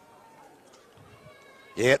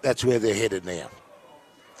 Yeah, that's where they're headed now.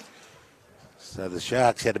 So the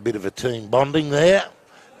Sharks had a bit of a team bonding there,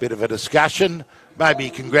 bit of a discussion, maybe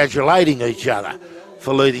congratulating each other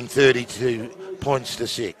for leading 32 points to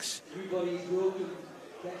 6.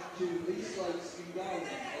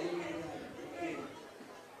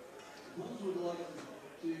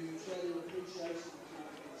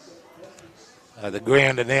 The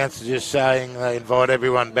ground announcer just saying they invite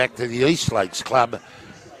everyone back to the East Lakes Club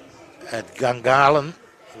at Gungahlin,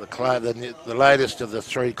 the latest of the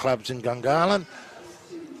 3 clubs in Gungahlin,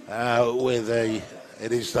 where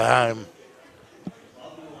it is the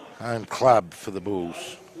home club for the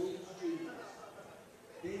Bulls.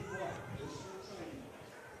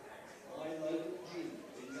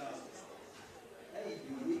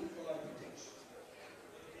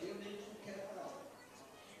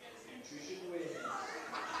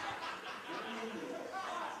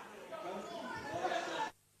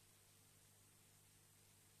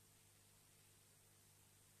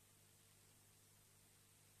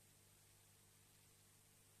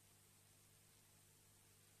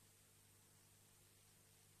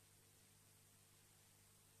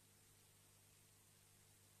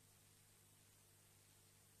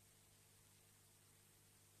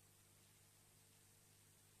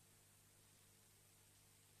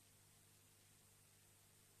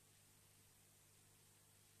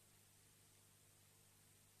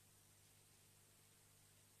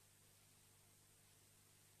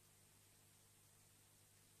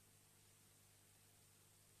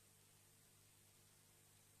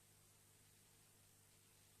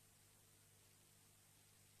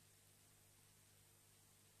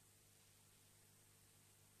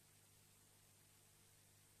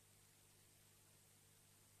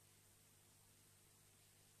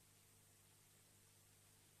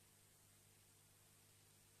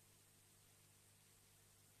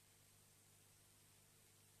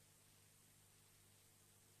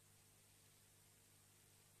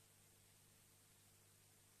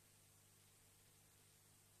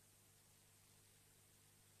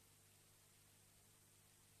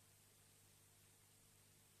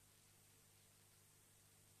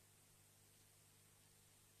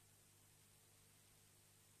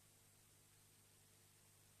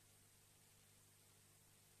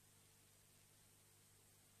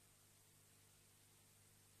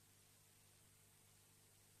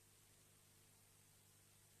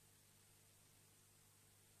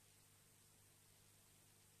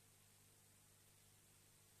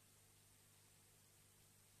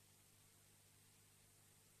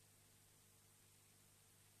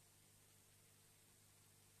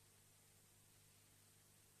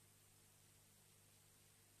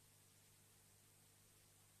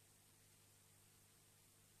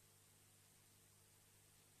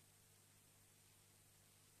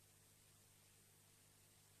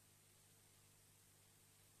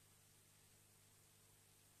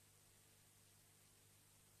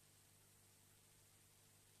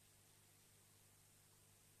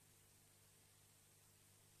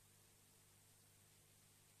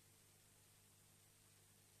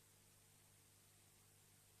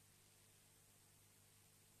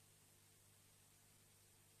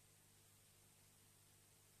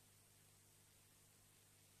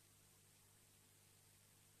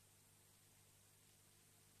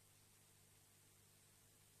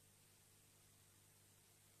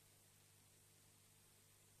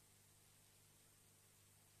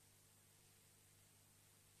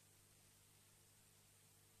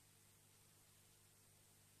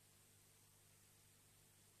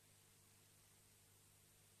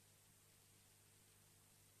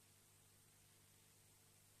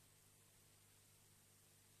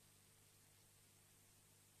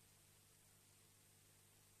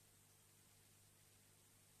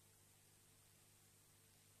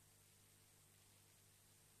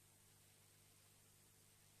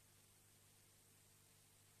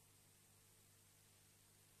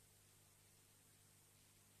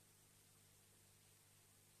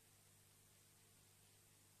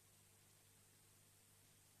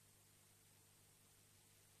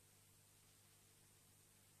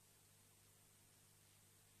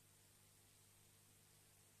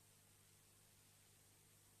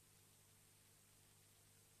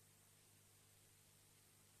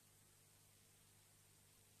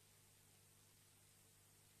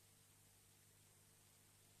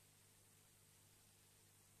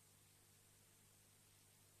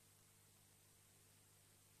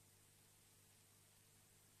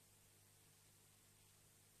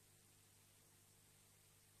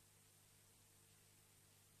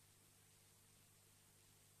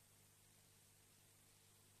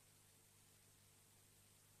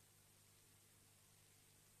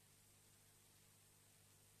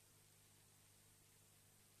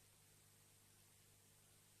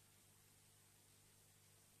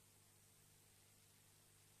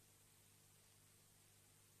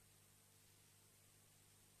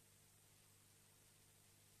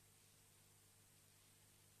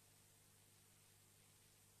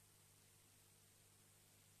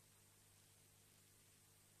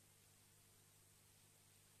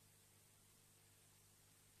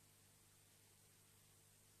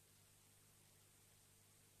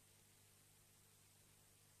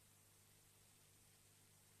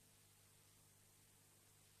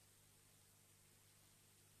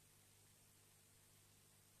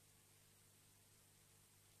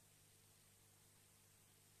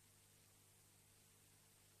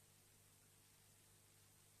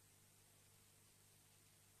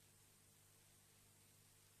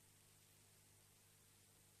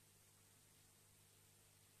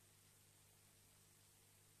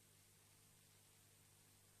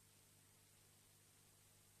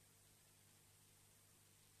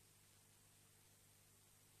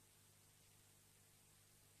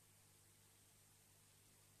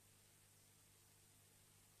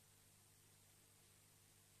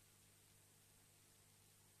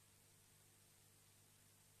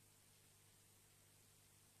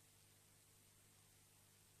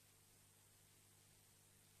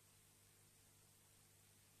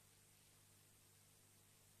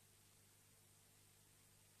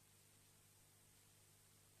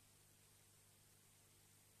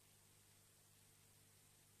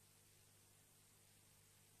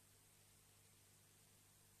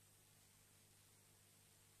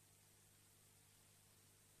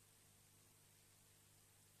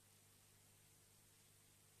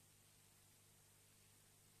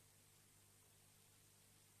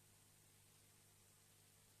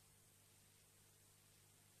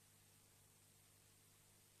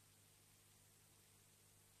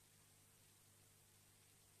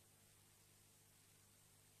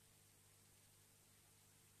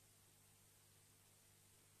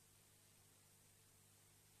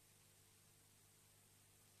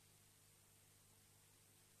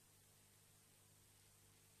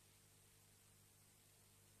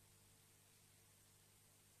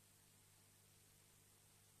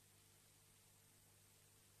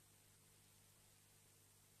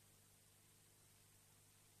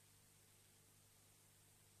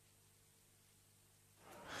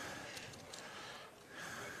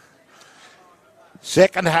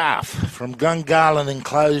 Second half from Gungahlin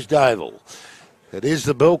enclosed oval. It is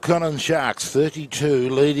the Belconnen Sharks 32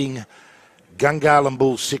 leading Gungahlin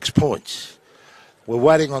Bulls 6 points. We're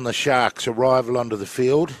waiting on the Sharks' arrival onto the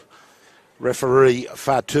field. Referee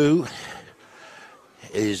Fatu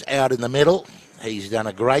is out in the middle. He's done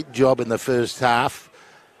a great job in the first half.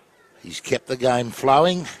 He's kept the game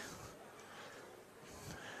flowing.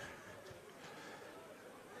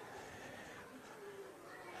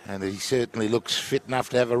 And he certainly looks fit enough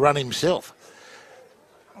to have a run himself.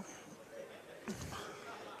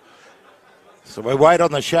 So we wait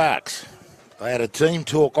on the Sharks. They had a team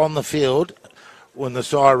talk on the field when the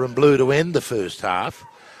siren blew to end the first half.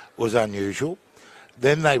 Was unusual.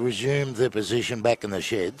 Then they resumed their position back in the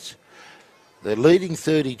sheds. They're leading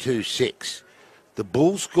 32-6. The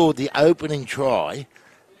Bulls scored the opening try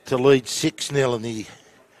to lead 6-0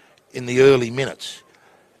 in the early minutes.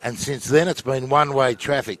 And since then it's been one-way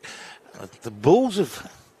traffic. The Bulls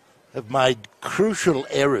have made crucial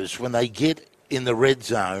errors when they get in the red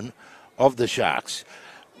zone of the Sharks,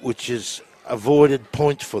 which has avoided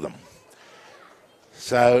points for them.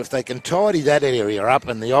 So if they can tidy that area up,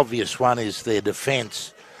 and the obvious one is their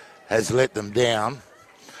defence has let them down,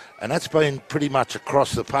 and that's been pretty much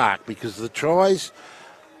across the park because the tries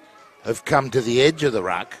have come to the edge of the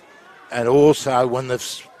ruck, and also when they've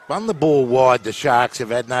spun the ball wide, the Sharks have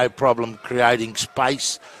had no problem creating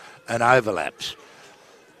space and overlaps.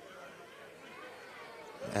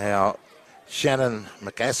 Now, Shannon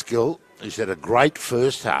McCaskill, who's had a great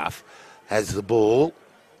first half, has the ball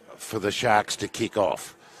for the Sharks to kick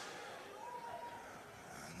off.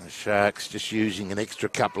 And the Sharks just using an extra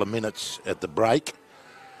couple of minutes at the break.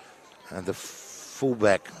 And the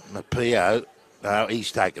fullback, Mapio, no,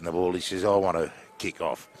 he's taken the ball. He says, I want to kick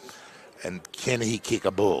off. And can he kick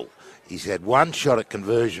a ball? He's had one shot at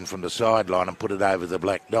conversion from the sideline and put it over the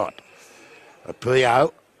black dot.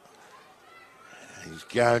 Mapio, he's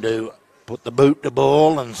going to put the boot to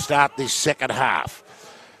ball and start this second half.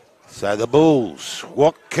 So the Bulls,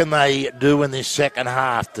 what can they do in this second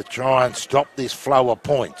half to try and stop this flow of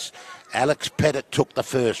points? Alex Pettit took the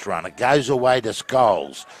first run. It goes away to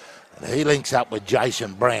Scholes. And he links up with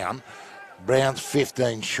Jason Brown. Brown's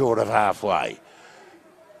 15 short of halfway.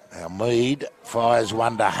 Now Mead fires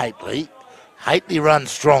one to Hately. Hately runs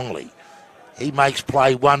strongly. He makes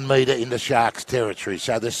play 1 metre into Sharks territory.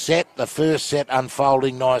 So the first set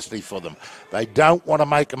unfolding nicely for them. They don't want to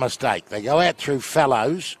make a mistake. They go out through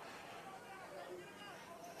Fellows.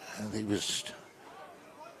 And he was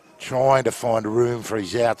trying to find room for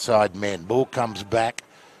his outside men. Ball comes back.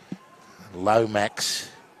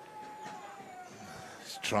 Lomax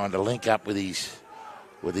is trying to link up with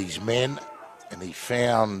his men. And he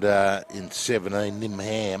found in 17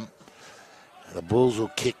 Nimham. The Bulls will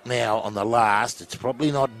kick now on the last. It's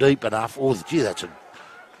probably not deep enough. Oh, gee, that's a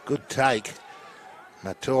good take.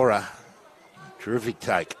 Matora, terrific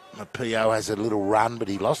take. Mapio has a little run, but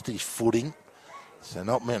he lost his footing. So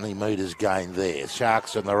not many metres gained there.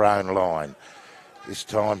 Sharks on their own line. This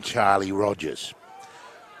time Charlie Rogers.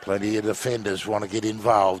 Plenty of defenders want to get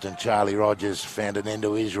involved, and Charlie Rogers found an end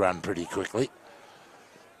to his run pretty quickly.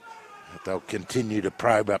 But they'll continue to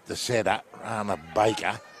probe up the centre. Rana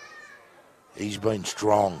Baker. He's been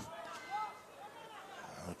strong.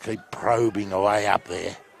 They'll keep probing away up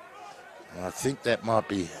there. And I think that might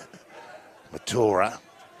be Matora.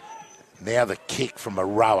 Now the kick from a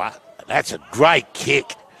rower. That's a great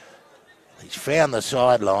kick. He's found the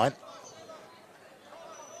sideline.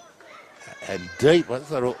 And deep, I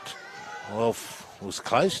thought it was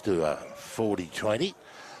close to a 40-20.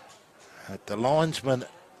 The linesman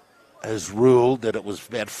has ruled that it was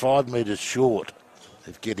about 5 metres short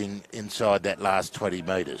of getting inside that last 20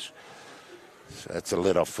 metres. So that's a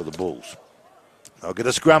let-off for the Bulls. I'll get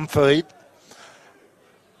a scrum feed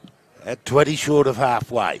at 20 short of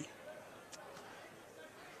halfway.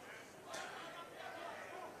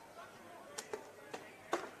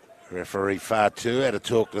 Referee Fatu had a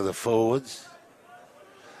talk to the forwards.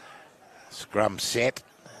 Scrum set.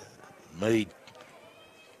 Mead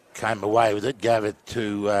came away with it, gave it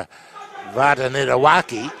to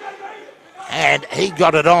Vatanitawaki, and he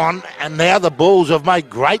got it on, and now the Bulls have made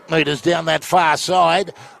great metres down that far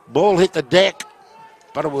side. Ball hit the deck,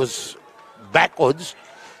 but it was backwards,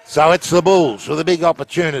 so it's the Bulls with a big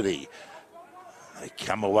opportunity. They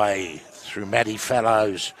come away through Matty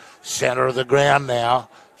Fellows, centre of the ground now.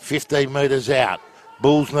 15 metres out.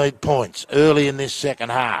 Bulls need points early in this second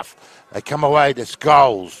half. They come away to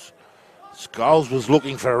Scholes. Scholes was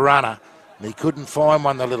looking for a runner, and he couldn't find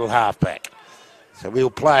one, the little halfback. So we'll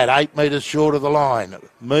play it 8 metres short of the line.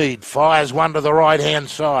 Mead fires one to the right-hand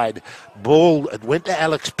side. Ball, it went to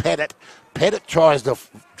Alex Pettit. Pettit tries to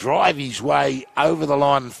drive his way over the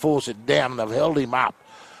line and force it down, and they've held him up.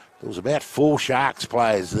 There was about 4 Sharks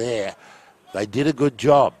players there. They did a good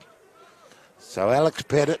job. So Alex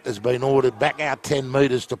Pettit has been ordered back out 10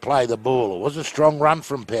 metres to play the ball. It was a strong run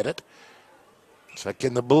from Pettit. So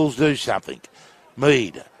can the Bulls do something?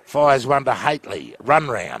 Mead fires one to Haitley. Run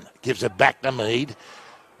round. Gives it back to Mead.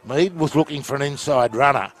 Mead was looking for an inside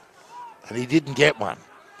runner, and he didn't get one.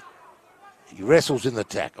 He wrestles in the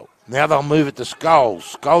tackle. Now they'll move it to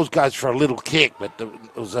Scholes. Scholes goes for a little kick, but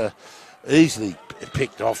it was easily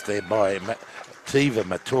picked off there by Tiva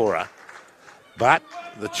Matura. But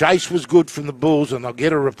the chase was good from the Bulls, and they'll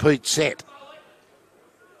get a repeat set.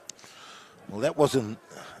 Well, that wasn't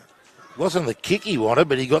the kick he wanted,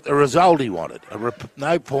 but he got the result he wanted.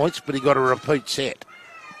 No points, but he got a repeat set.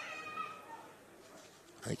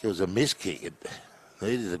 I think it was a miss kick. It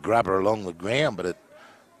needed to grubber along the ground, but it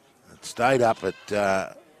stayed up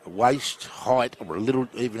at waist height, or a little,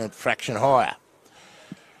 even a fraction higher.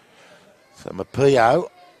 So Mapio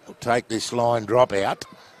will take this line drop out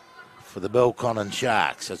for the Belconnen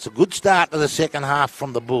Sharks. It's a good start to the second half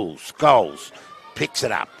from the Bulls. Scholes picks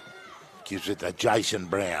it up, gives it to Jason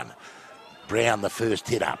Brown. Brown the first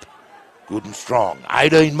hit up, good and strong.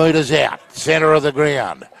 18 metres out, centre of the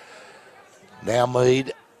ground. Now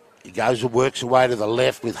Mead, he goes and works away to the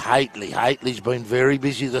left with Haitley. Haitley's been very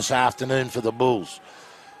busy this afternoon for the Bulls.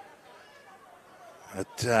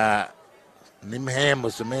 But Nimham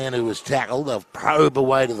was the man who was tackled. They'll probe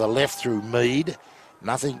away to the left through Mead.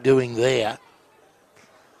 Nothing doing there.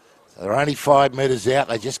 So they're only 5 metres out.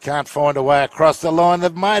 They just can't find a way across the line.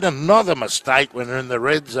 They've made another mistake when they're in the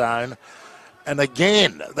red zone. And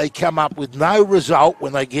again, they come up with no result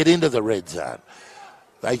when they get into the red zone.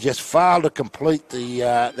 They just failed to complete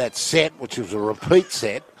that set, which was a repeat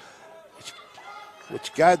set,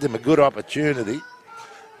 which gave them a good opportunity.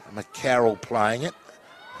 McCarroll playing it.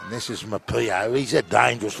 And this is Mapio. He's a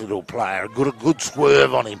dangerous little player. A good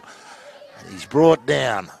swerve on him. And he's brought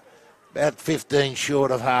down about 15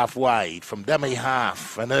 short of halfway from dummy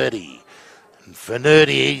half, Finerty. And Finerty,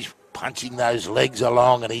 he's punching those legs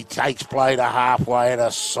along, and he takes play to halfway and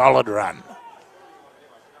a solid run.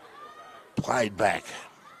 Played back.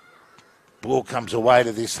 Ball comes away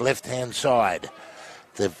to this left-hand side.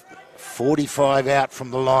 They've 45 out from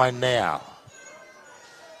the line now.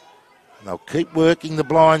 And they'll keep working the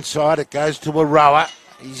blind side. It goes to Aroa.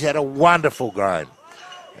 He's had a wonderful game.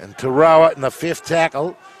 And Taroa in the 5th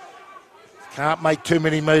tackle can't make too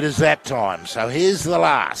many metres that time. So here's the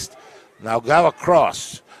last. And they'll go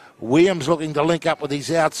across. Williams looking to link up with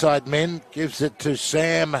his outside men. Gives it to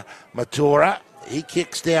Sam Matura. He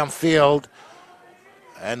kicks downfield.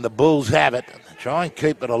 And the Bulls have it. Try and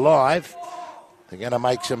keep it alive. They're going to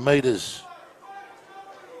make some metres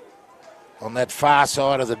on that far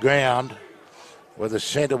side of the ground where the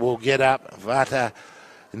centre will get up. Vata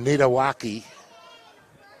Nidawaki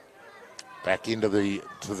back into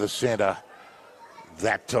the centre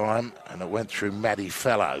that time, and it went through Matty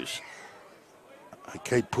Fellows. They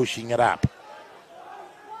keep pushing it up.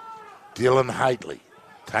 Dylan Haitley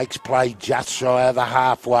takes play just shy of the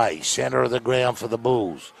halfway, centre of the ground for the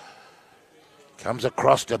Bulls. Comes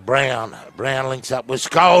across to Brown. Brown links up with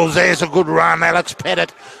Scholes. There's a good run. Alex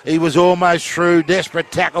Pettit, he was almost through.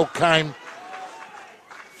 Desperate tackle came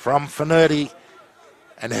from Finerty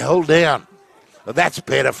and held down. Well, that's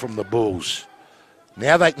better from the Bulls.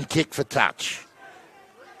 Now they can kick for touch.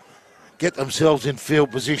 Get themselves in field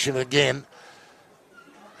position again.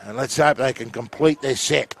 And let's hope they can complete their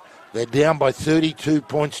set. They're down by 32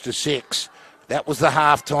 points to 6. That was the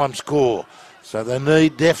halftime score. So they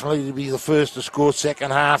need definitely to be the first to score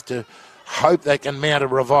second half to hope they can mount a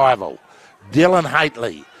revival. Dylan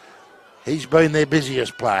Haitley, he's been their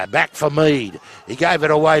busiest player. Back for Mead. He gave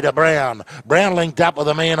it away to Brown. Brown linked up with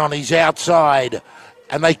a man on his outside.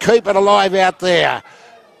 And they keep it alive out there.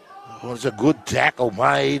 It was a good tackle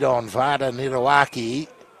made on Vata Nidawaki.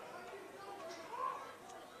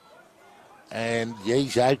 And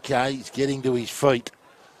he's okay. He's getting to his feet.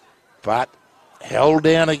 But held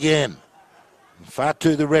down again.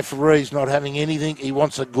 Fatu, the referee's not having anything. He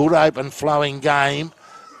wants a good, open, flowing game.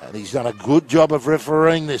 And he's done a good job of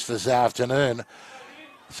refereeing this afternoon.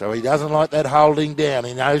 So he doesn't like that holding down.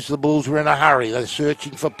 He knows the Bulls were in a hurry. They're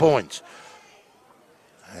searching for points.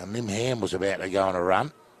 And Nimham was about to go on a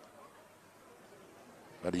run.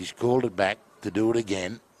 But he's called it back to do it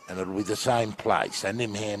again. And it'll be the same place. And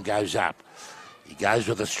Nimham goes up. He goes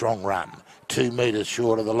with a strong run. 2 metres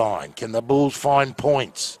short of the line. Can the Bulls find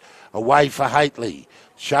points? Away for Haitley.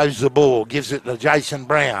 Shows the ball. Gives it to Jason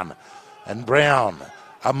Brown. And Brown,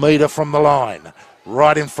 a metre from the line.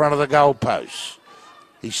 Right in front of the goalpost.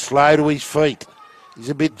 He's slow to his feet.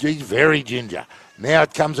 He's very ginger. Now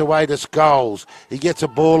it comes away to Scholes. He gets a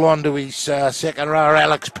ball onto his second rower,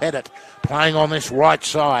 Alex Pettit, playing on this right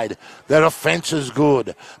side. The defence is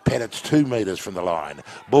good. Pettit's 2 metres from the line.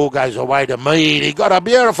 Ball goes away to Mead. He got a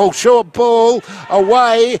beautiful short ball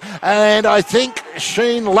away, and I think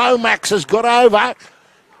Sheen Lomax has got over.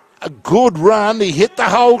 A good run. He hit the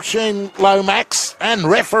hole, Sheen Lomax, and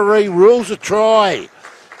referee rules a try.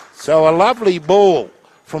 So a lovely ball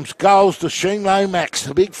from Scholes to Sheen Lomax,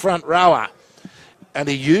 the big front rower. And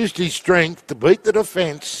he used his strength to beat the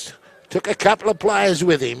defence, took a couple of players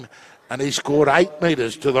with him, and he scored 8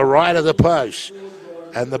 metres to the right of the post.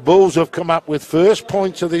 And the Bulls have come up with first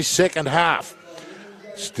points of this second half.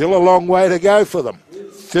 Still a long way to go for them.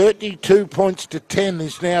 32 points to 10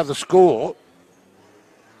 is now the score.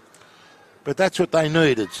 But that's what they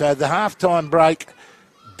needed. So the halftime break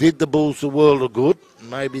did the Bulls the world of good.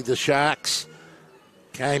 Maybe the Sharks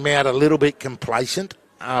came out a little bit complacent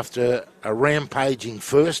after a rampaging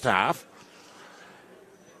first half.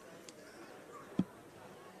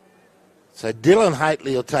 So Dylan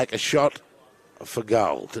Haitley will take a shot for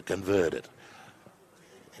goal to convert it.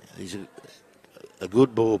 He's a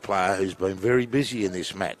good ball player who's been very busy in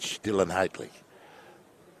this match, Dylan Haitley,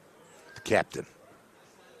 the captain.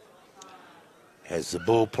 Has the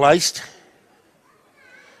ball placed.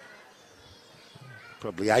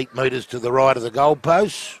 Probably 8 metres to the right of the goal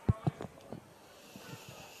post.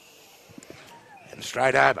 And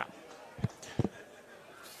straight over.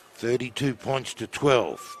 32 points to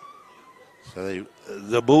 12. So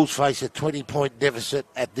the Bulls face a 20-point deficit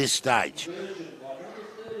at this stage.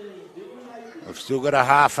 We've still got a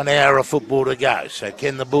half an hour of football to go. So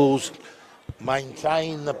can the Bulls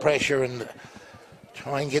maintain the pressure and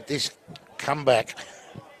try and get this comeback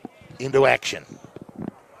into action?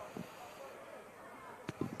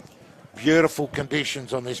 Beautiful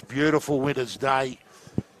conditions on this beautiful winter's day.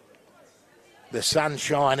 The sun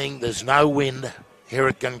shining, there's no wind here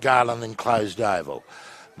at Gungahlin enclosed oval.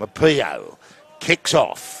 Mapio kicks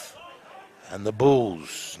off, and the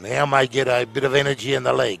Bulls now may get a bit of energy in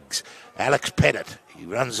the legs. Alex Pettit, he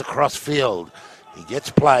runs across field. He gets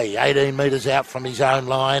play 18 metres out from his own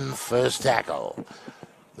line, first tackle.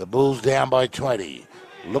 The Bulls down by 20,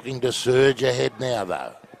 looking to surge ahead now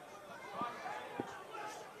though.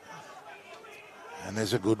 And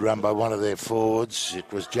there's a good run by one of their forwards. It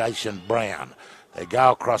was Jason Brown. They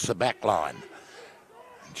go across the back line.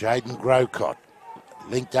 Jaden Grocott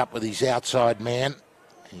linked up with his outside man.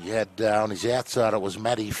 He had on his outside it was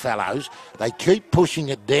Matty Fallows. They keep pushing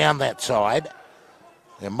it down that side.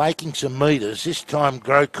 They're making some metres. This time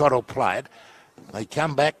Grocott will play it. They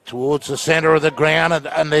come back towards the centre of the ground,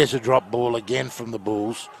 and there's a drop ball again from the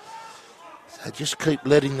Bulls. They just keep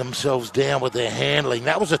letting themselves down with their handling.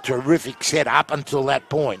 That was a terrific set up until that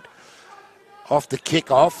point. Off the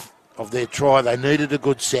kick-off of their try, they needed a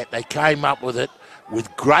good set. They came up with it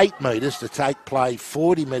with great metres to take play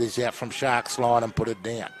 40 metres out from Sharks line and put it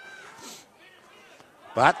down.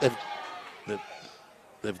 But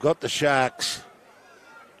they've got the Sharks.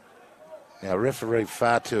 Now, referee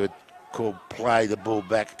Fatu had called play the ball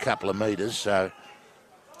back a couple of metres, so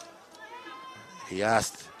he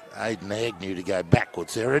asked Aidan Agnew to go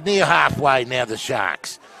backwards. They're near halfway now, the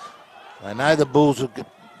Sharks. They know the Bulls have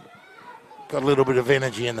got a little bit of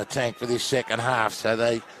energy in the tank for this second half, so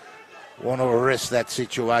they want to arrest that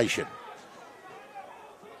situation.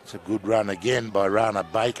 It's a good run again by Rana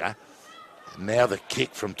Baker. And now the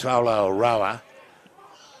kick from Tolo Aroa.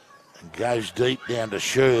 And goes deep down to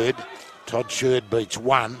Sherd. Todd Sherd beats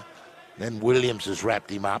one. Then Williams has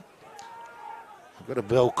wrapped him up. We've got a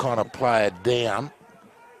Belconnen player down.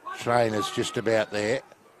 Trainer's just about there.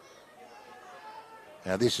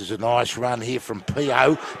 Now this is a nice run here from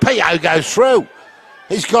Pio. Pio goes through.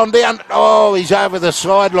 He's gone down. Oh, he's over the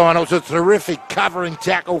sideline. It was a terrific covering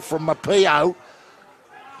tackle from Mapio.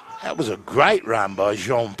 That was a great run by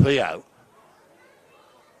Jean Pio.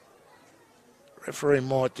 Referee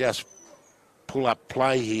might just pull up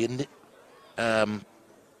play here. I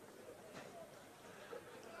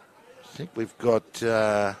think we've got,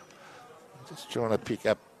 just trying to pick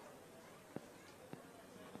up,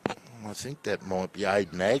 I think that might be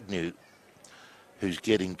Aidan Agnew who's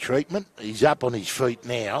getting treatment. He's up on his feet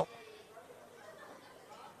now.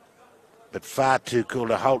 But far too cool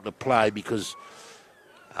to halt the play because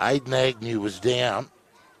Aidan Agnew was down,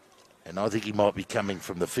 and I think he might be coming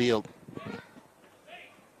from the field.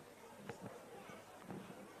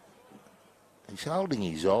 He's holding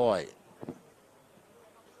his eye.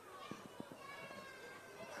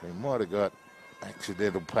 He might have got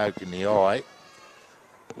accidental poke in the eye.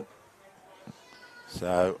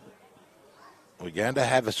 So We're going to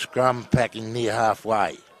have a scrum packing near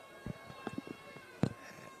halfway.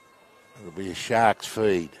 It'll be a Sharks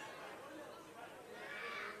feed.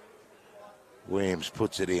 Williams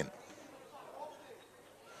puts it in.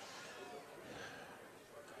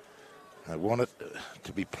 I want it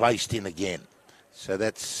to be placed in again. So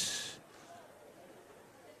that's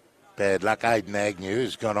bad luck. Aidan Agnew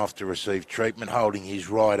has gone off to receive treatment holding his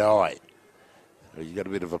right eye. So he's got a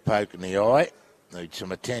bit of a poke in the eye. Needs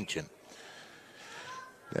some attention.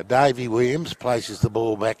 Now Davey Williams places the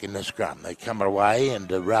ball back in the scrum. They come away and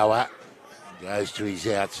the rower goes to his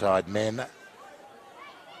outside man.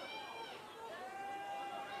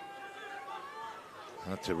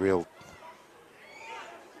 That's a real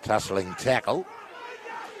tussling tackle.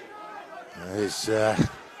 There's,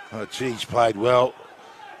 she's played well.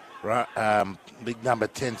 Big number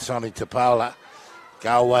 10, Sonny Tapola.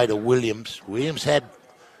 Go away to Williams. Williams had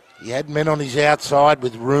men on his outside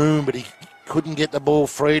with room, but he couldn't get the ball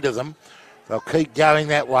free to them. They'll keep going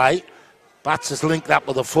that way. Butts is linked up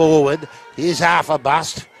with a forward. Here's half a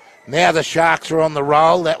bust. Now the Sharks are on the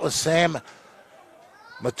roll. That was Sam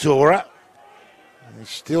Matura. He's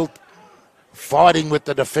still fighting with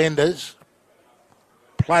the defenders.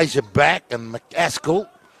 Plays it back, and McAskill,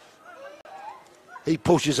 he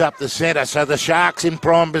pushes up the centre, so the Sharks in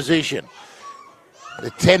prime position. They're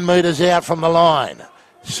 10 metres out from the line.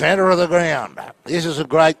 Centre of the ground. This is a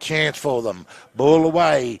great chance for them. Ball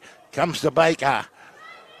away. Comes to Baker.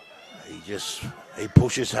 He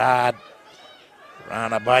pushes hard.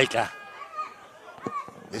 Rana Baker.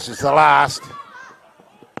 This is the last.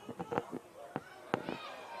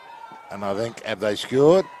 And I think, have they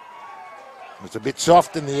scored? It was a bit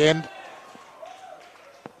soft in the end.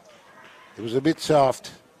 It was a bit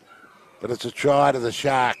soft. But it's a try to the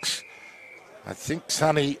Sharks. I think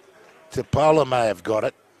Sonny Tapola may have got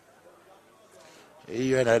it.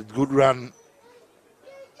 He had a good run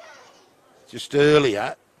just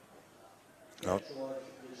earlier. Oh.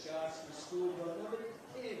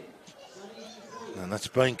 And that's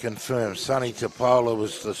been confirmed. Sonny Tapola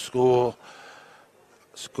was the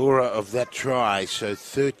scorer of that try, so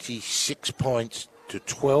 36 points to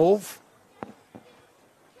 12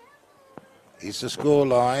 is the score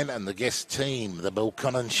line, and the guest team, the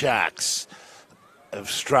Belconnen Sharks, have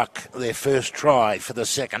struck their first try for the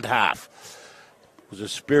second half. It was a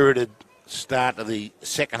spirited start of the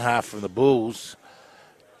second half from the Bulls,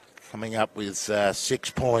 coming up with 6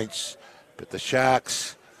 points, but the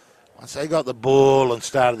Sharks, once they got the ball and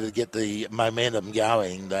started to get the momentum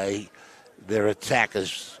going, their attack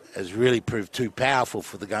has really proved too powerful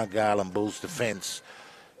for the Gungahlin Bulls defence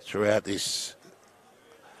throughout this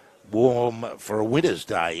warm for a winter's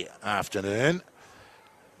day afternoon.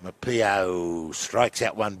 Mapio strikes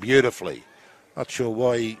that one beautifully. Not sure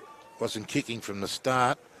why he wasn't kicking from the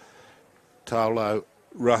start. Tolo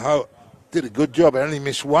Raho did a good job. He only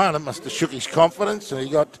missed one. It must have shook his confidence, and he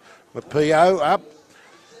got Mapio up.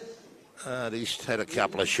 He's had a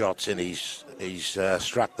couple of shots and he's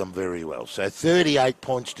struck them very well. So 38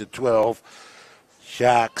 points to 12.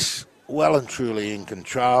 Sharks well and truly in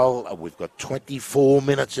control. We've got 24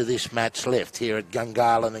 minutes of this match left here at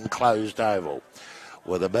Gungahlin Enclosed Oval,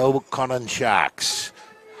 where the Belconnen Sharks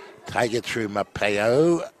take it through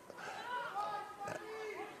Mapeo.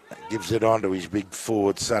 Gives it on to his big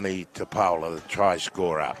forward, Sonny Tapola, the try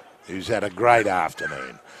scorer, who's had a great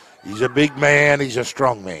afternoon. He's a big man, he's a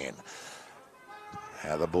strong man.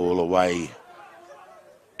 Now the ball away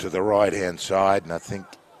to the right-hand side, and I think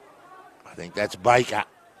that's Baker.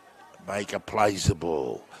 Baker plays the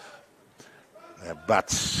ball. Now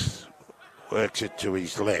Butts works it to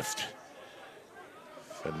his left.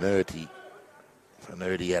 Fanerty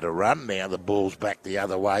had a run. Now the ball's back the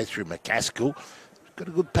other way through McAskill. Got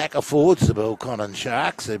a good pack of forwards, the Belconnen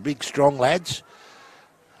Sharks. They're big, strong lads,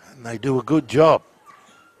 and they do a good job.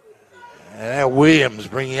 And now Williams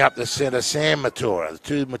bringing up the centre, Sam Matura. The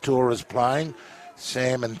two Maturas playing,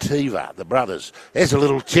 Sam and Tiva, the brothers. There's a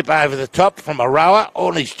little tip over the top from a rower.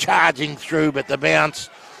 All he's charging through, but the bounce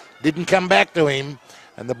didn't come back to him.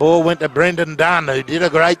 And the ball went to Brendan Dunn, who did a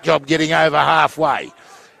great job getting over halfway.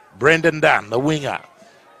 Brendan Dunn, the winger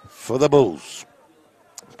for the Bulls.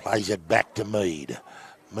 Plays it back to Mead.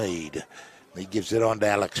 He gives it on to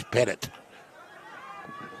Alex Pettit.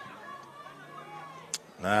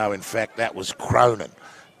 No, in fact, that was Cronin.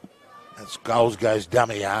 That's Goals goes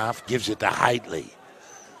dummy half, gives it to Hately.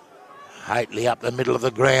 Hately up the middle of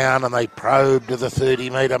the ground, and they probe to the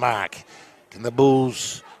 30-metre mark. Can the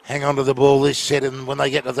Bulls hang on to the ball this set, and when they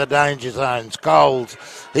get to the danger zones, Goals,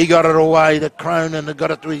 he got it away to Cronin, and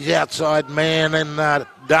got it to his outside man, and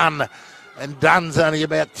Dunn. And Dunn's only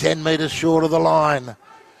about 10 metres short of the line.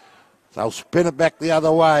 They'll spin it back the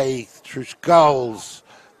other way through Skulls.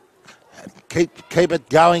 Keep it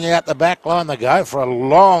going out the back line. They go for a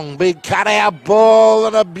long, big cut-out ball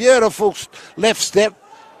and a beautiful left step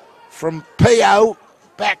from Pio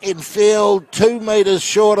back in field, 2 metres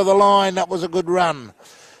short of the line. That was a good run.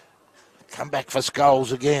 Come back for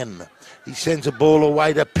Skulls again. He sends a ball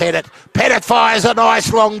away to Pettit. Pettit fires a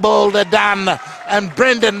nice long ball to Dunn, and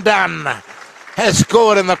Brendan Dunn has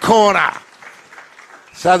scored in the corner.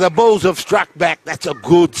 So the Bulls have struck back. That's a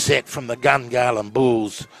good set from the Gungahlin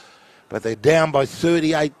Bulls. But they're down by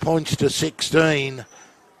 38 points to 16.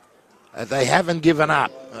 They haven't given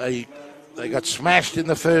up. They got smashed in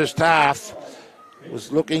the first half. It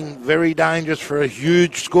was looking very dangerous for a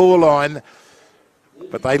huge scoreline.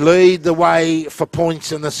 But they lead the way for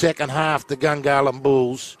points in the second half, the Gungahlin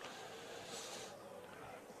Bulls.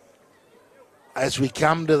 As we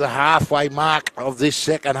come to the halfway mark of this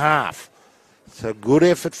second half. So good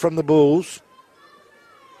effort from the Bulls.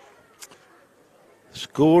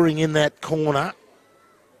 Scoring in that corner.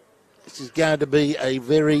 This is going to be a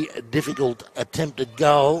very difficult attempted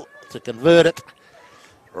goal to convert it.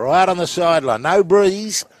 Right on the sideline. No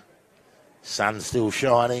breeze. Sun's still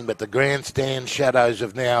shining, but the grandstand shadows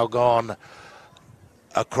have now gone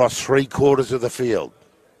across 3/4 of the field.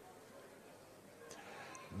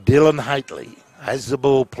 Dylan Haitley has the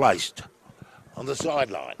ball placed on the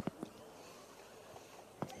sideline.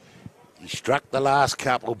 He struck the last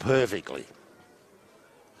couple perfectly.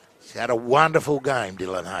 He's had a wonderful game,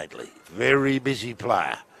 Dylan Haitley. Very busy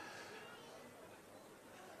player.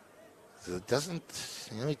 So it doesn't,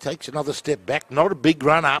 he takes another step back. Not a big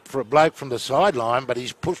run up for a bloke from the sideline, but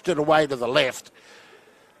he's pushed it away to the left.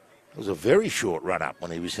 It was a very short run up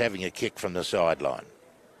when he was having a kick from the sideline.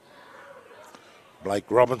 Blake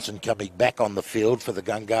Robinson coming back on the field for the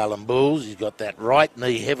Gungahlin Bulls. He's got that right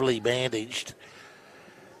knee heavily bandaged,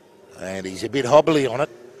 and he's a bit hobbly on it.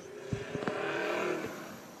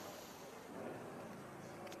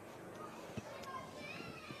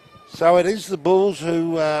 So it is the Bulls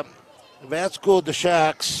who have outscored the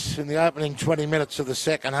Sharks in the opening 20 minutes of the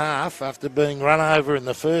second half after being run over in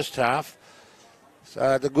the first half.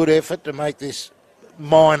 So the good effort to make this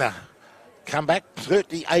minor comeback,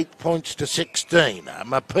 38 points to 16.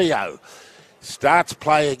 Mapio starts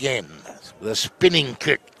play again with a spinning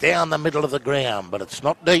kick down the middle of the ground, but it's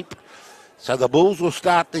not deep. So the Bulls will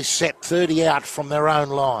start this set 30 out from their own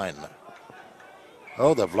line.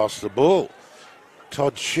 Oh, they've lost the ball.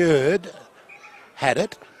 Todd Sherd had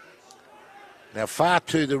it. Now far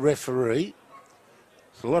to the referee.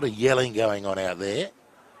 There's a lot of yelling going on out there.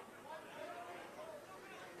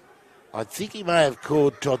 I think he may have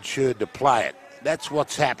called Todd Sherd to play it. That's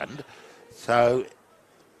what's happened. So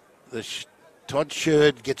Todd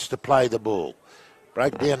Sherd gets to play the ball.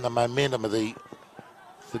 Broke down the momentum of the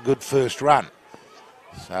good first run.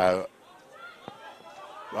 So,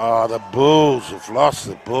 the Bulls have lost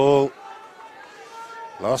the ball.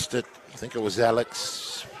 Lost it. I think it was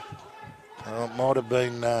Alex. It might have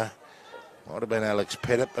been Alex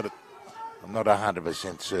Pettit, but I'm not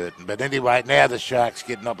 100% certain. But anyway, now the Sharks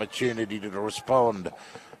get an opportunity to respond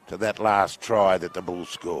to that last try that the Bulls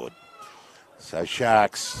scored. So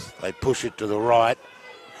Sharks, they push it to the right.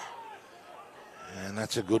 And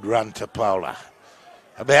that's a good run to Pola.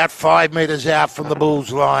 About 5 metres out from the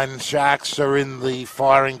Bulls line. Sharks are in the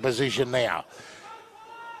firing position now.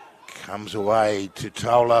 Comes away to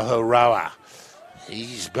Tola Horoa.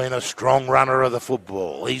 He's been a strong runner of the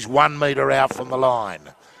football. He's 1 metre out from the line.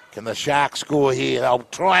 Can the Sharks score here? They'll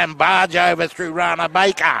try and barge over through Rana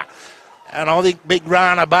Baker. And I think big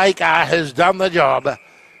Rana Baker has done the job.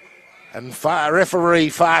 And referee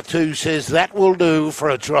Fatu says that will do for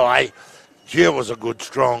a try. Here was a good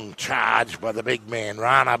strong charge by the big man,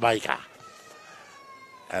 Rana Baker.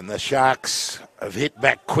 And the Sharks have hit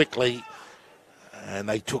back quickly. And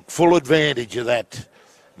they took full advantage of that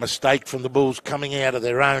mistake from the Bulls coming out of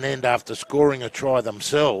their own end after scoring a try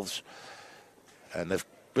themselves. And they've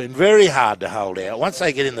been very hard to hold out. Once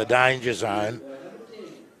they get in the danger zone.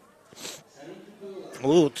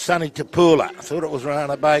 Oh, Sonny Tapula. I thought it was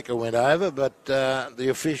Rana Baker went over, but the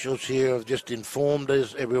officials here have just informed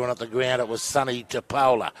us, everyone at the ground, it was Sonny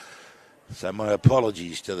Tapula. So my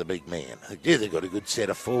apologies to the big man. Yeah, they've got a good set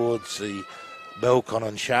of forwards. The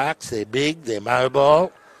Belconnen Sharks, they're big, they're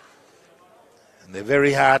mobile, and they're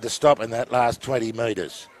very hard to stop in that last 20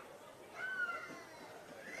 metres.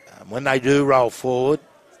 When they do roll forward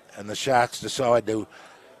and the Sharks decide to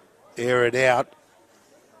air it out,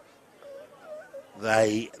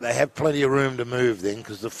 they have plenty of room to move then,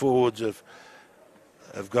 because the forwards have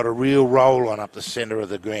got a real roll on up the centre of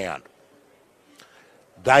the ground.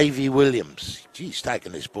 Davey Williams. He's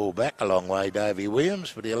taken this ball back a long way, Davey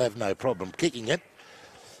Williams, but he'll have no problem kicking it.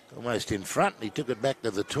 Almost in front. He took it back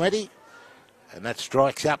to the 20, and that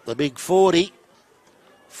strikes up the big 40.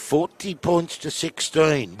 40 points to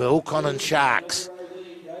 16. Belconnen Sharks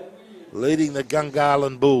leading the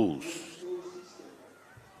Gungahlin Bulls.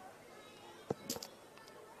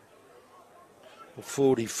 Well,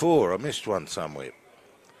 44. I missed one somewhere.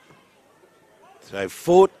 So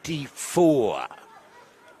 44.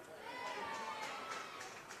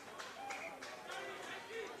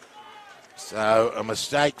 So a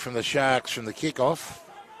mistake from the Sharks from the kickoff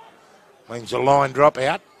means a line drop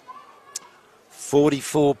out.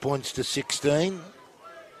 44 points to 16.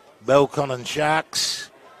 Belconnen Sharks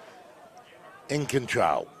in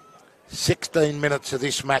control. 16 minutes of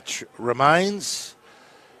this match remains.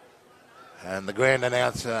 And the grand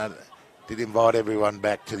announcer did invite everyone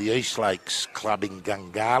back to the East Lakes Club in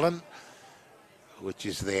Gungahlin, which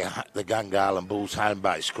is the Gungahlin Bulls home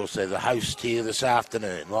base. Of course, they're the host here this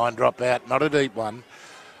afternoon. Line drop out, not a deep one.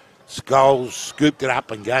 Scholes scooped it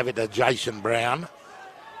up and gave it to Jason Brown.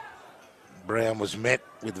 Brown was met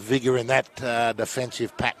with vigour in that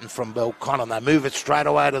defensive pattern from Belconnen. They move it straight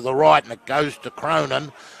away to the right, and it goes to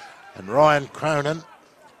Cronin. And Ryan Cronin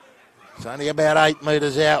is only about 8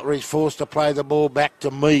 metres out, where he's forced to play the ball back to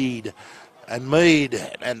Mead. And Mead,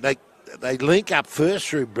 and they link up first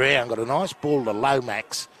through Brown, got a nice ball to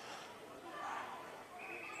Lomax.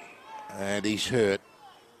 And he's hurt.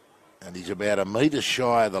 And he's about a metre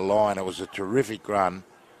shy of the line. It was a terrific run.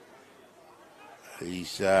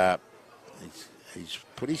 He's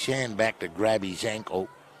put his hand back to grab his ankle.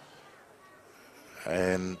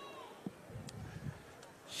 And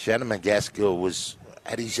Shannon McGaskill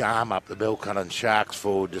had his arm up the Belconnen Sharks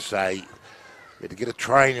forward to say, we had to get a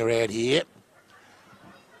trainer out here.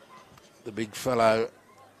 The big fellow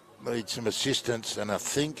needs some assistance, and I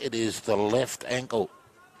think it is the left ankle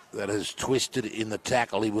that has twisted in the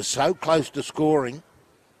tackle. He was so close to scoring.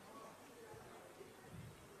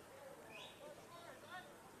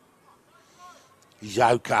 He's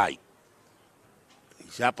okay.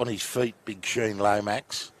 He's up on his feet, big Sheen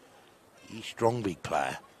Lomax. He's a strong, big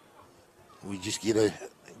player. We just get a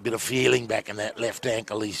bit of feeling back in that left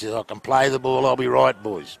ankle. He says, I can play the ball, I'll be right,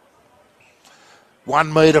 boys.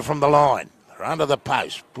 1 metre from the line. They're under the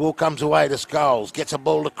post. Ball comes away to Scholes. Gets a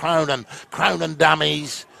ball to Cronin. Cronin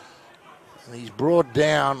dummies. And he's brought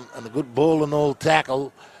down, and a good ball and all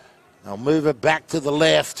tackle. They'll move it back to the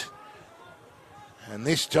left. And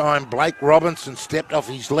this time Blake Robinson stepped off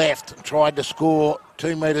his left and tried to score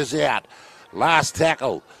 2 metres out. Last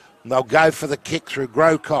tackle. And they'll go for the kick through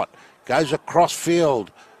Grocott. Goes across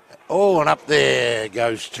field. Oh, and up there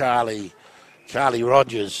goes Charlie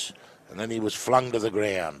Rogers. And then he was flung to the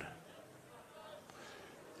ground.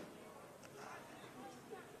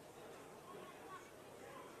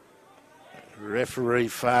 Referee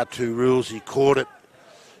Fatu rules he caught it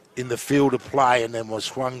in the field of play and then was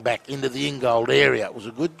swung back into the in-goal area. It was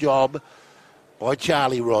a good job by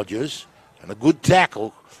Charlie Rogers, and a good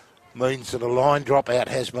tackle means that a line dropout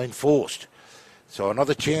has been forced. So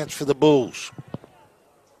another chance for the Bulls.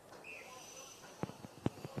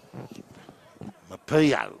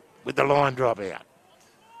 Mapio with the line dropout.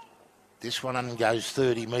 This one goes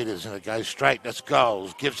 30 metres and it goes straight to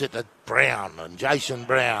Scholes. Gives it to Brown, and Jason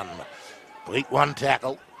Brown beat one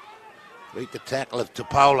tackle. Beat the tackle of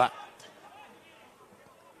Topola.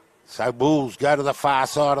 So Bulls go to the far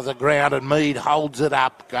side of the ground and Mead holds it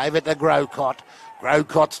up. Gave it to Grocott.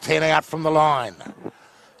 Grocott's 10 out from the line.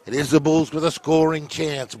 It is the Bulls with a scoring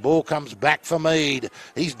chance. Ball comes back for Mead.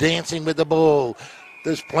 He's dancing with the ball.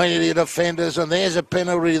 There's plenty of defenders, and there's a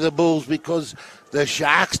penalty to the Bulls because the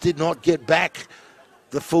Sharks did not get back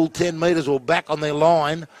the full 10 metres or back on their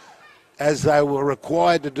line as they were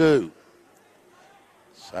required to do.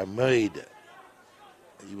 So Mead,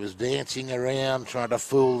 he was dancing around trying to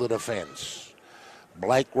fool the defence.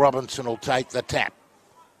 Blake Robinson will take the tap.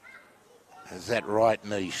 Has that right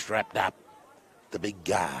knee strapped up, the big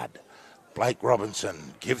guard. Blake Robinson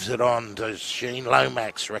gives it on to Sheen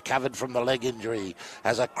Lomax, recovered from the leg injury,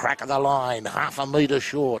 has a crack of the line, half a metre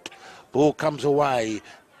short. Ball comes away.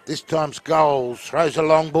 This time Scholes throws a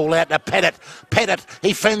long ball out to Pettit. Pettit,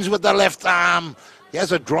 he fends with the left arm. He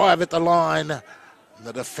has a drive at the line.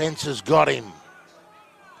 The defence has got him.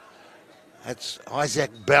 That's Isaac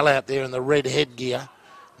Bell out there in the red headgear.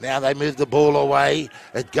 Now they move the ball away.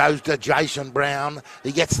 It goes to Jason Brown.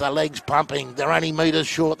 He gets the legs pumping. They're only metres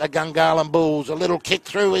short, the Gungahlin Bulls. A little kick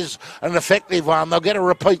through is an effective one. They'll get a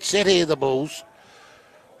repeat set here, the Bulls.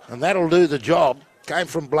 And that'll do the job. Came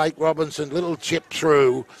from Blake Robinson, little chip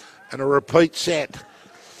through and a repeat set.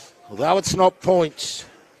 Although it's not points,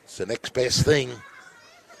 It's the next best thing.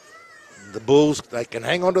 The Bulls, they can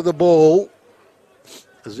hang on to the ball.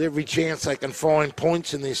 There's every chance they can find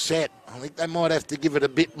points in this set. I think they might have to give it a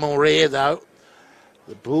bit more air, though.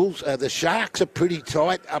 The Sharks are pretty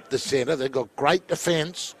tight up the centre. They've got great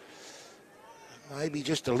defence. Maybe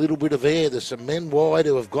just a little bit of air. There's some men wide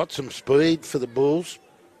who have got some speed for the Bulls.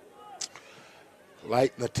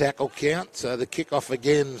 Late in the tackle count. So the kick-off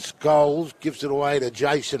again, Scholes gives it away to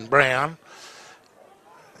Jason Brown.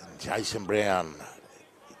 And Jason Brown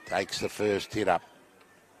takes the first hit up.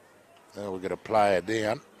 Now we've got a player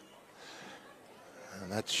down.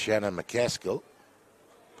 And that's Shannon McCaskill.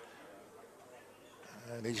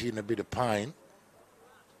 And he's in a bit of pain.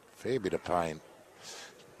 Fair bit of pain.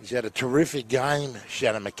 He's had a terrific game,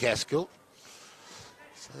 Shannon McCaskill.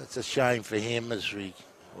 So that's a shame for him as we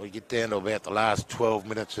get down to about the last 12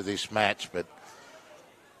 minutes of this match. But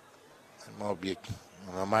it might be,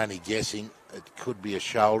 I'm only guessing, it could be a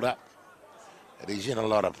shoulder. But he's in a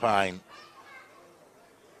lot of pain.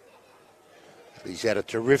 But he's had a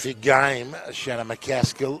terrific game, Shannon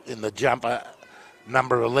McCaskill, in the jumper,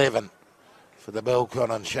 number 11 for the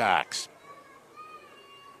Belconnen Sharks.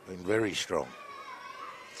 Been very strong.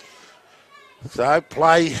 So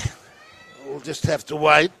play, we'll just have to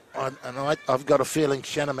wait. I've got a feeling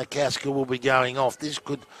Shannon McCaskill will be going off. This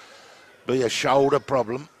could be a shoulder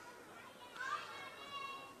problem.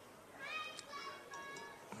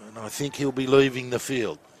 And I think he'll be leaving the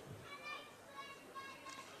field.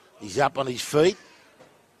 He's up on his feet.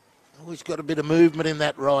 Oh, he's got a bit of movement in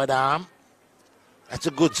that right arm. That's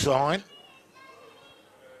a good sign.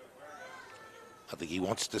 I think he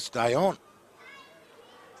wants to stay on.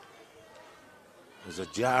 It was a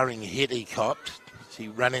jarring hit he copped. He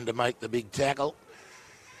ran in to make the big tackle.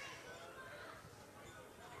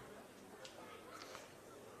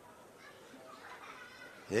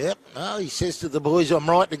 Yep, no, he says to the boys, I'm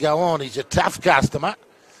right to go on. He's a tough customer.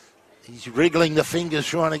 He's wriggling the fingers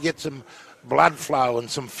trying to get some blood flow and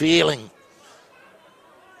some feeling.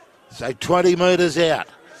 So 20 metres out.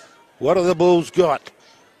 What have the Bulls got?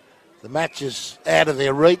 The match is out of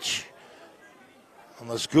their reach on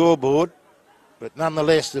the scoreboard. But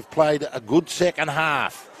nonetheless, they've played a good second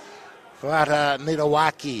half. Fata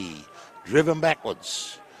Nidawaki, driven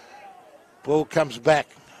backwards. Ball comes back.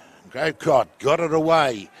 Gocott got it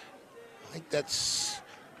away. I think that's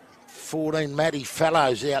 14 Matty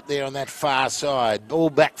Fellows out there on that far side. Ball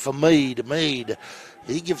back for Mead. Mead,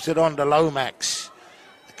 he gives it on to Lomax.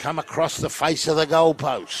 Come across the face of the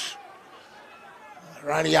goalpost.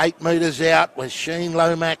 They're only 8 metres out where Sheen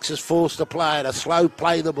Lomax is forced to play it. A slow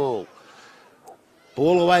play the ball.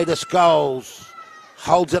 Ball away to Scholes.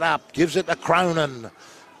 Holds it up. Gives it to Cronin.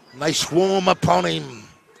 And they swarm upon him.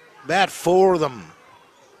 About 4 of them.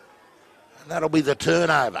 And that'll be the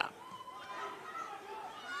turnover.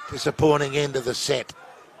 Disappointing end of the set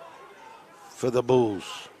for the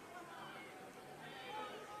Bulls.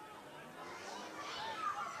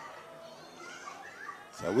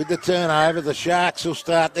 So with the turnover, the Sharks will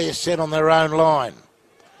start their set on their own line.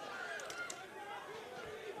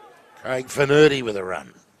 Craig Finerty with a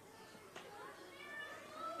run.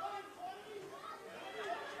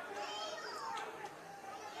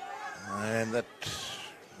 And that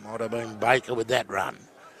might have been Baker with that run.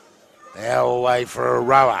 Now away for a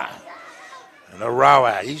rower. And a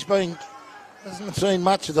rower. Hasn't seen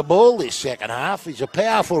much of the ball this second half. He's a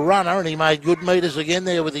powerful runner and he made good metres again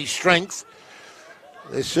there with his strength.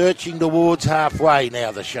 They're searching towards halfway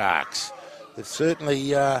now, the Sharks. They've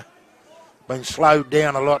certainly been slowed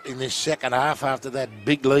down a lot in this second half after that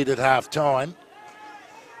big lead at half-time.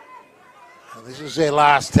 This is their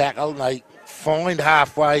last tackle, and they find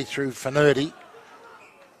halfway through Finerty.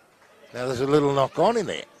 Now there's a little knock-on in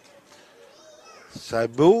there. So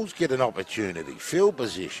Bulls get an opportunity, field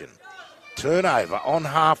position, turnover on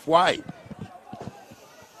halfway.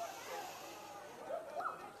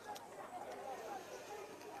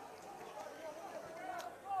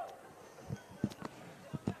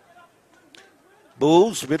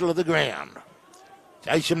 Bulls, middle of the ground.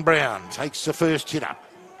 Jason Brown takes the first hit up.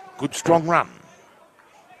 Good strong run.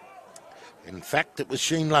 In fact, it was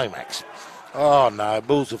Sheen Lomax. Oh no,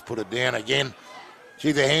 Bulls have put it down again.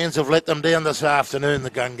 Gee, the hands have let them down this afternoon,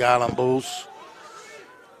 the Gungahlin Bulls.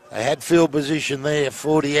 They had field position there,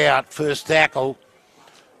 40 out, first tackle,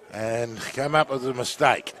 and came up with a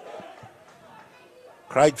mistake.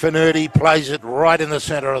 Craig Finerty plays it right in the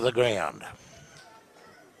centre of the ground.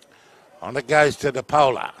 On it goes to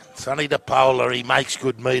DePola. Sonny DePola, he makes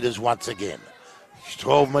good metres once again. He's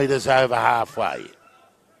 12 metres over halfway.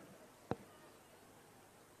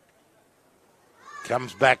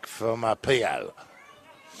 Comes back from Pio.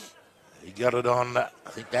 He got it on, I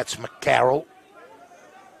think that's McCarroll.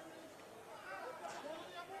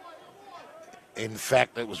 In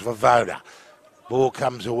fact, it was Vavoda. Ball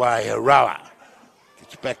comes away, Aroa.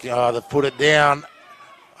 Gets back, they've put it down.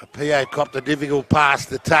 P.O. copped a difficult pass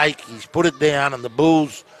to take. He's put it down, and the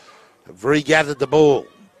Bulls have regathered the ball.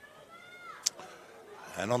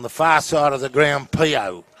 And on the far side of the ground,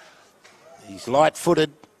 P.O. He's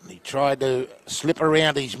light-footed. He tried to slip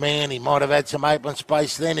around his man. He might have had some open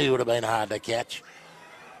space then. He would have been hard to catch.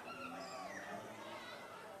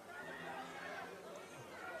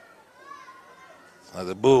 So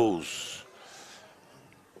the Bulls,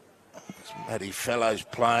 Matty Fellows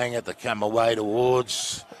playing it. They come away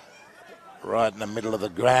towards right in the middle of the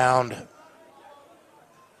ground.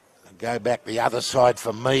 Go back the other side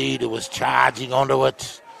for Mead, who was charging onto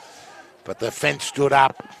it. But the fence stood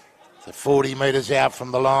up. The 40 metres out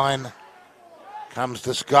from the line. Comes to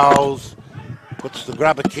Scholes. Puts the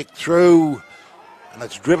grubber kick through. And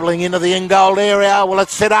it's dribbling into the in-goal area. Will it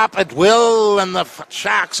set up? It will. And the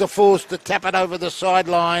Sharks are forced to tap it over the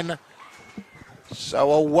sideline.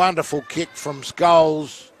 So a wonderful kick from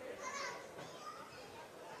Scholes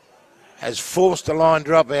has forced a line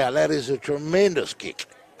drop out. That is a tremendous kick.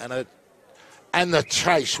 And the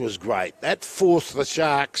chase was great. That forced the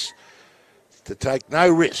Sharks to take no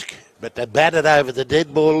risk, but to bat it over the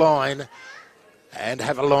dead ball line and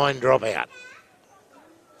have a line drop out.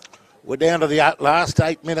 We're down to the last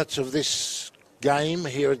 8 minutes of this game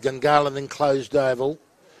here at Gungahlin Enclosed Oval.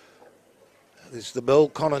 This is the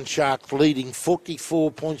Belconnen Sharks leading 44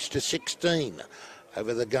 points to 16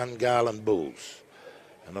 over the Gungahlin Bulls.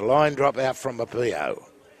 And a line drop out from a PO.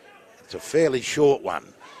 It's a fairly short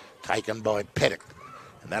one, taken by Pettit.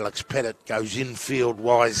 And Alex Pettit goes infield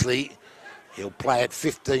wisely. He'll play it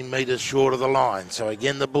 15 metres short of the line. So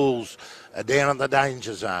again, the Bulls are down in the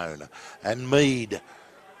danger zone. And Mead,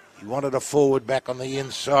 he wanted a forward back on the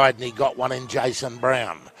inside, and he got one in Jason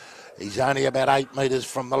Brown. He's only about 8 metres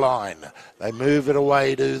from the line. They move it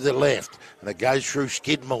away to the left, and it goes through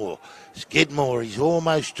Skidmore. Skidmore, he's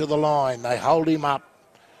almost to the line. They hold him up.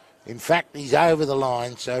 In fact, he's over the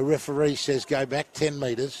line, so referee says go back 10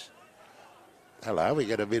 metres. Hello, we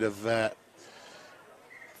got a bit of a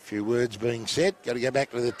few words being said. Got to go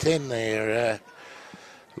back to the 10 there,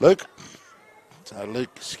 Luke. So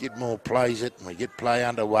Luke Skidmore plays it, and we get play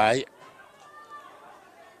underway.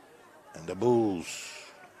 And the Bulls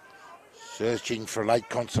searching for a late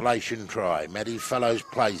consolation try. Matty Fellows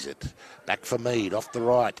plays it. Back for Mead, off the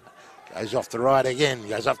right. Goes off the right again,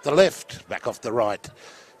 goes off the left, back off the right.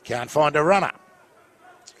 Can't find a runner.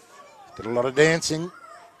 Got a lot of dancing.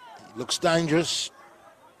 Looks dangerous.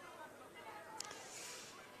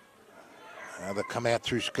 Now they come out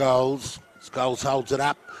through Scholes. Scholes holds it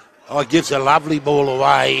up. Oh, he gives a lovely ball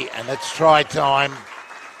away, and it's try time. I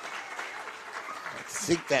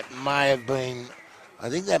think that may have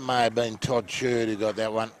been Todd Sherd who got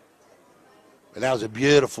that one. But that was a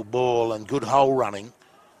beautiful ball and good hole running.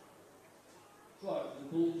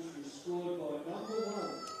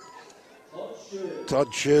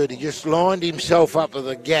 Todd Sherd, he just lined himself up with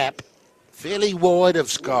a gap, fairly wide of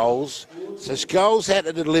Scholes. So Scholes had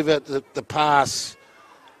to deliver the pass.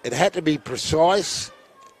 It had to be precise,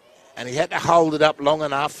 and he had to hold it up long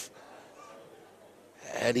enough.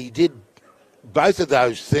 And he did both of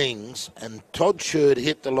those things, and Todd Sherd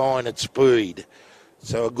hit the line at speed.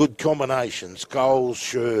 So a good combination. Scholes,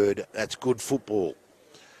 Sherd, that's good football.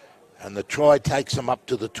 And the try takes them up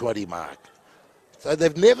to the 20 mark. So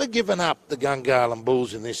they've never given up, the Gungahlin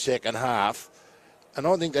Bulls, in this second half. And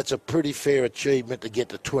I think that's a pretty fair achievement to get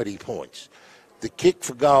to 20 points. The kick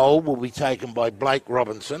for goal will be taken by Blake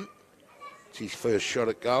Robinson. It's his first shot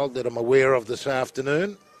at goal that I'm aware of this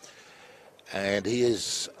afternoon. And he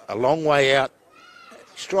is a long way out.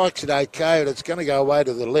 Strikes it okay, and it's going to go away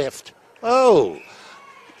to the left. Oh,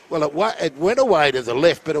 well, it went away to the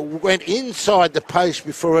left, but it went inside the post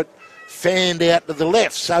before it fanned out to the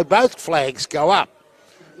left. So both flags go up.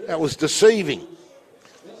 That was deceiving.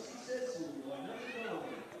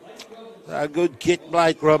 A good kick,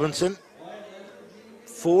 Blake Robinson.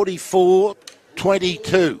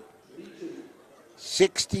 44-22.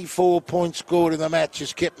 64 points scored in the match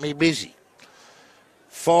has kept me busy.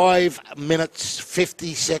 5 minutes,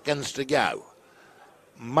 50 seconds to go.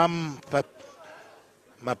 Mapeo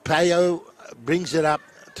brings it up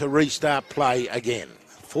to restart play again.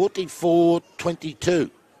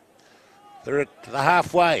 44-22. They're at the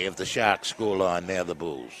halfway of the Sharks scoreline now, the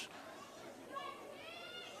Bulls.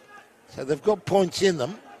 So they've got points in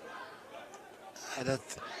them. And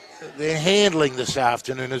their handling this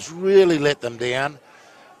afternoon has really let them down.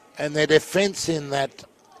 And their defence in that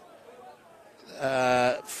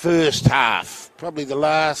first half. Probably the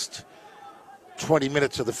last 20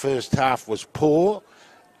 minutes of the first half was poor,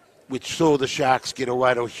 which saw the Sharks get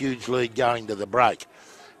away to a huge lead going to the break.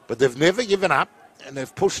 But they've never given up, and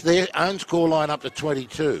they've pushed their own scoreline up to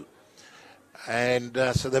 22. And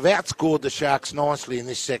so they've outscored the Sharks nicely in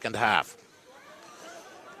this second half.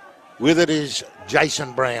 With it is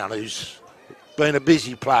Jason Brown, who's been a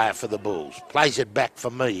busy player for the Bulls. Plays it back for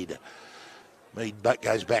Mead. Mead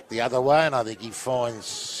goes back the other way, and I think he finds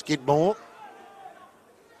Skidmore.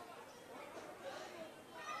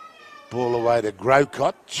 Ball away to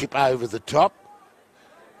Grocott, chip over the top.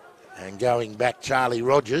 And going back, Charlie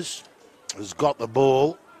Rogers has got the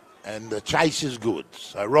ball, and the chase is good.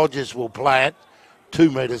 So Rogers will play it 2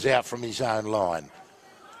 metres out from his own line.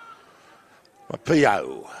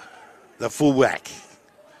 Mapio, the fullback,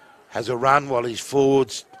 has a run while his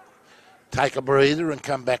forwards take a breather and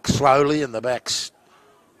come back slowly, and the backs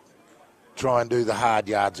try and do the hard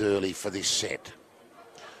yards early for this set.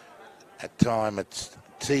 At time it's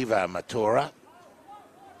Tiva Matora,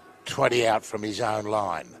 20 out from his own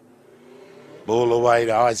line. Ball away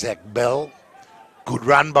to Isaac Bell. Good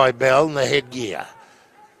run by Bell in the headgear.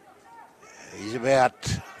 He's about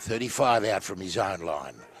 35 out from his own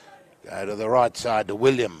line. Go to the right side to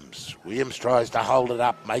Williams. Williams tries to hold it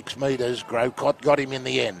up, makes metres. Grocott got him in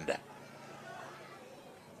the end.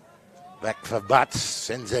 Back for Butts,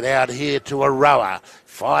 sends it out here to a rower.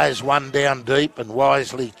 Fires one down deep, and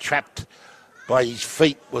wisely trapped by his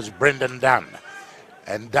feet was Brendan Dunn.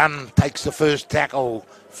 And Dunn takes the first tackle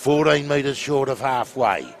 14 metres short of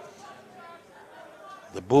halfway.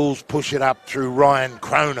 The Bulls push it up through Ryan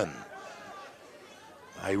Cronin.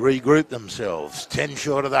 They regroup themselves, 10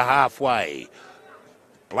 short of the halfway.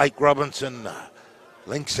 Blake Robinson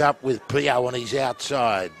links up with Pio on his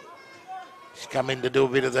outside. He's come in to do a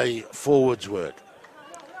bit of the forwards work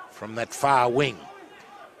from that far wing.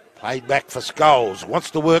 Played back for Scholes.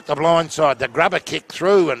 Wants to work the blind side. The grubber kick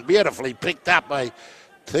through and beautifully picked up by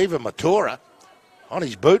Tiva Matora on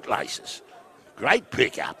his bootlaces. Great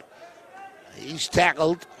pick-up. He's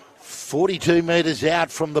tackled 42 metres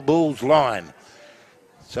out from the Bulls' line.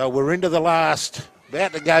 So we're into the last,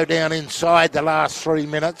 about to go down inside the last 3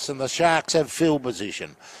 minutes, and the Sharks have field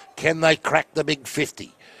position. Can they crack the big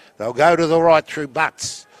 50? They'll go to the right through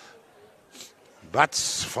Butts.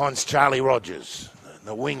 Butts finds Charlie Rogers.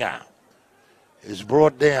 The winger is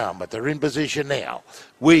brought down, but they're in position now.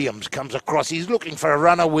 Williams comes across. He's looking for a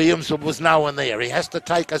runner, Williams, but was no one there. He has to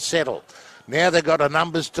take a settle. Now they've got a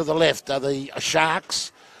numbers to the left are the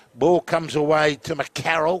Sharks. Ball comes away to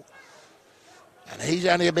McCarroll, and he's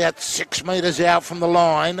only about 6 metres out from the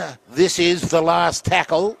line. This is the last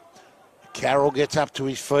tackle. McCarroll gets up to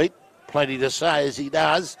his feet. Plenty to say as he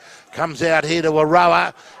does. Comes out here to a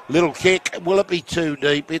rower. Little kick. Will it be too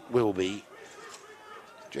deep? It will be.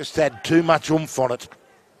 Just had too much oomph on it.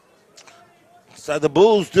 So the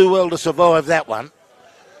Bulls do well to survive that one.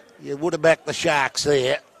 You would have backed the Sharks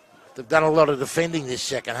there. They've done a lot of defending this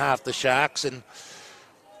second half, the Sharks, and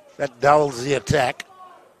that dulls the attack.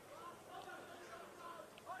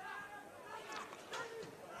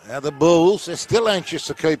 Now the Bulls, they're still anxious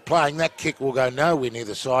to keep playing. That kick will go nowhere near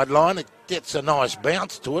the sideline. It gets a nice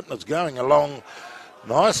bounce to it, and it's going along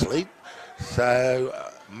nicely. So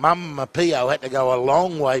Mum Mapio had to go a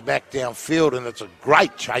long way back downfield, and it's a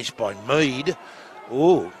great chase by Mead.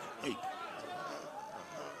 Ooh.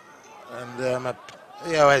 And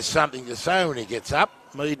Mapio has something to say when he gets up.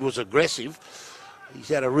 Mead was aggressive. He's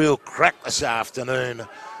had a real crack this afternoon,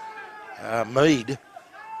 Mead,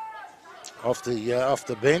 off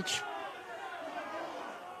the bench.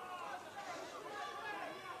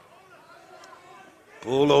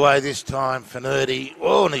 Ball away this time, Finerty.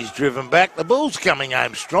 Oh, and he's driven back. The Bulls coming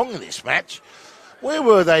home strong in this match. Where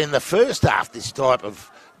were they in the first half, this type of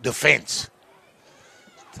defence?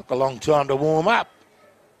 Took a long time to warm up.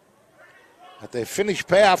 But they finished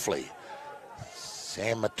powerfully.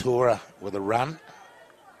 Sam Matura with a run.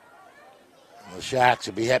 And the Sharks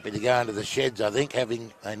will be happy to go into the sheds, I think,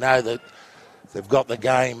 they know that they've got the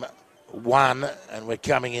game won, and we're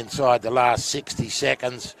coming inside the last 60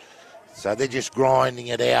 seconds. So they're just grinding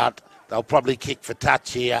it out. They'll probably kick for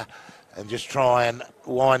touch here and just try and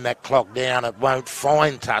wind that clock down. It won't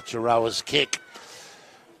find touch, a rower's kick.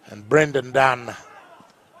 And Brendan Dunn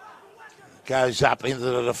goes up into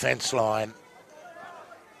the defence line.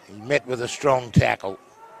 He met with a strong tackle.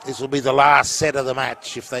 This will be the last set of the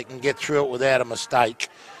match if they can get through it without a mistake.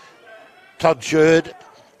 Todd Sherd,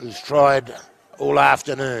 who's tried all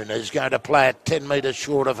afternoon, is going to play it 10 metres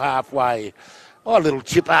short of halfway. Oh, a little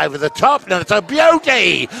chip over the top, and it's a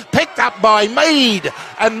beauty. Picked up by Mead,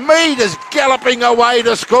 and Mead is galloping away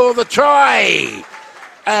to score the try.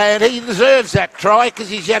 And he deserves that try because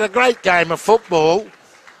he's had a great game of football.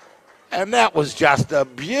 And that was just a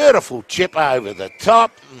beautiful chip over the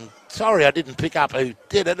top. And sorry I didn't pick up who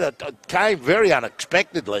did it. It came very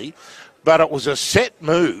unexpectedly, but it was a set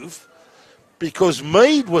move because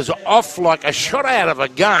Mead was off like a shot out of a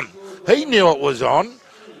gun. He knew it was on.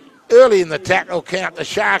 Early in the tackle count, the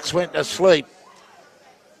Sharks went to sleep.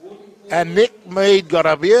 And Nick Mead got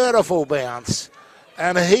a beautiful bounce.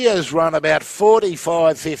 And he has run about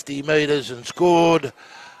 45, 50 metres and scored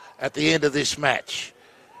at the end of this match.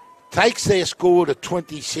 Takes their score to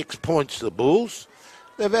 26 points, the Bulls.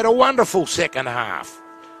 They've had a wonderful second half.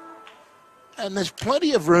 And there's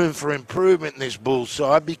plenty of room for improvement in this Bulls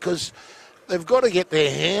side because they've got to get their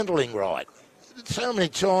handling right. So many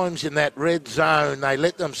times in that red zone, they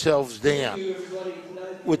let themselves down,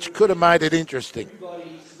 which could have made it interesting.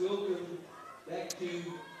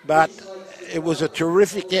 But it was a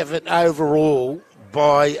terrific effort overall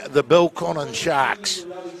by the Belconnen Sharks.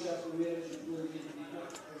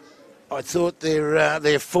 I thought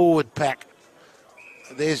their forward pack,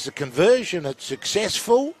 there's the conversion, it's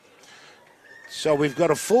successful. So we've got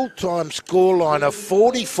a full-time scoreline of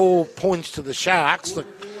 44 points to the Sharks, the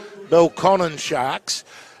Belconnen Sharks,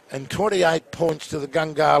 and 28 points to the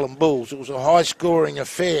Gungahlin Bulls. It was a high-scoring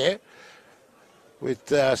affair with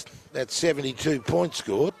that 72 points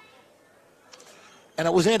scored. And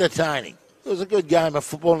it was entertaining. It was a good game of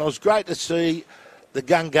football, and it was great to see the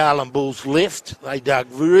Gungahlin Bulls lift. They dug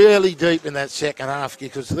really deep in that second half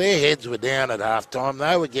because their heads were down at half-time.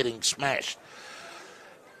 They were getting smashed.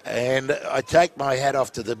 And I take my hat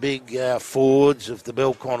off to the big forwards of the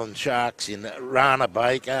Belconnen Sharks in Rana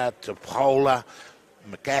Baker, Topola,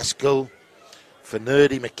 McCaskill,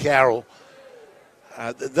 Finerty, McCarroll.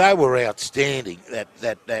 They were outstanding,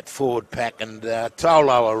 that forward pack. And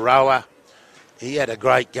Tolo Aroa, he had a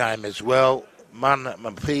great game as well.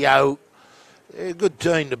 Mapio, a good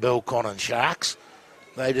team, the Belconnen Sharks.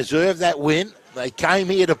 They deserved that win. They came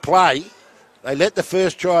here to play. They let the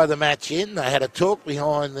first try of the match in. They had a talk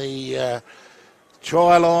behind the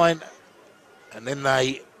try line, and then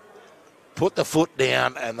they put the foot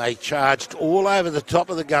down and they charged all over the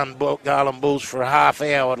top of the Gungahlin Bulls for a half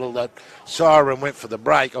hour till the siren went for the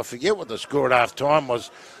break. I forget what the score at half time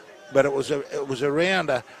was, but it was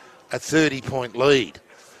around a 30-point lead.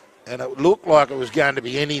 And it looked like it was going to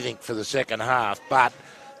be anything for the second half, but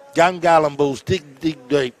Gungahlin Bulls dig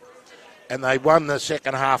deep, and they won the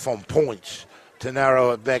second half on points to narrow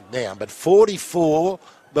it back down. But 44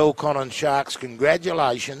 Belconnen Sharks,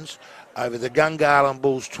 congratulations over the Gungahlin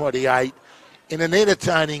Bulls 28 in an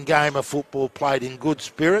entertaining game of football played in good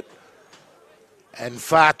spirit. And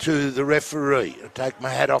far to the referee. I take my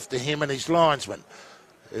hat off to him and his linesman,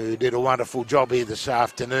 who did a wonderful job here this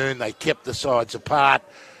afternoon. They kept the sides apart,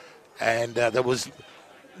 and there was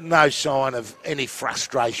no sign of any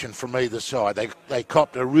frustration from either side. They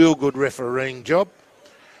copped a real good refereeing job.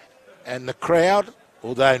 And the crowd,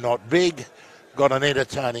 although not big, got an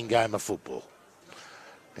entertaining game of football.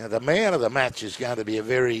 Now, the man of the match is going to be a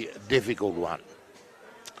very difficult one.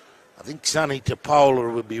 I think Sonny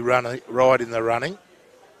Topola would be right in the running.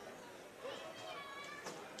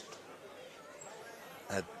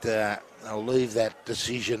 I'll leave that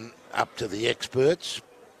decision up to the experts,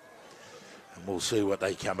 and we'll see what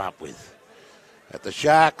they come up with. At the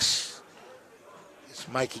Sharks, it's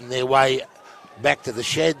making their way back to the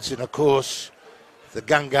sheds, and of course the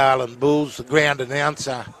Gungahlin Bulls, the ground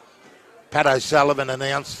announcer Pat O'Sullivan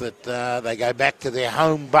announced that they go back to their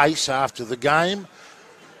home base after the game,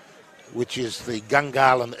 which is the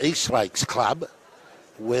Gungahlin East Lakes Club,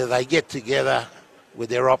 where they get together with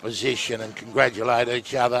their opposition and congratulate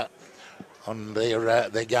each other on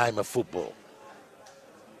their game of football.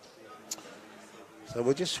 So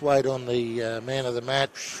we'll just wait on the man of the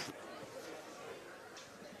match.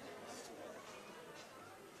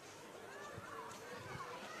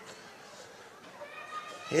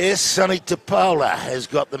 Yes, Sonny Topola has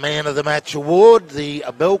got the Man of the Match award, the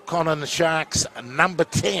Belconnen Sharks number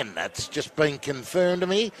 10. That's just been confirmed to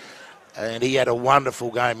me. And he had a wonderful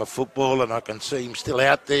game of football, and I can see him still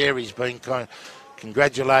out there. He's been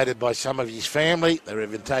congratulated by some of his family. They're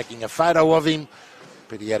even taking a photo of him.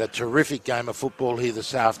 But he had a terrific game of football here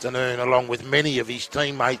this afternoon, along with many of his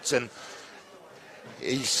teammates and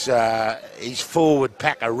his forward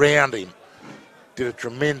pack around him. Did a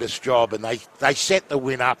tremendous job, and they set the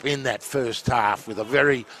win up in that first half with a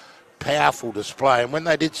very powerful display. And when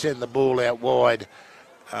they did send the ball out wide,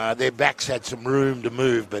 their backs had some room to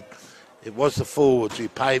move, but It was the forwards who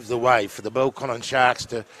paved the way for the Belconnen Sharks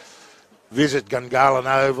to visit Gungahlin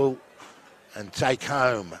Oval and take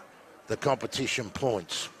home the competition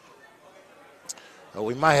points. Well,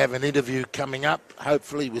 we may have an interview coming up,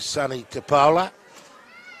 hopefully with Sonny Topola.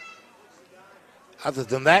 Other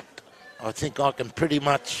than that, I think I can pretty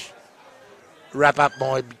much wrap up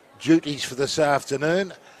my duties for this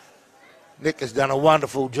afternoon. Nick has done a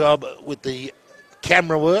wonderful job with the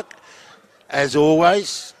camera work, as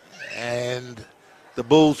always, and the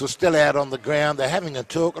Bulls are still out on the ground. They're having a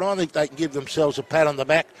talk, and I think they can give themselves a pat on the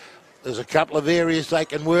back. There's a couple of areas they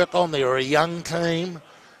can work on. They're a young team,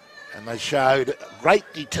 and they showed great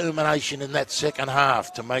determination in that second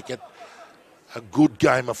half to make it a good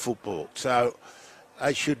game of football. So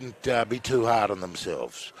they shouldn't be too hard on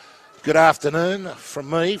themselves. Good afternoon from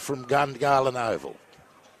me from Gungahlin Oval.